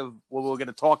got rid of. Well, we're going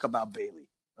to talk about Bailey.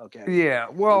 Okay. Yeah.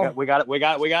 Well, we got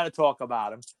to talk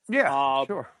about him. Yeah.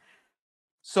 Sure.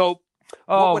 So.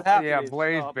 What would happen? Yeah, is,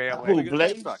 Blaze Bailey. Who,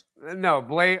 Blaze? No,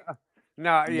 Blaze.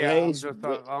 No, yeah, Blaze,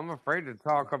 I'm afraid to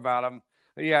talk about him.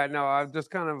 Yeah, no, I'm just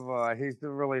kind of. He's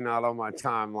really not on my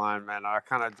timeline, man. I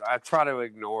try to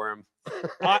ignore him.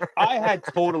 I had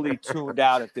totally tuned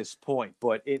out at this point,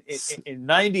 but in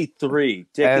 '93,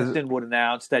 Dickinson would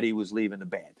announce that he was leaving the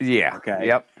band. Yeah. Okay.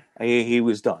 Yep. He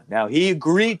was done. Now he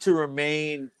agreed to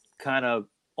remain kind of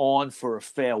on for a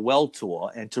farewell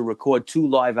tour and to record 2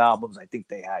 live albums. I think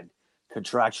they had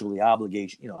contractually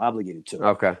obligated to.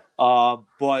 Okay.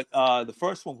 But the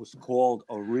first one was called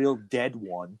A Real Dead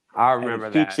One. I remember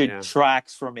that. Featured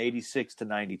tracks from '86 to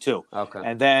 '92. Okay.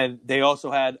 And then they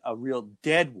also had A Real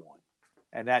Dead One,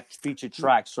 and that featured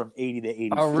tracks from '80 to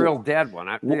 '84. A Real Dead One.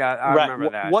 I remember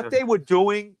that. What they were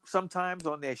doing sometimes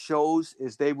on their shows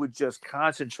is they would just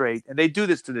concentrate, and they do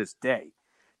this to this day.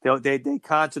 They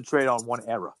concentrate on one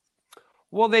era.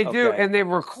 Well, they do, and they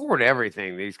record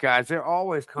everything. These guys, they're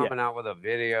always coming out with a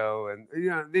video, and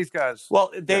these guys.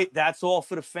 Well, that's all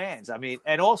for the fans. I mean,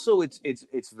 and also it's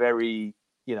very,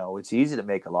 it's easy to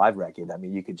make a live record. I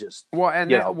mean, you could just they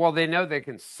know they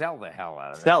can sell the hell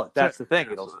out of it. Sell it. That's the thing.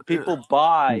 People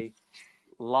buy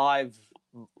live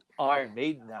Iron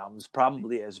Maiden albums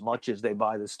probably as much as they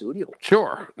buy the studio.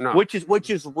 Sure, no. Which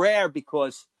is rare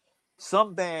because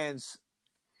some bands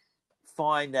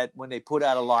find that when they put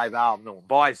out a live album, no one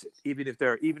buys it, even if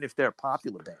they're a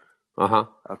popular band.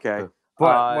 Okay.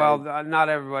 But not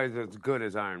everybody's as good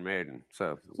as Iron Maiden.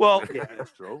 So yeah,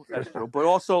 that's true. That's true. But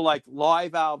also, like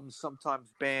live albums, sometimes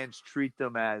bands treat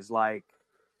them as like,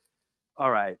 all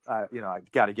right, I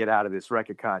got to get out of this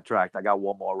record contract. I got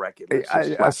one more record. Let's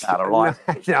just out of line.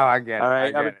 No, I get it. All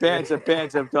right. I mean, bands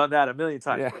have done that a million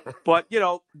times. Yeah. But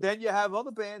then you have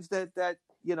other bands that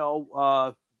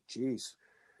geez.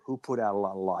 Who put out a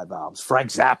lot of live albums? Frank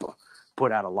Zappa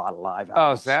put out a lot of live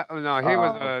albums. Oh, Zappa? No,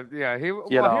 he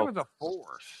was a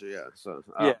force. Yeah. So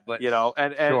but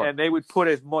and they would put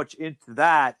as much into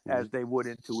that as they would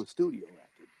into a studio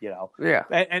record. Yeah.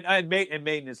 And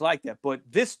Maiden is like that. But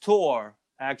this tour,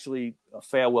 actually, a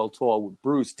farewell tour with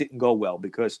Bruce, didn't go well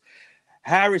because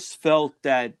Harris felt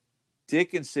that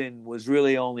Dickinson was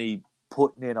really only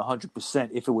putting in 100%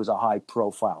 if it was a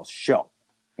high-profile show.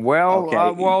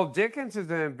 Well, Dickens is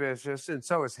ambitious, and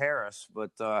so is Harris. But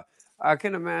I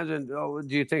can imagine. Do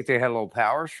you think they had a little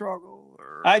power struggle?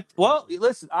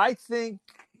 Listen, I think.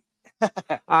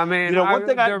 I mean, one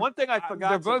thing I forgot.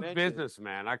 They're both to mention,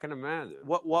 businessmen. I can imagine.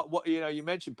 What you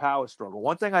mentioned power struggle.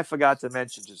 One thing I forgot to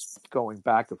mention, just going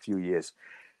back a few years,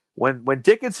 when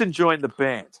Dickinson joined the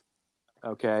band,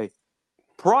 okay,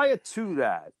 prior to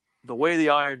that. The way the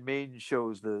Iron Maiden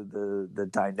shows the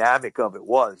dynamic of it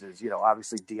is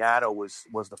obviously Di'Anno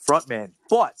was the front man,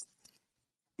 but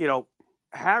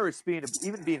Harris being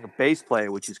a bass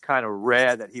player, which is kind of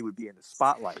rare that he would be in the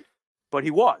spotlight, but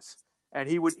he was, and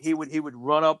he would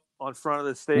run up on front of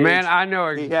the stage. Man, I know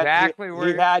exactly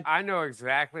I know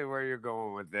exactly where you're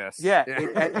going with this. Yeah,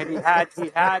 and he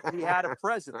had a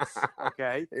presence.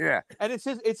 Okay. Yeah. And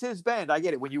it's his band. I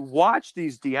get it. When you watch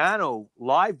these Di'Anno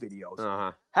live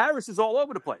videos, Harris is all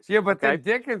over the place. Yeah, but then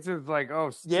Dickens is like,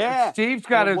 Steve's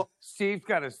got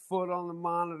his foot on the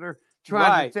monitor.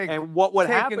 Trying to take and what would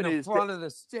happen is front of the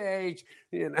stage,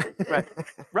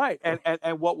 right.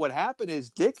 And what would happen is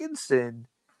Dickinson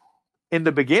in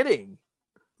the beginning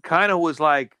kind of was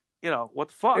like, what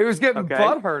the fuck? He was getting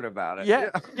butthurt about it.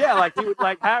 Yeah,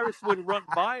 like Harris would run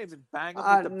by him and bang him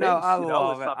with the bass.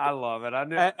 I love it.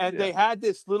 And they had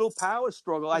this little power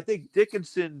struggle. I think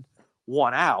Dickinson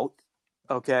won out.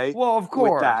 Okay. Well, of With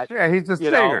course. that, Yeah, he's a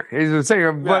you know, singer. He's a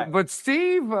singer. right. But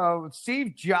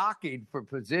Steve jockeyed for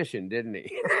position, didn't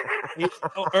he?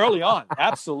 Early on,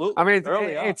 absolutely. I mean,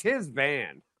 early on. it's his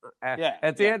band. Yeah.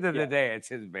 At the yeah, end of yeah. the day, it's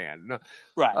his band. No.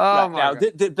 Right. Oh right. my Now,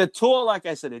 God. the tour, like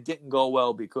I said, it didn't go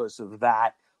well because of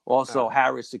that. Also, Oh.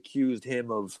 Harris accused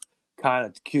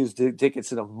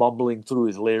Dickinson of mumbling through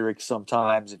his lyrics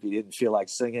sometimes if he didn't feel like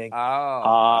singing.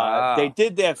 They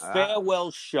did their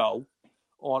farewell show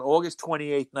on August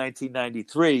 28th,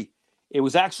 1993. It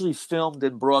was actually filmed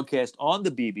and broadcast on the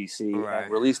BBC Right.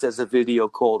 and released as a video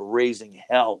called Raising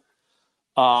Hell.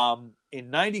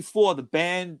 In 94, the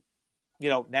band,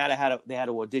 now they had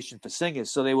to audition for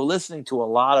singers. So they were listening to a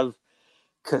lot of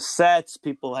cassettes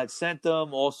people had sent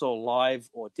them, also live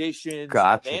auditions.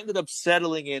 Gotcha. They ended up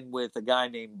settling in with a guy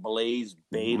named Blaze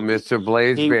Bailey. Mr.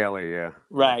 Blaze Bailey, yeah.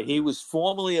 Right. He was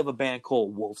formerly of a band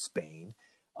called Wolfsbane.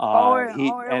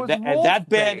 That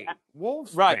band,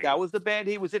 Wolfsbane. Right, that was the band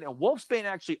he was in. And Wolfsbane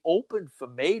actually opened for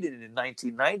Maiden in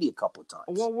 1990 a couple of times.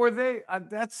 Well, were they?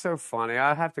 That's so funny.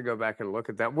 I have to go back and look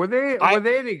at that. Were they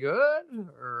any good?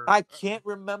 Or? I can't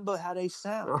remember how they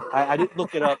sound. I didn't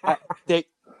look it up.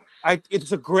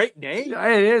 It's a great name.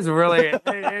 It is really.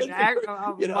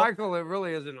 Michael, it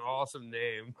really is an awesome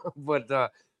name. But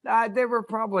they were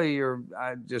probably your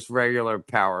just regular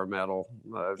power metal.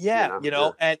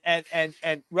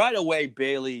 And right away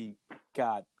Bailey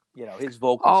got his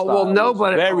vocal style. Well,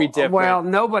 nobody very different. Well,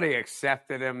 nobody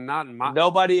accepted him. Not in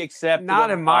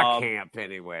my camp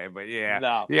anyway. But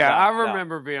I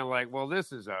remember being like, "Well,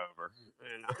 this is over."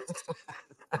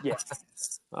 Yeah.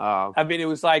 I mean, it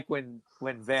was like when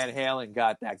Van Halen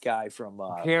got that guy from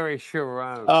Gary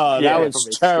Sharon. Oh, that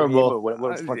was terrible.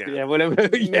 Whatever.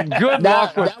 Good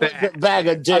luck with that. Was a bag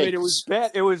of dicks. I mean, it was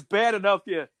bad. It was bad enough.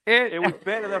 It was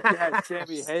bad enough you had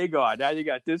Sammy Hagar. Now you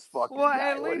got this fucking. Well,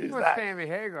 guy. at least with Sammy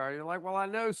Hagar, you're like, well, I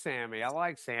know Sammy. I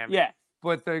like Sammy. Yeah.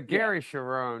 But the Gary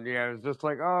Sharon, it was just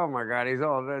like, oh my God, he's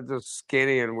all just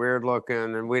skinny and weird looking,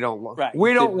 and we don't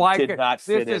like it.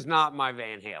 This is not my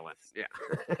Van Halen. Yeah.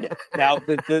 Now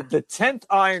the 10th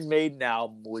Iron Maiden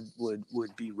album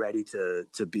would be ready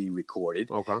to be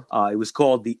recorded. Okay. It was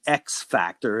called The X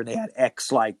Factor, and they had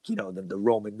X like the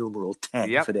Roman numeral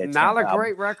 10 for their 10th Not a album.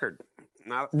 great record.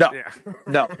 No,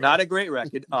 not a great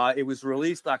record. It was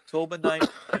released October 9th,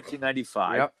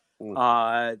 1995. Yep.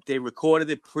 They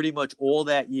recorded it pretty much all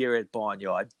that year at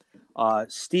Barnyard.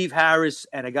 Steve Harris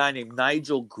and a guy named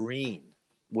Nigel Green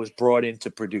was brought in to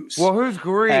produce. Well, who's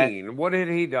Green? What had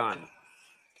he done?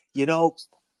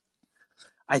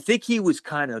 I think he was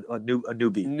kind of a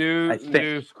newbie.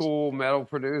 New school metal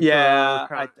producer. Yeah,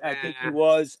 I think he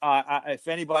was. If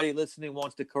anybody listening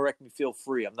wants to correct me, feel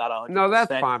free. I'm not 100%. No, that's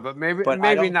fine, but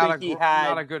maybe not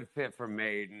a good fit for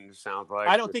Maiden. Sounds like.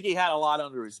 I don't think he had a lot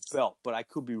under his belt, but I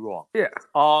could be wrong. Yeah.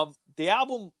 The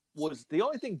album was the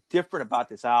only thing different about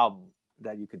this album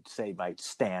that you could say might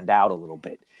stand out a little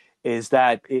bit. Is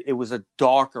that it was a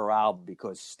darker album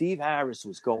because Steve Harris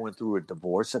was going through a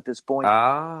divorce at this point.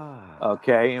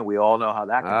 Okay, and we all know how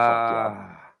that can fuck you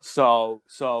up.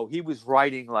 So he was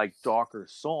writing like darker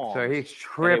songs. So he's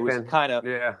tripping. It was kind of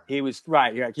He was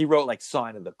right. Yeah, he wrote like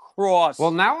 "Sign of the Cross." Well,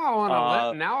 now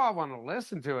I want to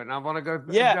listen to it, and I want to go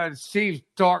Steve's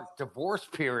dark divorce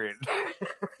period.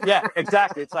 Yeah,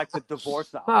 exactly. It's like the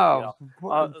divorce album.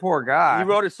 Poor guy. He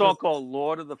wrote a song called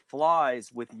 "Lord of the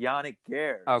Flies" with Yannick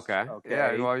Gers. Okay.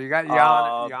 Yeah. Well, you got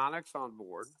Yannick's on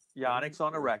board. Yannick's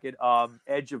on the record.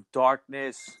 "Edge of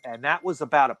Darkness," and that was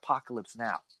about Apocalypse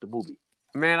Now, the movie.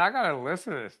 Man, I gotta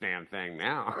listen to this damn thing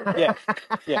now.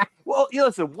 Yeah. Well,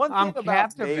 listen. One thing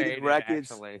about Maiden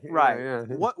records, actually. right? Yeah.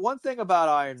 One thing about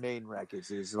Iron Maiden records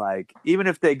is like, even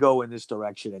if they go in this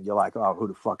direction, and you're like, oh, who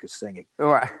the fuck is singing?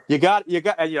 Right. You got,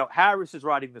 Harris is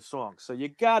writing the song, so you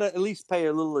gotta at least pay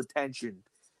a little attention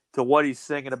to what he's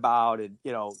singing about, and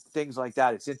things like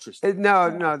that. It's interesting. No.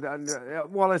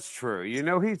 Well, it's true. He's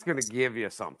going to give you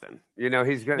something.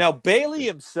 He's going. Now Bailey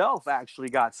himself actually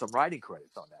got some writing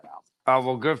credits on that album. Oh,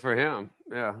 well, good for him.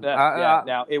 Yeah.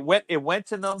 Now it went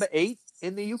to number 8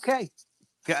 in the UK.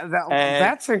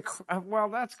 That's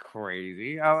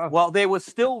crazy. Well, they were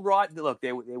still riding. Look,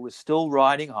 they were still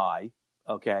riding high.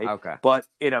 Okay. But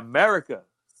in America,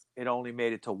 it only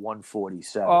made it to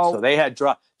 147. So they had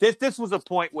dropped. This was a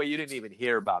point where you didn't even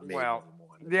hear about me anymore.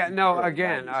 Yeah, no.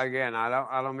 Again,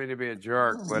 I don't mean to be a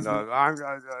jerk, but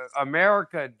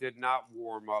America did not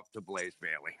warm up to Blaze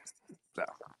Bailey. So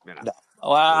No.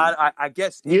 Well, I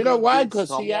guess you know why? Because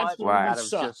he absolutely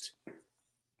sucked.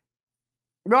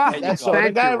 That's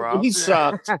all. He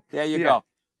sucked. There you go.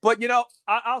 But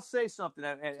I'll say something,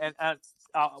 and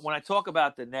when I talk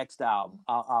about the next album,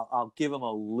 I'll give him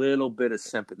a little bit of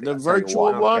sympathy. The I'll tell you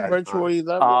virtual why. one, Okay. virtual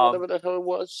 11, whatever the hell it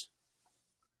was.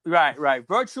 Right.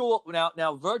 Virtual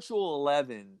Virtual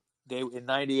 11. In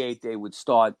 '98 they would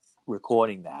start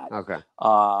recording that. Okay.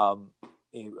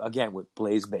 Again with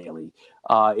Blaze Bayley.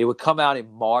 It would come out in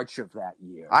March of that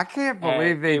year. I can't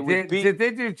believe And they it would did. Did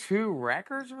they do 2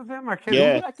 records with him? I can't.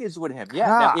 Yeah. 2 records with him. Yeah.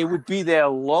 Now, it would be their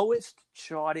lowest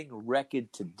charting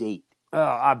record to date. Oh,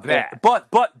 I bet. But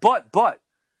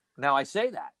now I say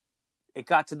that it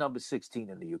got to number 16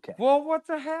 in the UK. Well, what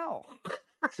the hell?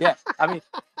 Yeah, I mean,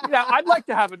 I'd like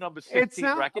to have a number 16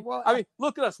 not- record. well, I mean,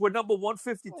 look at us. We're number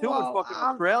 152 in Well, fucking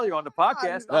Australia on the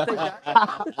podcast. I'll take that.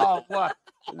 Oh, what?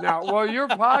 No, well, your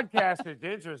podcast is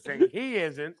interesting. He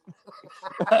isn't.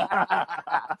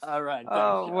 All right.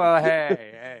 Oh, thanks, well, John.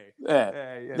 hey. Yeah.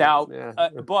 Hey, you Now, know,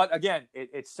 yeah. but again,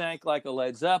 it sank like a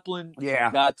Led Zeppelin. Yeah.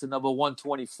 It got to number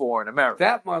 124 in America.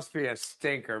 That must be a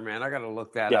stinker, man. I got to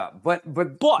look that Yeah. up. But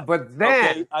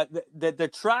then okay, the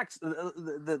tracks,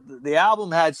 the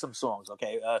album had some songs.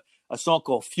 Okay, a song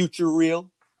called "Future Real,"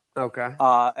 okay.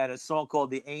 and a song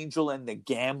called "The Angel and the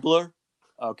Gambler."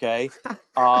 Okay,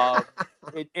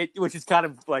 which is kind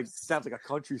of like sounds like a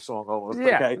country song almost.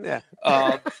 Yeah.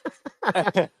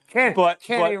 Okay,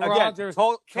 Kenny again, Rogers.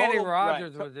 Kenny total-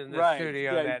 Rogers right, was in the right,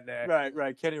 studio yeah, that day.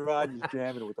 Right. Kenny Rogers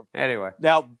jamming with them. Anyway.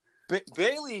 Now,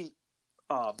 Bailey,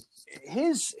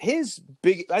 his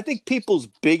big, I think people's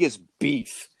biggest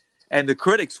beef, and the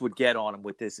critics would get on him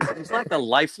with this, is he's like a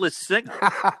lifeless singer.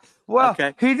 Well,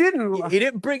 Okay. he didn't. He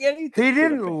didn't bring anything. He to the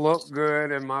didn't fans. look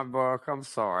good in my book. I'm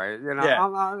sorry. You know.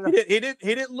 Yeah. He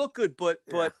didn't look good, but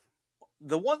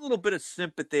the one little bit of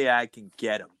sympathy I can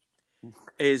get him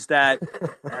is that,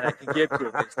 and I can give to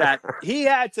him, is that he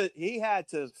had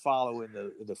to follow in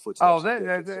the footsteps. Oh, of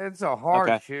that it's a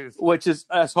hard shoes. which is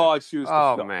as hard shoes to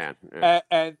Oh fill. man. Yeah.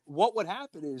 And what would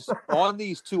happen is on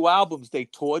these 2 albums they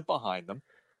toured behind them,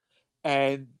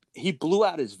 and he blew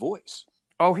out his voice.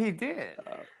 Oh, he did.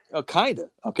 Kind of,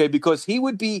 okay, because he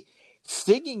would be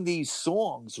singing these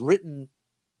songs written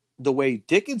the way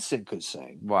Dickinson could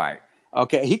sing. Right.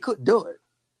 Okay, he couldn't do it,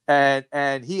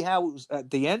 and he was at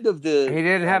the end of the. He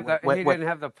didn't have didn't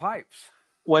have the pipes.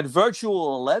 When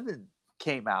Virtual 11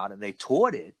 came out and they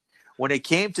toured it, when it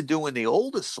came to doing the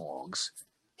older songs,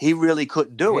 he really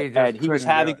couldn't do He it, just and he was couldn't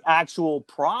do having it. actual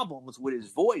problems with his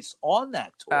voice on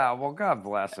that tour. Oh, well, God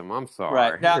bless him. I'm sorry.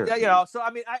 Right now, so I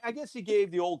mean, I guess he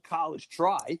gave the old college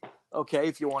try, okay,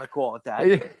 if you want to call it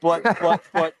that.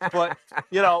 But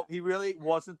he really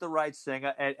wasn't the right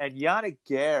singer. And Yannick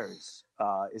Gers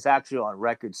is actually on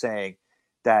record saying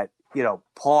that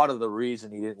part of the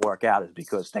reason he didn't work out is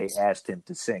because they asked him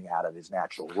to sing out of his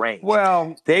natural range.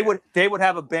 Well, they would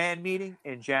have a band meeting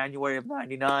in January of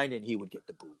 '99, and he would get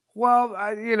the boot. well,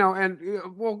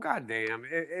 goddamn,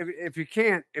 if you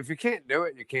can't do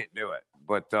it, you can't do it.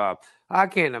 But I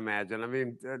can't imagine. I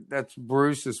mean, that's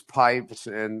Bruce's pipes,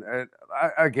 and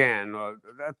again,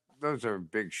 those are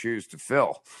big shoes to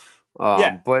fill.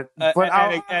 But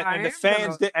the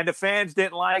fans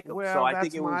didn't like him. Well, so I that's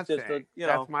think it was just thing. a,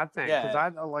 that's my thing.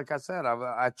 Because like I said,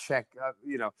 I check.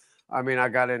 I mean, I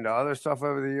got into other stuff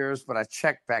over the years, but I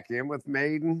checked back in with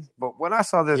Maiden. But when I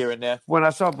saw this, here and there, when I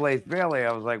saw Blaze Bayley,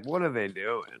 I was like, "What are they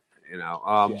doing?"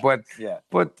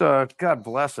 But God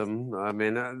bless him. I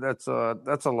mean, that's a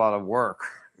lot of work.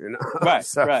 Right.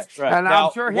 And now,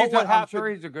 I'm sure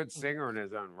he's a good singer in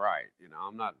his own right.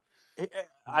 I'm not.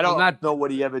 I don't know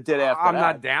what he ever did after I'm that.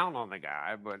 not down on the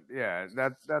guy, but yeah,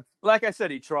 that's like I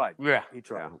said, he tried. Yeah, he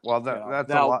tried. Yeah. Well, that's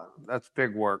now, a lot. That's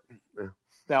big work. Yeah.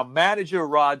 Now, manager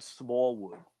Rod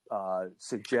Smallwood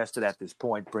suggested at this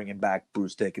point bringing back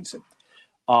Bruce Dickinson.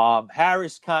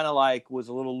 Harris kind of was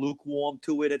a little lukewarm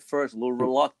to it at first, a little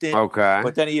reluctant. Okay,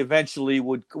 but then he eventually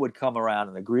would come around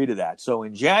and agree to that. So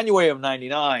in January of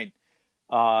 '99,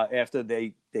 after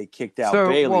they kicked out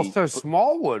Bailey. So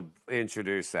Smallwood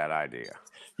introduced that idea.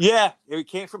 Yeah, it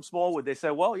came from Smallwood. They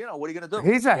said, "Well, what are you going to do?"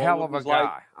 He's a hell of a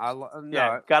guy.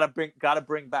 Got to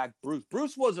bring back Bruce.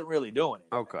 Bruce wasn't really doing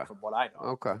it. Okay, from what I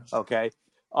know. Okay.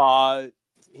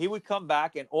 He would come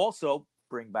back and also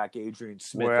bring back Adrian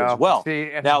Smith as well.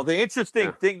 Now, the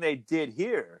interesting thing they did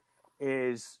here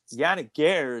is Yannick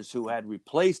Gers, who had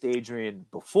replaced Adrian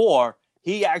before,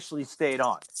 he actually stayed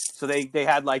on. So they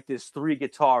had this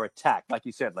 3-guitar attack, like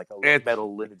you said, like a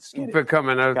metal Lynyrd Skynyrd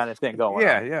becoming a kind of thing going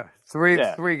on. Yeah.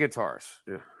 Three guitars.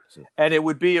 Yeah. And it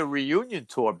would be a reunion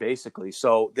tour, basically.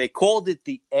 So they called it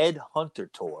the Ed Hunter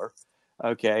Tour,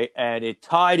 okay? And it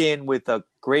tied in with a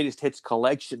greatest hits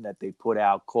collection that they put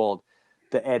out called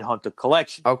the Ed Hunter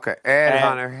Collection. Okay, Ed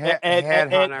Hunter.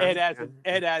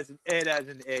 Ed as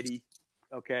an Eddie.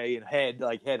 okay, and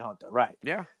Headhunter, right?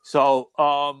 Yeah. So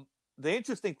the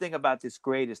interesting thing about this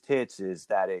greatest hits is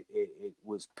that it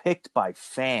was picked by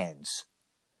fans,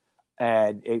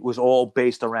 and it was all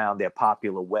based around their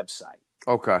popular website.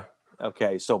 Okay.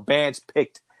 Okay, so bands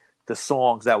picked the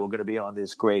songs that were going to be on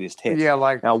this greatest hits. Yeah,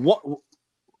 like now what?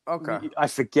 okay. I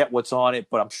forget what's on it,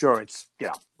 but I'm sure it's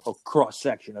a cross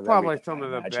section of Probably everything, some I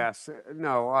of the imagine. best.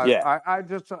 No, I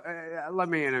just let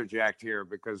me interject here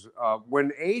because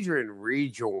when Adrian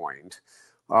rejoined,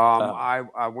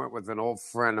 I went with an old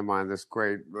friend of mine, this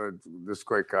great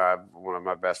guy, one of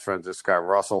my best friends, this guy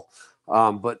Russell.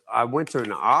 But I went to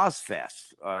an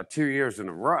Ozfest 2 years in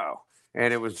a row,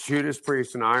 and it was Judas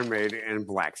Priest and Iron Maiden and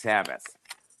Black Sabbath.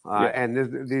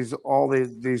 And these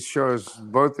shows,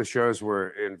 both the shows were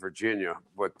in Virginia,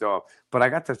 but I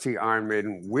got to see Iron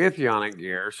Maiden with Yannick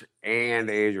Gers and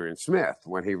Adrian Smith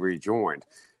when he rejoined,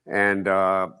 and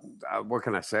what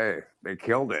can I say? They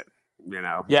killed it,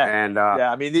 And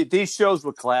I mean, these shows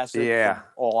were classic. Yeah, from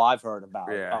all I've heard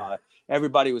about. Yeah.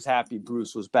 Everybody was happy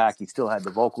Bruce was back. He still had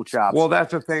the vocal chops. Well,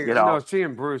 that's the thing.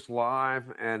 Seeing Bruce live,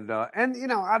 and I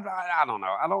don't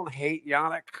know. I don't hate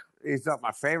Yannick. He's not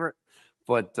my favorite.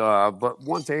 But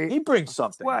once he brings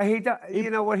something. Well, he does. You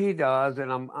know what he does,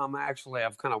 and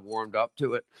I've kind of warmed up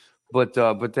to it. But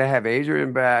to have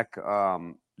Adrian back,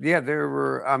 there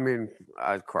were. I mean,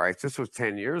 Christ, this was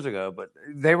 10 years ago, but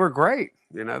they were great.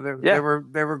 They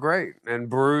were great, and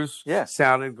Bruce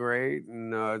sounded great,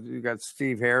 and you got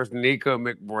Steve Harris, Nico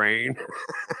McBrain.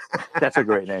 That's a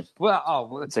great name.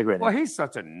 That's a great name. Well, he's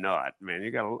such a nut, man.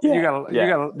 You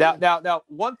gotta. Now,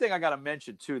 one thing I got to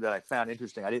mention too that I found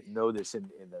interesting. I didn't know this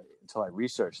until I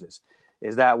researched this,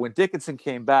 is that when Dickinson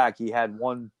came back, he had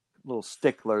one little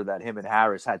stickler that him and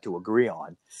Harris had to agree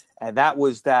on, and that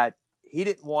was that he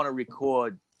didn't want to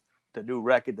record the new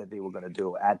record that they were going to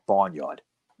do at Barnyard.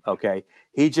 Okay,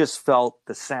 he just felt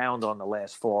the sound on the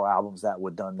last 4 albums that were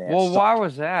done there. Well, why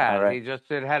was that? Right? He just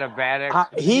had a bad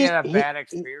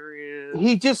experience.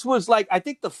 He just was like, I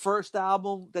think the first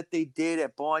album that they did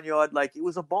at Barnyard, like it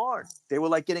was a barn. They were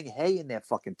like getting hay in their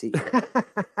fucking teeth.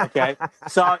 Okay,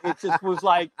 so it just was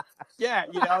like, they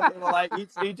were like,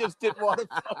 he just didn't want to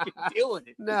fucking deal with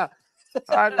it. No.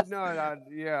 I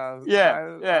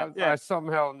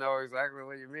somehow know exactly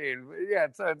what you mean.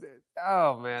 But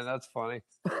oh man, that's funny.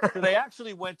 So they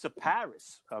actually went to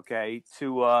Paris, okay,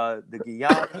 to the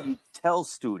Guillaume Tell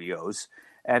Studios,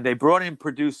 and they brought in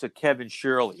producer Kevin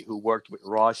Shirley, who worked with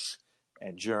Rush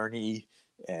and Journey,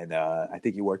 and I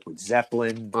think he worked with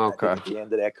Zeppelin. At the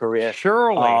end of their career.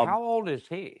 Shirley, how old is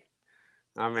he?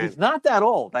 I mean, he's not that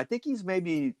old. I think he's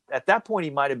maybe at that point he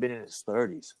might have been in his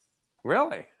 30s.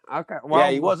 Really? Okay. Well,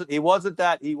 he wasn't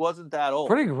that old.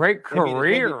 Pretty great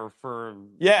career for.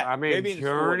 Yeah. I mean,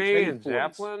 Journey and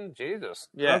Zeppelin. Jesus.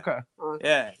 Yeah. Okay.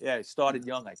 Yeah. He started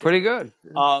young. I think. Pretty good.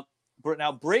 Now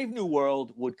Brave New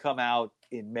World would come out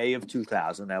in May of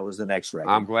 2000. That was the next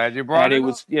record. I'm glad you brought it. And it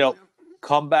was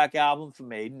comeback album for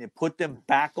Maiden. It put them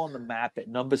back on the map at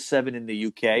number 7 in the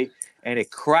UK, and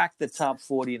it cracked the top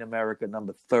 40 in America,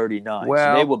 number 39.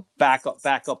 Well, so they were back up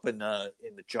in the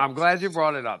charts. I'm glad you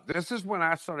brought it up. This is when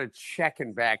I started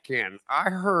checking back in. I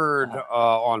heard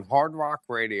on Hard Rock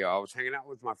Radio, I was hanging out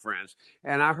with my friends,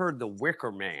 and I heard the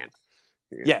Wicker Man.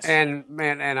 Yes. And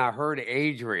I heard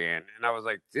Adrian, and I was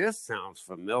like, this sounds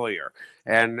familiar.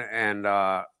 And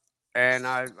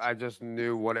I just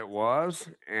knew what it was,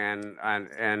 and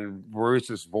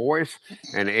Bruce's voice,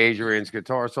 and Adrian's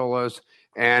guitar solos,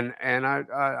 and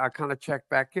I kind of checked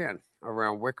back in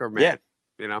around Wicker Man.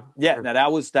 Yeah. Now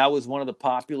that was one of the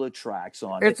popular tracks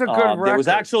on it. It's a good record. There was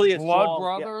actually a Blood song,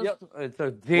 Brothers. It's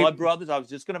a Blood Brothers. I was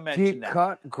just going to mention that.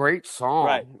 Cut, great song.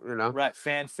 Right. Right.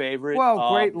 Fan favorite.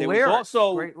 Well, great lyrics.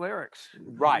 Great lyrics.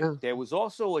 Right. Yeah. There was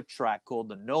also a track called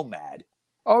The Nomad.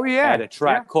 Oh yeah, and a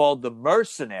track called The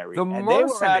Mercenary. They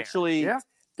were actually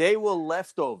they were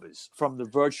leftovers from the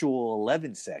Virtual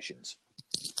 11 sessions.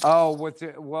 Oh, when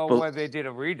they did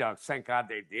a redux, thank God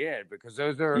they did, because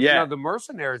those are The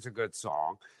Mercenary is a good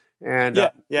song. And No,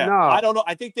 I don't know.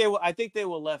 I think they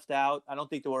were left out. I don't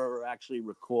think they were actually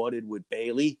recorded with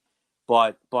Bailey.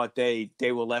 But they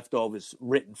were leftovers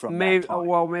written from that time.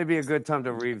 Well, maybe a good time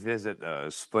to revisit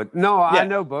those. But no, I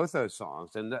know both those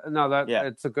songs, and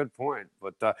it's a good point.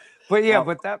 But that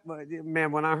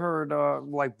man, when I heard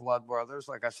like Blood Brothers,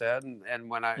 like I said, and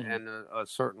when I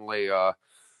certainly the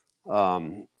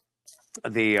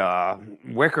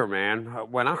Wicker Man,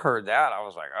 when I heard that, I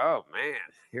was like, oh man,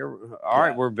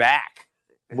 right, we're back.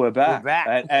 We're back.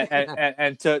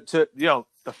 And to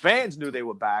the fans knew they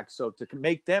were back, so to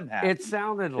make them happy, It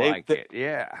sounded like it,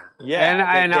 yeah.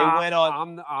 Yeah, And they went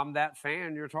on. I'm that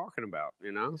fan you're talking about,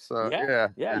 So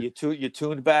yeah. You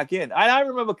tuned back in. And I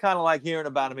remember kind of like hearing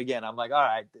about him again. I'm like, all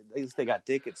right, at least they got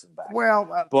Dickinson back.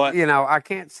 Well, but I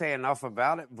can't say enough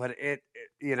about it, but it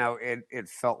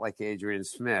felt like Adrian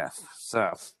Smith.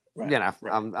 So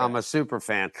I'm a super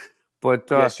fan. But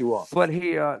yes, you are. But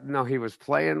he was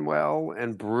playing well,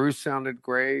 and Bruce sounded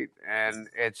great, and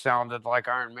it sounded like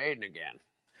Iron Maiden again.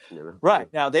 Right.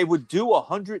 Now they would do a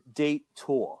 100-date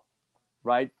tour,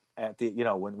 right? At the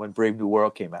when Brave New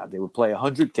World came out, they would play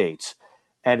 100 dates,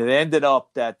 and it ended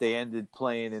up that they ended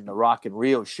playing in the Rock in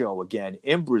Rio show again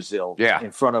in Brazil,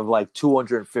 in front of like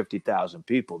 250,000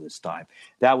 people this time.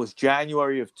 That was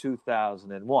January of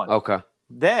 2001. Okay.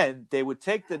 Then they would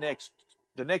take the next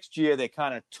year. They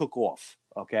kind of took off,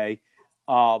 okay,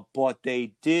 but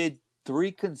they did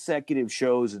 3 consecutive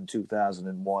shows in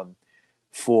 2001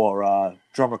 for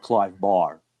drummer Clive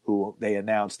Barr, who they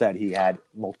announced that he had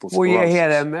multiple sclerosis. Well, yeah, he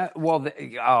had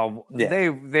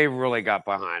they really got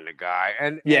behind the guy,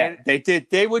 and they did.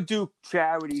 They would do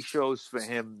charity shows for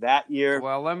him that year.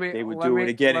 Well, they would do it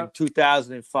again in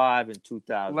 2005 and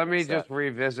 2000. Let me just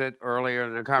revisit earlier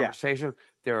in the conversation. Yeah.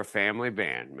 They're a family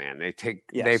band, man.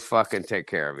 They fucking take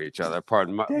care of each other.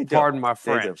 Pardon my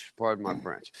French. Pardon my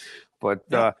French. But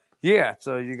so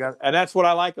you got, and that's what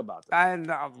I like about them.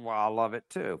 And I love it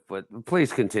too. But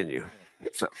please continue.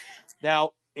 So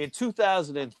now in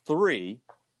 2003,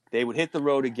 they would hit the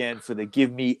road again for the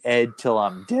 "Give Me Ed Till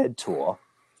I'm Dead" tour,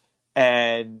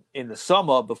 and in the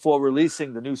summer, before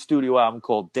releasing the new studio album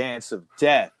called "Dance of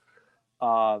Death,"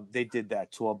 they did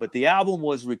that tour. But the album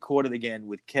was recorded again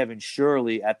with Kevin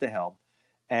Shirley at the helm,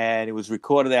 and it was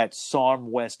recorded at Psalm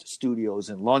West Studios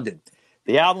in London.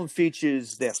 The album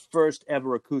features their first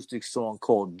ever acoustic song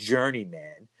called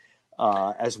 "Journeyman,"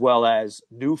 as well as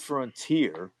 "New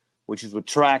Frontier," which is a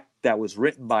track that was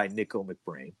written by Nico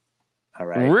McBrain. All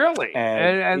right. Really?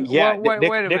 And yeah, wait a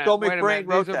minute. Nico McBrain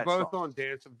wrote These are that both song. on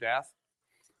Dance of Death?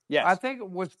 Yes. I think it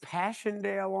was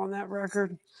Passchendaele on that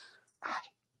record. I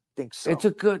think so. It's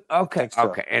a good, okay. So.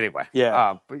 Okay, anyway.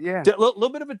 Yeah. But yeah. A little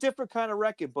bit of a different kind of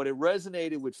record, but it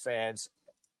resonated with fans.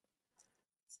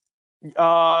 It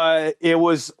was, it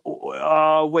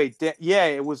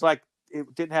was like,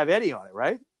 it didn't have Eddie on it,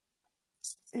 right?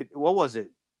 What was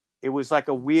it? It was like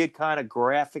a weird kind of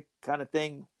graphic kind of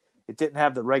thing. It didn't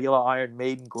have the regular Iron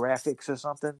Maiden graphics or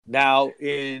something. Now,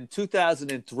 in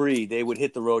 2003, they would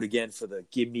hit the road again for the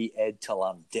 "Give Me Ed Till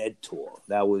I'm Dead" tour.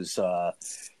 That was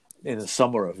in the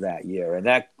summer of that year. And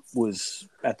that was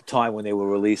at the time when they were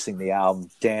releasing the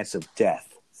album "Dance of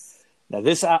Death." Now,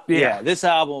 this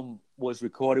album was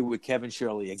recorded with Kevin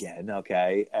Shirley again,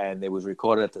 okay? And it was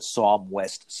recorded at the Psalm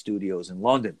West Studios in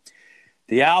London.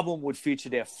 The album would feature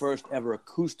their first ever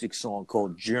acoustic song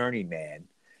called "Journeyman,"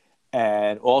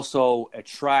 and also a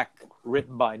track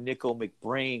written by Nico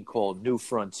McBrain called "New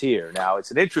Frontier." Now,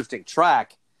 it's an interesting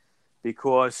track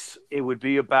because it would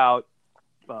be about,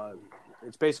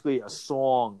 it's basically a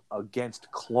song against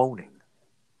cloning.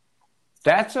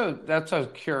 That's a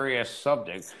curious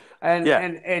subject. And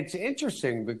it's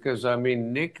interesting because, I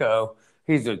mean, Nico,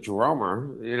 he's a drummer,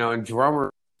 and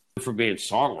drummers for being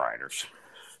songwriters.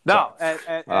 No,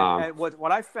 and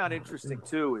what I found interesting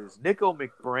too is Nico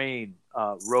McBrain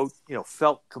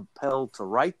felt compelled to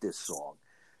write this song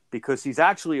because he's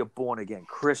actually a born again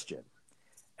Christian.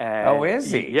 And is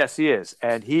he? Yes, he is,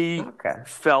 and he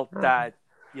felt that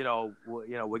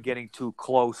we're getting too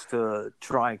close to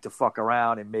trying to fuck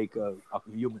around and make a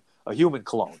human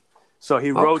clone. So he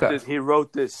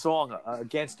wrote this song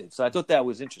against it. So I thought that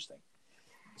was interesting.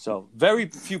 So very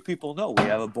few people know we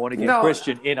have a born-again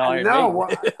Christian in Iron Maiden.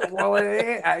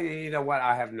 You know what?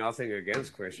 I have nothing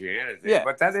against Christianity,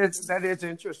 but that is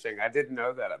interesting. I didn't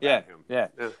know that about him. Yeah.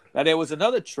 Now, there was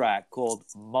another track called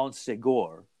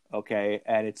Montsegur, okay,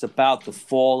 and it's about the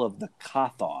fall of the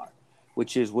Cathar,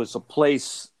 which was a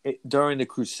place during the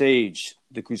Crusades.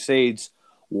 The Crusades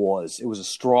it was a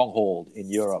stronghold in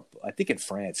Europe, I think in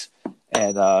France,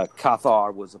 and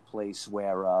Cathar was a place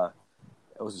where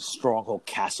it was a stronghold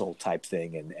castle type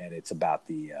thing, and it's about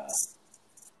the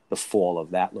fall of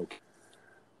that location.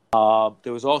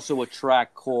 There was also a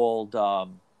track called the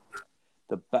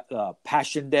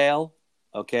Passchendaele,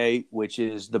 okay, which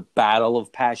is the Battle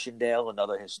of Passchendaele,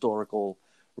 another historical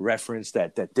reference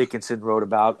that Dickinson wrote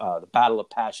about. The Battle of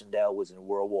Passchendaele was in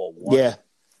World War I. Yeah.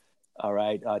 All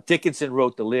right. Dickinson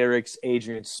wrote the lyrics.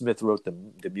 Adrian Smith wrote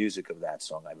the music of that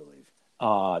song, I believe.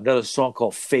 Another song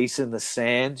called "Face in the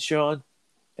Sand," Sean.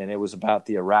 And it was about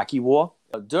the Iraqi war.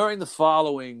 During the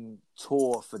following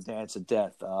tour for Dance of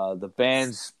Death, the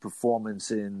band's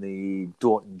performance in the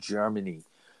Dortmund, Germany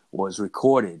was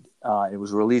recorded. It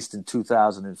was released in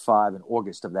 2005 in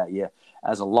August of that year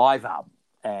as a live album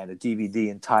and a DVD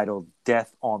entitled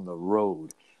Death on the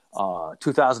Road.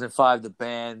 2005, the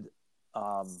band,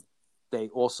 they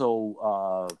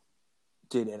also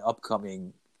did an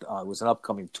upcoming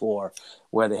tour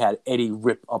where they had Eddie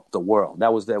Rip Up the World.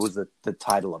 That was the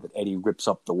title of it, Eddie Rips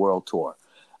Up the World Tour.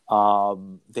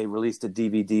 They released a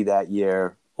DVD that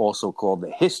year also called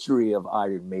The History of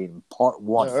Iron Maiden Part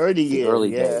 1. The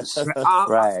early days.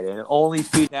 Right. And it only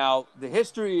now the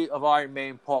History of Iron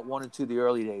Maiden Part 1 and 2, the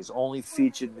early days, only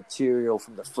featured material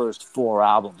from the first 4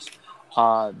 albums.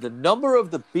 The Number of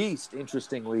the Beast,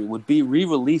 interestingly, would be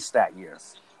re-released that year.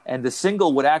 And the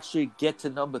single would actually get to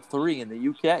number 3 in the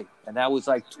UK. And that was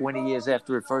like 20 years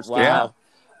after it first came out.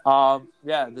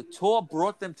 The tour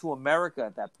brought them to America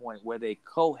at that point, where they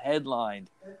co-headlined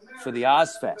for the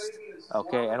Ozfest.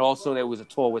 Okay, and also there was a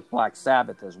tour with Black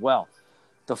Sabbath as well.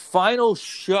 The final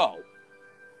show,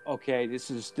 okay,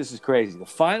 this is crazy. The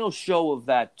final show of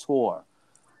that tour,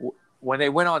 when they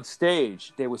went on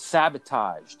stage, they were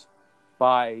sabotaged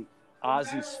by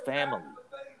Ozzy's family.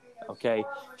 Okay,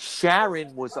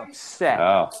 Sharon was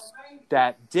upset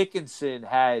that Dickinson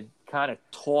had kind of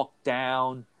talked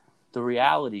down the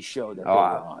reality show that they were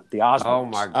on, the Osmonds. Oh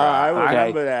my God! I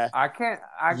remember that. I can't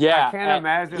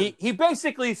imagine. He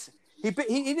basically he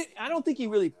didn't, I don't think he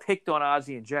really picked on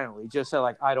Ozzy in general. He just said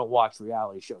like, I don't watch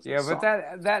reality shows. Yeah, but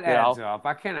that adds up.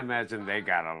 I can't imagine they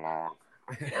got along.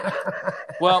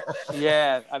 Well,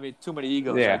 yeah, I mean, too many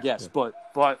egos, I guess. But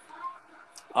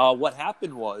what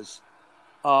happened was,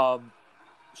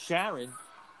 Sharon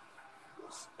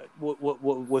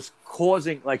was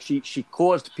causing, like, she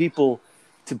caused people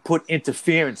to put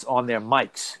interference on their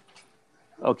mics.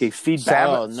 Okay, feedback.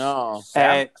 Oh no!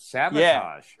 Sabotage.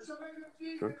 Yeah.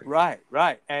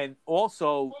 Right. And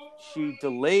also, she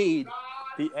delayed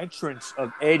the entrance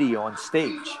of Eddie on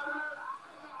stage.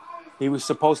 He was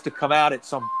supposed to come out at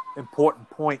some important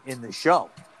point in the show,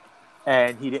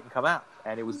 and he didn't come out.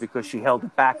 And it was because she held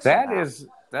it back somehow.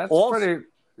 That's also, pretty...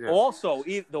 Yeah. Also,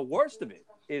 the worst of it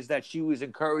is that she was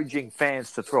encouraging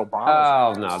fans to throw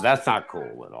bombs. Oh, no, that's not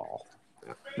cool at all.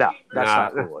 No, that's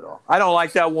not cool at all. I don't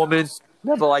like that woman.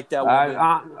 Never liked that woman.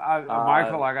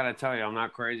 Michael, I got to tell you, I'm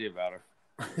not crazy about her.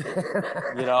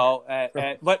 You know,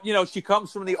 but you know, she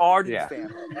comes from the Arden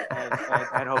family,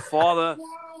 and her father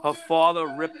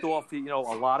ripped off, you know,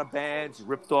 a lot of bands.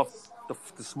 Ripped off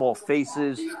the Small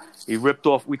Faces. He ripped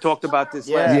off. We talked about this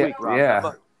last week, Rob.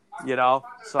 Yeah. You know.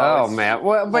 So man.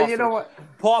 Well, but you know what?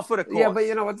 Par for the course. Yeah, but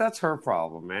you know what? That's her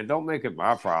problem, man. Don't make it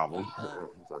my problem.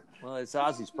 Well, it's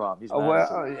Ozzy's problem. He's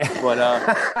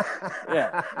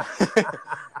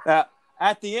yeah.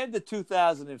 At the end of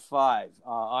 2005,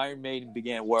 Iron Maiden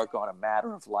began work on A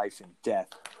Matter of Life and Death.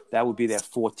 That would be their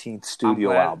 14th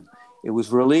studio album. It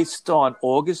was released on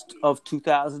August of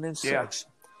 2006,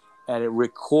 and it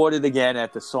recorded again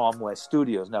at the Psalm West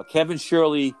Studios. Now, Kevin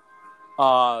Shirley,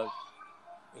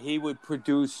 he would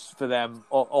produce for them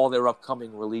all their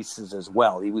upcoming releases as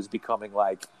well. He was becoming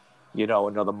like, you know,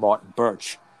 another Martin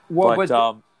Birch. Well, but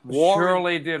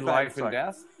Shirley did Life and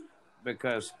Death?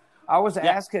 Because I was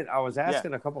asking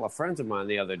a couple of friends of mine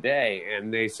the other day,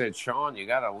 and they said, Sean, you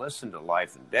got to listen to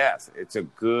Life and Death. It's a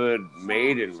good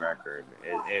Maiden record.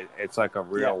 It's like a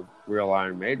real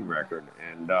Iron Maiden record.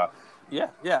 And I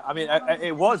mean,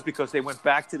 it was because they went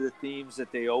back to the themes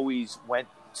that they always went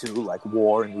to, like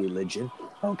war and religion.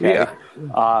 Okay,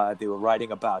 they were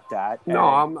writing about that.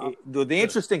 The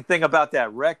interesting thing about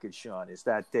that record, Sean, is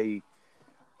that they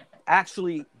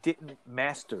actually didn't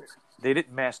master it. They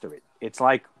didn't master it. It's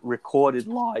like recorded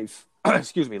live,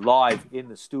 live in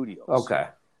the studios.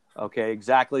 Okay,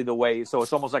 exactly the way. So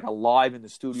it's almost like a live in the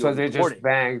studio. So they just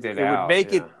banged it out. It would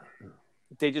make it.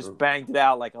 They just banged it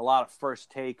out, like a lot of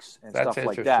first takes and stuff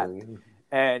like that.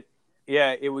 And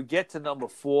it would get to number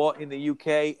 4 in the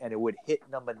UK, and it would hit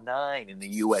number 9 in the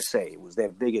USA. It was their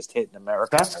biggest hit in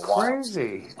America. That's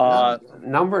crazy.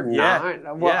 Number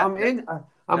 9. Well,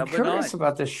 I'm curious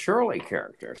about this Shirley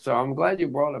character, so I'm glad you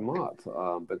brought him up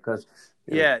because.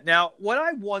 Now, what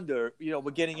I wonder, you know,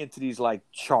 we're getting into these like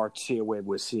charts here where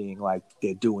we're seeing like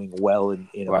they're doing well in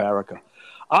America.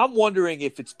 I'm wondering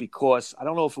if it's because, I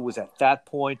don't know if it was at that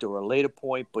point or a later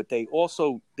point, but they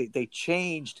also they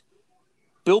changed.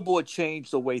 Billboard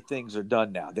changed the way things are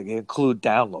done now. They include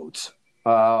downloads.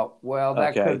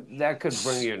 That could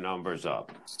bring your numbers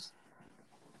up.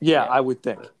 Yeah, I would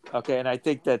think. Okay, and I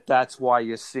think that's why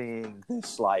you're seeing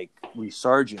this like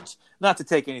resurgence. Not to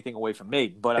take anything away from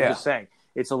Maiden, but I'm just saying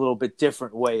it's a little bit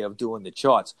different way of doing the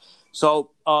charts.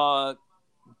 So,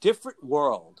 Different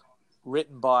World,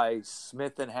 written by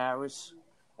Smith and Harris,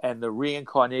 and the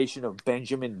reincarnation of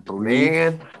Benjamin Breed.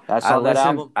 Man, That's on that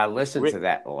album. I listened to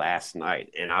that last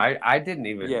night, and I didn't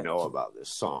even know Yeah. about this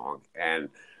song. And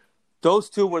Those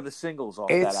two were the singles off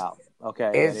that album. Okay,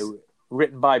 and it's- it was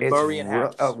written by Murray and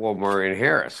Harris. Well, Murray and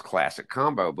Harris, classic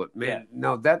combo. But man,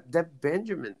 no, that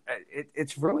Benjamin,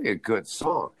 it's really a good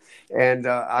song, and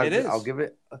It is. I'll give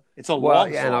it. It's a Well,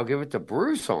 long yeah, song. and I'll give it to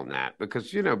Bruce on that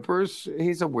because Bruce,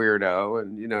 he's a weirdo,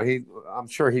 and I'm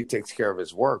sure he takes care of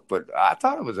his work. But I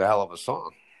thought it was a hell of a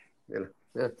song. Yeah.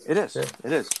 It is. Yeah.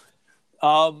 It is.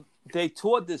 They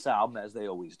toured this album as they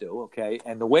always do. Okay,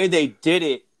 and the way they did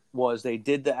it was they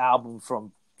did the album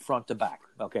from front to back.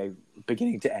 Okay,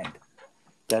 beginning to end.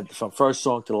 That from first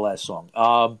song to the last song.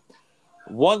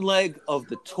 One leg of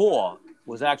the tour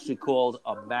was actually called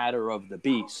 "A Matter of the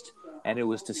Beast," and it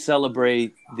was to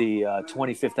celebrate the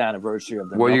 25th anniversary of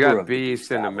the. Well, you Number got of the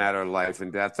Beast and A album. Matter of Life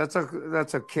and Death. That's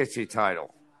a kitschy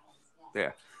title.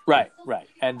 Yeah. Right.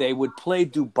 And they would play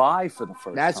Dubai for the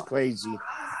first That's time. crazy.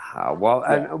 Well,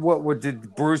 and what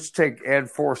did Bruce take Ed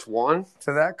Force One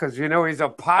to that? Because he's a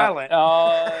pilot.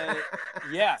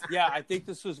 Yeah. I think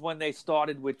this was when they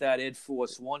started with that Ed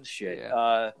Force One shit.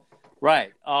 Yeah.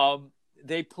 Right.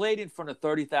 They played in front of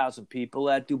 30,000 people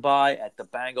at Dubai at the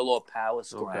Bangalore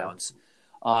Palace grounds.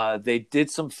 They did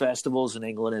some festivals in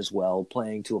England as well,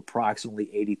 playing to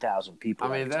approximately 80,000 people.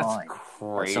 I mean, at a that's time.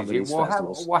 crazy. Some of these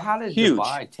festivals. How did Huge.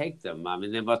 Dubai take them? I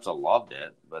mean, they must have loved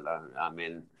it, but I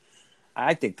mean,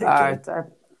 I think they did.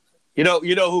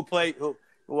 You know who played?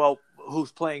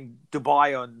 Who's playing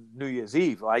Dubai on New Year's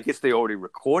Eve? I guess they already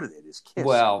recorded it. It's Kiss.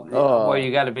 Well,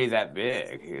 you got to be that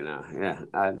big,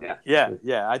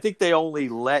 Yeah. I think they only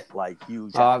let like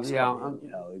huge. acts come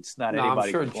in, it's not No, anybody.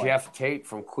 I'm sure can play. Jeff Tate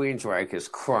from Queensryche is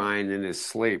crying in his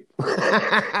sleep.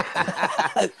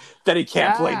 that he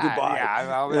can't play Dubai.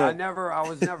 I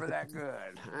was never that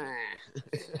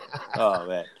good. Oh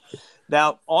man.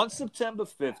 Now, on September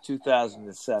 5th,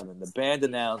 2007, the band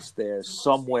announced their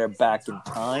Somewhere Back in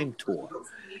Time tour,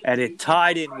 and it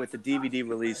tied in with the DVD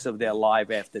release of their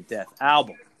Live After Death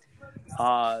album.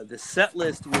 The set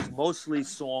list was mostly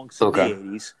songs from the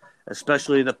 80s,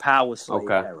 especially the Power Slave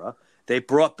era. They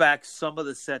brought back some of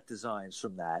the set designs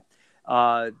from that.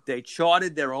 They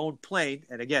charted their own plane,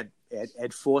 and again,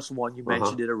 Ed Force One, you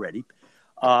mentioned it already.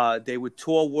 They would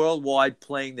tour worldwide,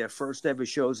 playing their first ever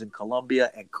shows in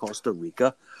Colombia and Costa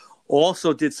Rica.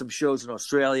 Also did some shows in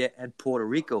Australia and Puerto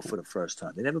Rico for the first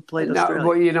time. They never played Australia.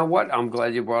 Well, you know what? I'm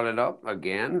glad you brought it up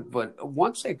again. But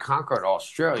once they conquered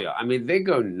Australia, I mean, they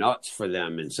go nuts for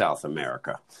them in South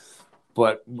America.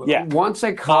 But once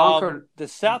they conquered the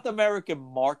South American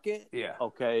market,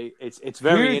 it's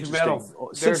very huge interesting.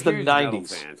 there's Since the huge 90s, metal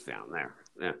fans down there.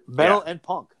 Yeah. Metal and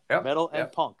punk. Yep. Metal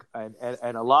and punk. And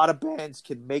a lot of bands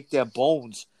can make their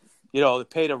bones, to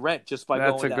pay the rent just by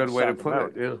That's going a down good to way to South put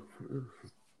America.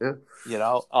 it.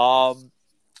 Yeah.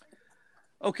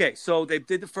 Okay, so they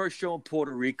did the first show in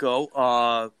Puerto Rico.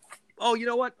 You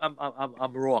know what?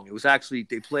 I'm wrong. It was actually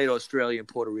they played Australia and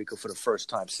Puerto Rico for the first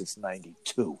time since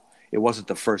 '92. It wasn't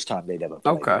the first time they'd ever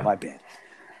played. Okay. My bad.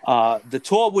 The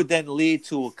tour would then lead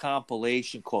to a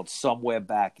compilation called Somewhere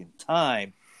Back in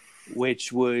Time,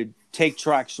 which would take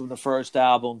tracks from the first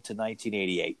album to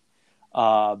 1988.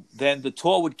 Then the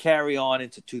tour would carry on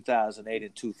into 2008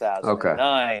 and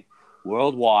 2009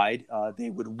 worldwide. They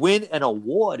would win an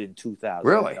award in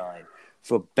 2009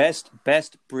 for best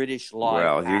British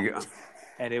live act.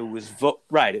 And it was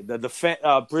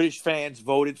the British fans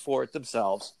voted for it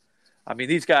themselves. I mean,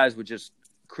 these guys were just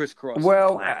crisscross.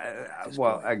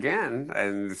 Again,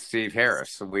 and Steve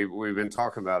Harris. We've been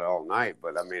talking about it all night,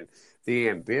 but I mean, the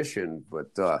ambition,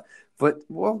 but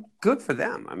good for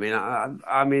them. I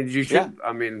mean, you should. Yeah.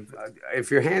 I mean,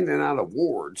 if you're handing out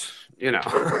awards,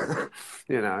 definitely.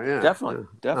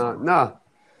 No.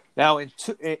 Now, in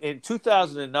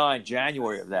 2009,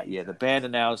 January of that year, the band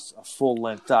announced a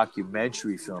full-length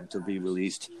documentary film to be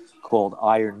released called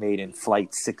Iron Maiden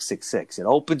Flight 666. It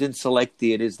opened in select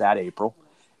theaters that April,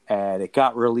 and it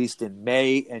got released in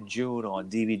May and June on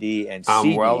DVD and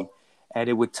CD. And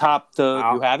it would top the.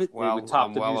 You have it. Well, it would top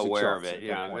I'm the well music aware of charts it.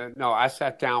 Yeah, no, I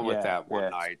sat down with that one yeah.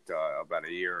 night about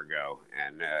a year ago,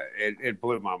 and it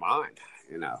blew my mind.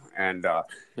 And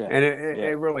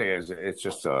it really is. It's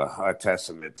just a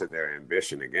testament to their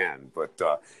ambition again. But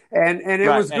and it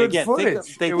was good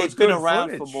footage. They've been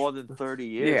around for more than 30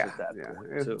 years at that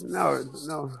point. Too.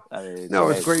 No,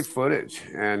 it's great footage,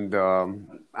 and God,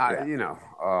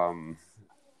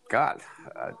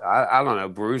 I don't know.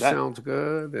 Bruce sounds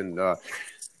good, and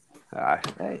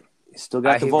He's still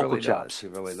got the He vocal really chops. Does. He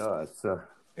really does. So.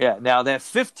 Yeah. Now, their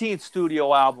 15th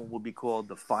studio album will be called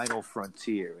The Final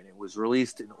Frontier, and it was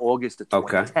released in August of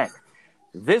 2010. Okay.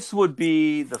 This would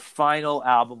be the final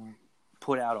album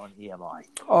put out on EMI.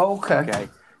 Oh, okay. Okay.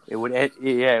 It would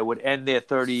end their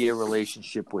 30-year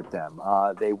relationship with them.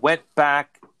 They went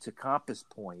back to Compass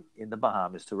Point in the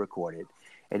Bahamas to record it.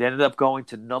 It ended up going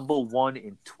to number 1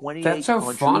 in 28 That's so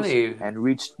countries funny. and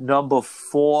reached number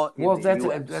 4 in the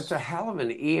US. That's a hell of an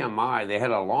EMI. They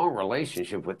had a long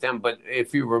relationship with them, but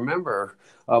if you remember,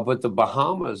 but the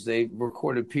Bahamas, they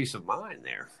recorded Peace of Mind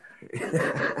there.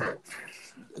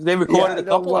 They recorded a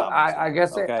couple albums. I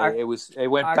guess they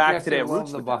went back to their love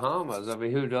roots. the Bahamas. I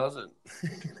mean, who doesn't?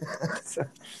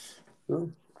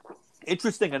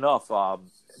 Interesting enough,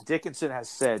 Dickinson has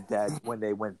said that when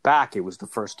they went back, it was the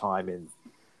first time in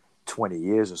 20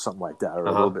 years or something like that, or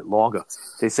a little bit longer.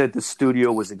 They said the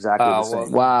studio was exactly the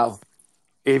same. Wow.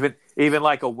 Even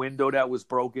like a window that was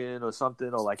broken or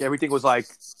something, or like everything was like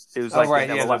it was like right,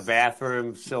 they never the left.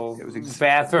 bathroom still. It was The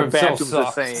bathrooms the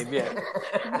sucks. same,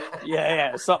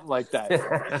 yeah, something like that.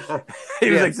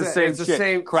 It was like the same it's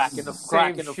shit, cracking the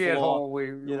shithole floor.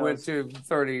 we went to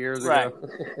 30 years Right. ago.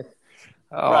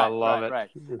 I love it. Right.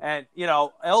 And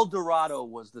El Dorado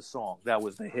was the song that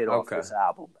was the hit off Okay. this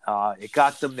album. It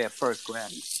got them their first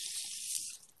Grammy.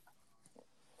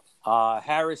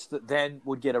 Harris then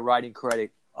would get a writing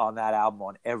credit on that album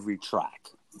on every track.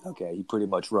 Okay, he pretty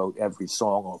much wrote every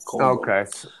song or co-wrote. Okay.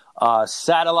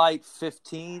 Satellite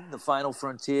 15, The Final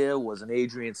Frontier, was an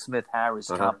Adrian Smith Harris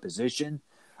composition.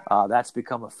 That's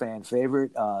become a fan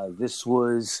favorite. This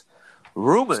was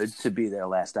rumored to be their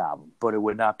last album, but it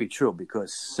would not be true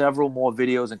because several more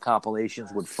videos and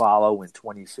compilations would follow in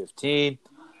 2015.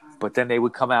 But then they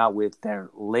would come out with their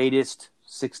latest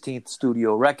 16th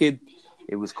studio record.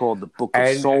 It was called The Book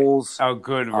of Souls. A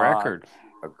good record.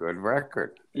 A good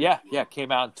record. Yeah,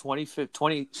 came out in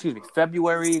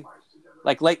February,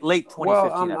 like late 2015.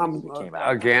 Well, it came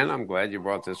out. Again, I'm glad you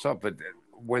brought this up, but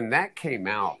when that came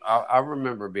out, I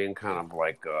remember being kind of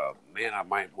like, man, I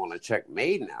might want to check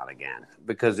Maiden out again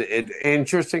because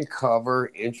interesting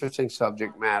cover, interesting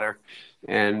subject matter,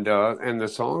 and the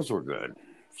songs were good.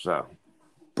 So.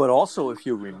 But also, if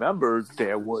you remember,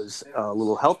 there was a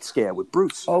little health scare with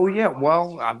Bruce. Oh yeah,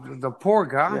 well, the poor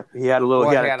guy. Yeah, he had a little.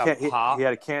 Well, he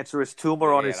had a cancerous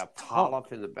tumor on his. He had a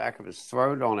polyp in the back of his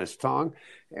throat, on his tongue,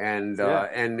 and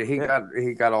he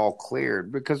got all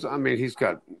cleared because I mean he's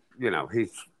got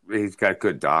he's got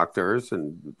good doctors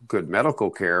and good medical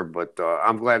care, but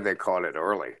I'm glad they caught it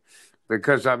early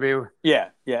because I mean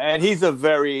and he's a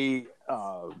very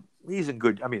he's in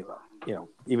good. I mean.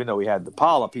 Even though he had the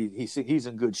polyp, he's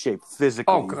in good shape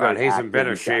physically. Oh God, he's in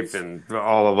better shape than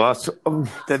all of us.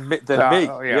 Than me.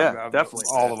 Yeah, definitely.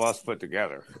 All of us put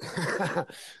together.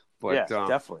 But,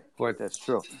 definitely. But that's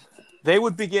true. They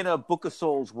would begin a Book of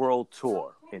Souls world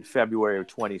tour in February of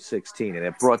 2016, and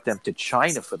it brought them to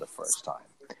China for the first time.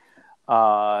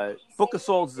 Book of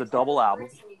Souls is a double album.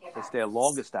 It's their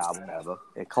longest album ever.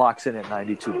 It clocks in at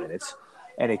 92 minutes.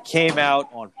 And it came out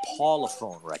on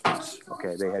Parlophone Records.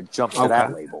 Okay, they had jumped to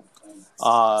that label.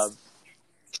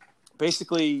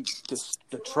 Basically,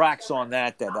 the tracks on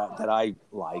that I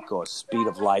like are Speed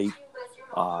of Light,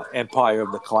 Empire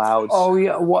of the Clouds. Oh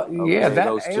yeah, that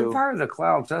those two. Empire of the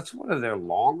Clouds. That's one of their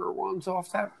longer ones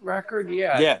off that record.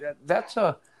 Yeah. That's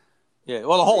a. Yeah,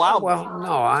 well, the whole album. Well,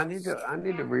 no, I need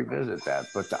to revisit that.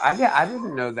 But I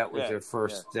didn't know that was their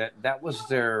first. That was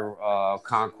their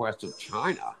conquest of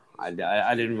China. I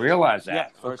didn't realize that. Yeah,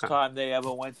 first time they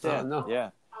ever went there. No.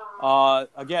 Yeah.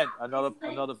 Again, another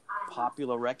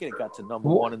popular record. It got to number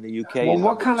 1 in the UK. Well,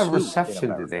 what kind of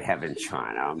reception did they have in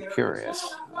China? I'm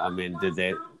curious. I mean, did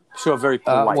they? Sure, very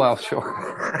polite. Well,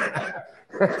 sure.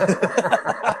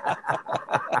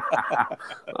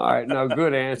 All right, no,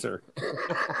 good answer.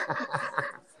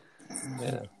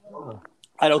 Yeah.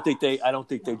 I don't think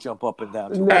they jump up and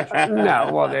down. No,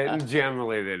 well,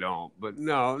 generally they don't. But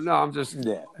no, I'm just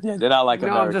they're not like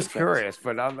American I'm just fans. curious.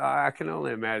 But I can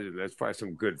only imagine there's probably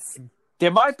some good. There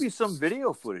might be some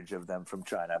video footage of them from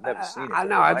China. I've never seen it. I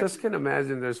know. I just can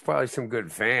imagine there's probably some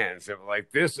good fans that were like,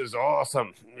 "This is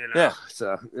awesome," Yeah.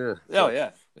 So yeah. Oh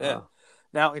yeah.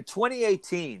 Now in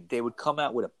 2018, they would come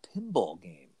out with a pinball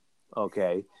game.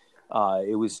 Okay.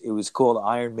 It was called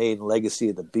Iron Maiden Legacy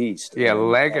of the Beast. Yeah,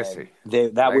 Legacy.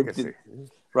 Legacy.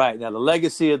 Right. Now, the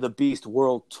Legacy of the Beast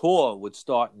World Tour would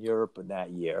start in Europe in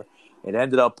that year. It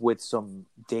ended up with some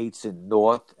dates in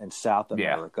North and South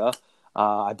America.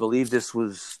 I believe they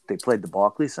played the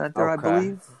Barclays Center, I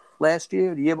believe, last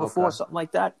year, the year before, something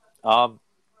like that.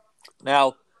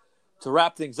 Now, to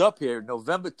wrap things up here,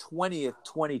 November 20th,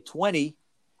 2020,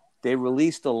 they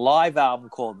released a live album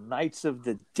called Nights of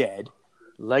the Dead,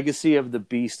 Legacy of the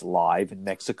Beast Live in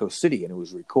Mexico City, and it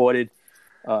was recorded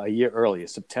a year earlier,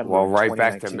 September. Well, right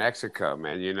back to Mexico,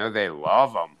 man. You know they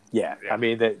love them. Yeah, I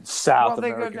mean the South Well,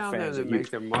 they American go down fans there are to make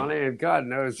huge. their money, and God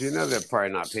knows, you know they're probably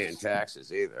not paying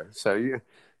taxes either. So you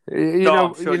No,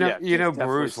 I'm sure, yeah, you know there's definitely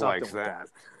Bruce something likes with that.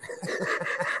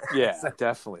 Yeah,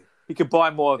 definitely. He could buy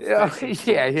more. Yeah,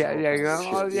 fencing yeah, shirts yeah, and yeah,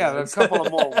 all that shit, yeah. A couple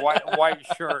of more white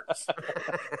shirts.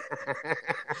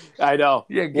 I know.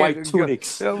 Yeah, White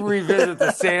tunics. They'll revisit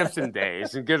the Samson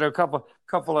days and get a couple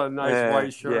of nice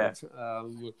white shirts.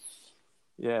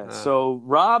 Yeah. So,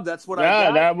 Rob, that's what I Yeah,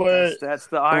 got. that was- that's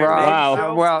the Iron Rob, Maiden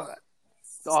show. well,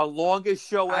 Our longest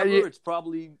show ever. It's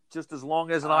probably just as long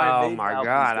as an Iron Maiden. Oh my album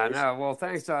God, I these days. know. Well,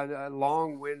 thanks.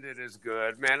 Long-winded is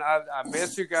good, man. I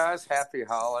miss you guys. Happy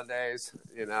holidays.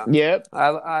 You know. Yep.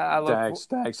 I look.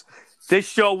 Thanks. This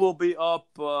show will be up,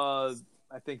 I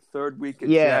think, third week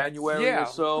in January or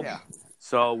so. Yeah.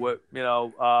 So,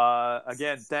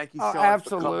 again, thank you, Sean,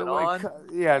 Absolutely. for coming on.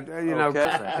 Yeah, you know,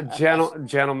 Okay.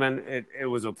 gentlemen, it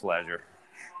was a pleasure.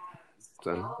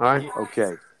 So, all right.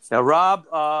 Okay. Now, Rob,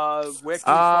 where can we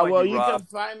find well, you, you Rob? can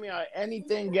find me on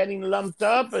anything getting lumped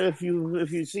up. If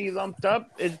you see lumped up,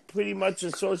 it's pretty much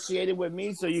associated with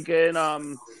me. So you can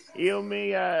email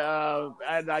me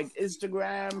at like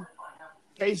Instagram,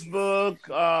 Facebook,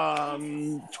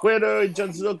 Twitter.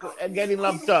 Just look at getting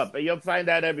lumped up, and you'll find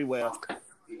that everywhere.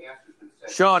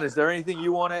 Sean, is there anything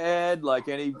you want to add? Like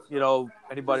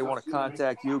anybody want to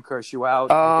contact you, curse you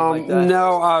out, anything like that?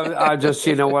 No, I just,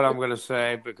 you know what I'm going to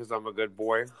say because I'm a good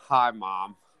boy. Hi,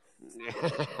 Mom.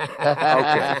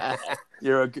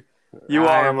 Okay. You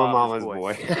I are am a mama's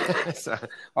boy. So,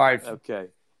 all right. Okay.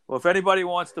 Well, if anybody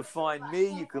wants to find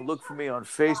me, you can look for me on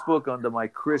Facebook under my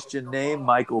Christian name,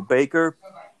 Michael Baker.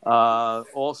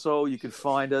 Also, you can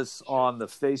find us on the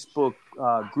Facebook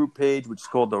group page, which is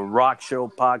called the Rock Show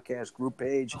Podcast group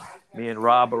page. Me and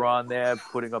Rob are on there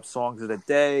putting up songs of the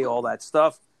day, all that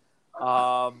stuff.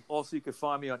 Also, you can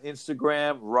find me on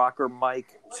Instagram, Rocker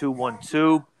Mike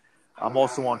 212. I'm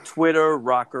also on Twitter,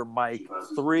 Rocker Mike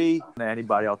 3.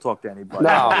 I'll talk to anybody.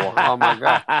 No, oh my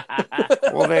God.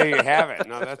 Well, there you have it.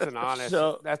 No, that's an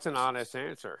honest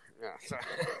answer. Yeah.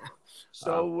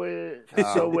 So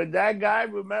with that guy,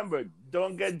 remember,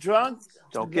 don't get drunk.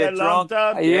 Don't get lumped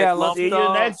drunk. up. Yeah, let's see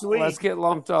you next week. Let's get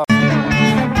lumped up.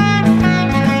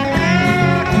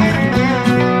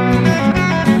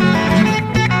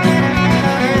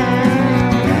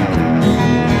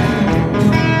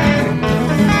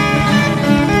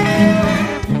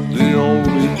 The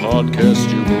only podcast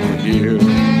you will hear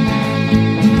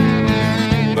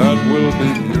that will be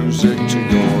music to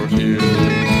your ears.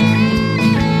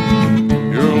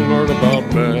 You'll learn about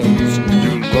bands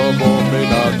you love or may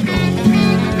not know,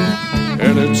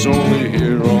 and it's only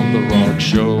here on The Rock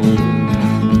Show.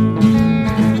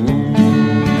 Ooh,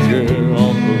 yeah,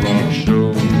 on The Rock Show.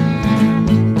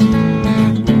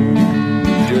 Ooh,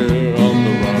 yeah, on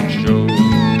The Rock Show.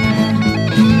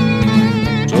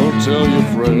 Don't tell your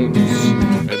friends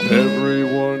and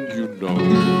everyone you know.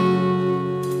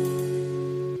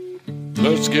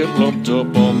 Let's get lumped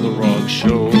up on The Rock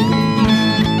Show.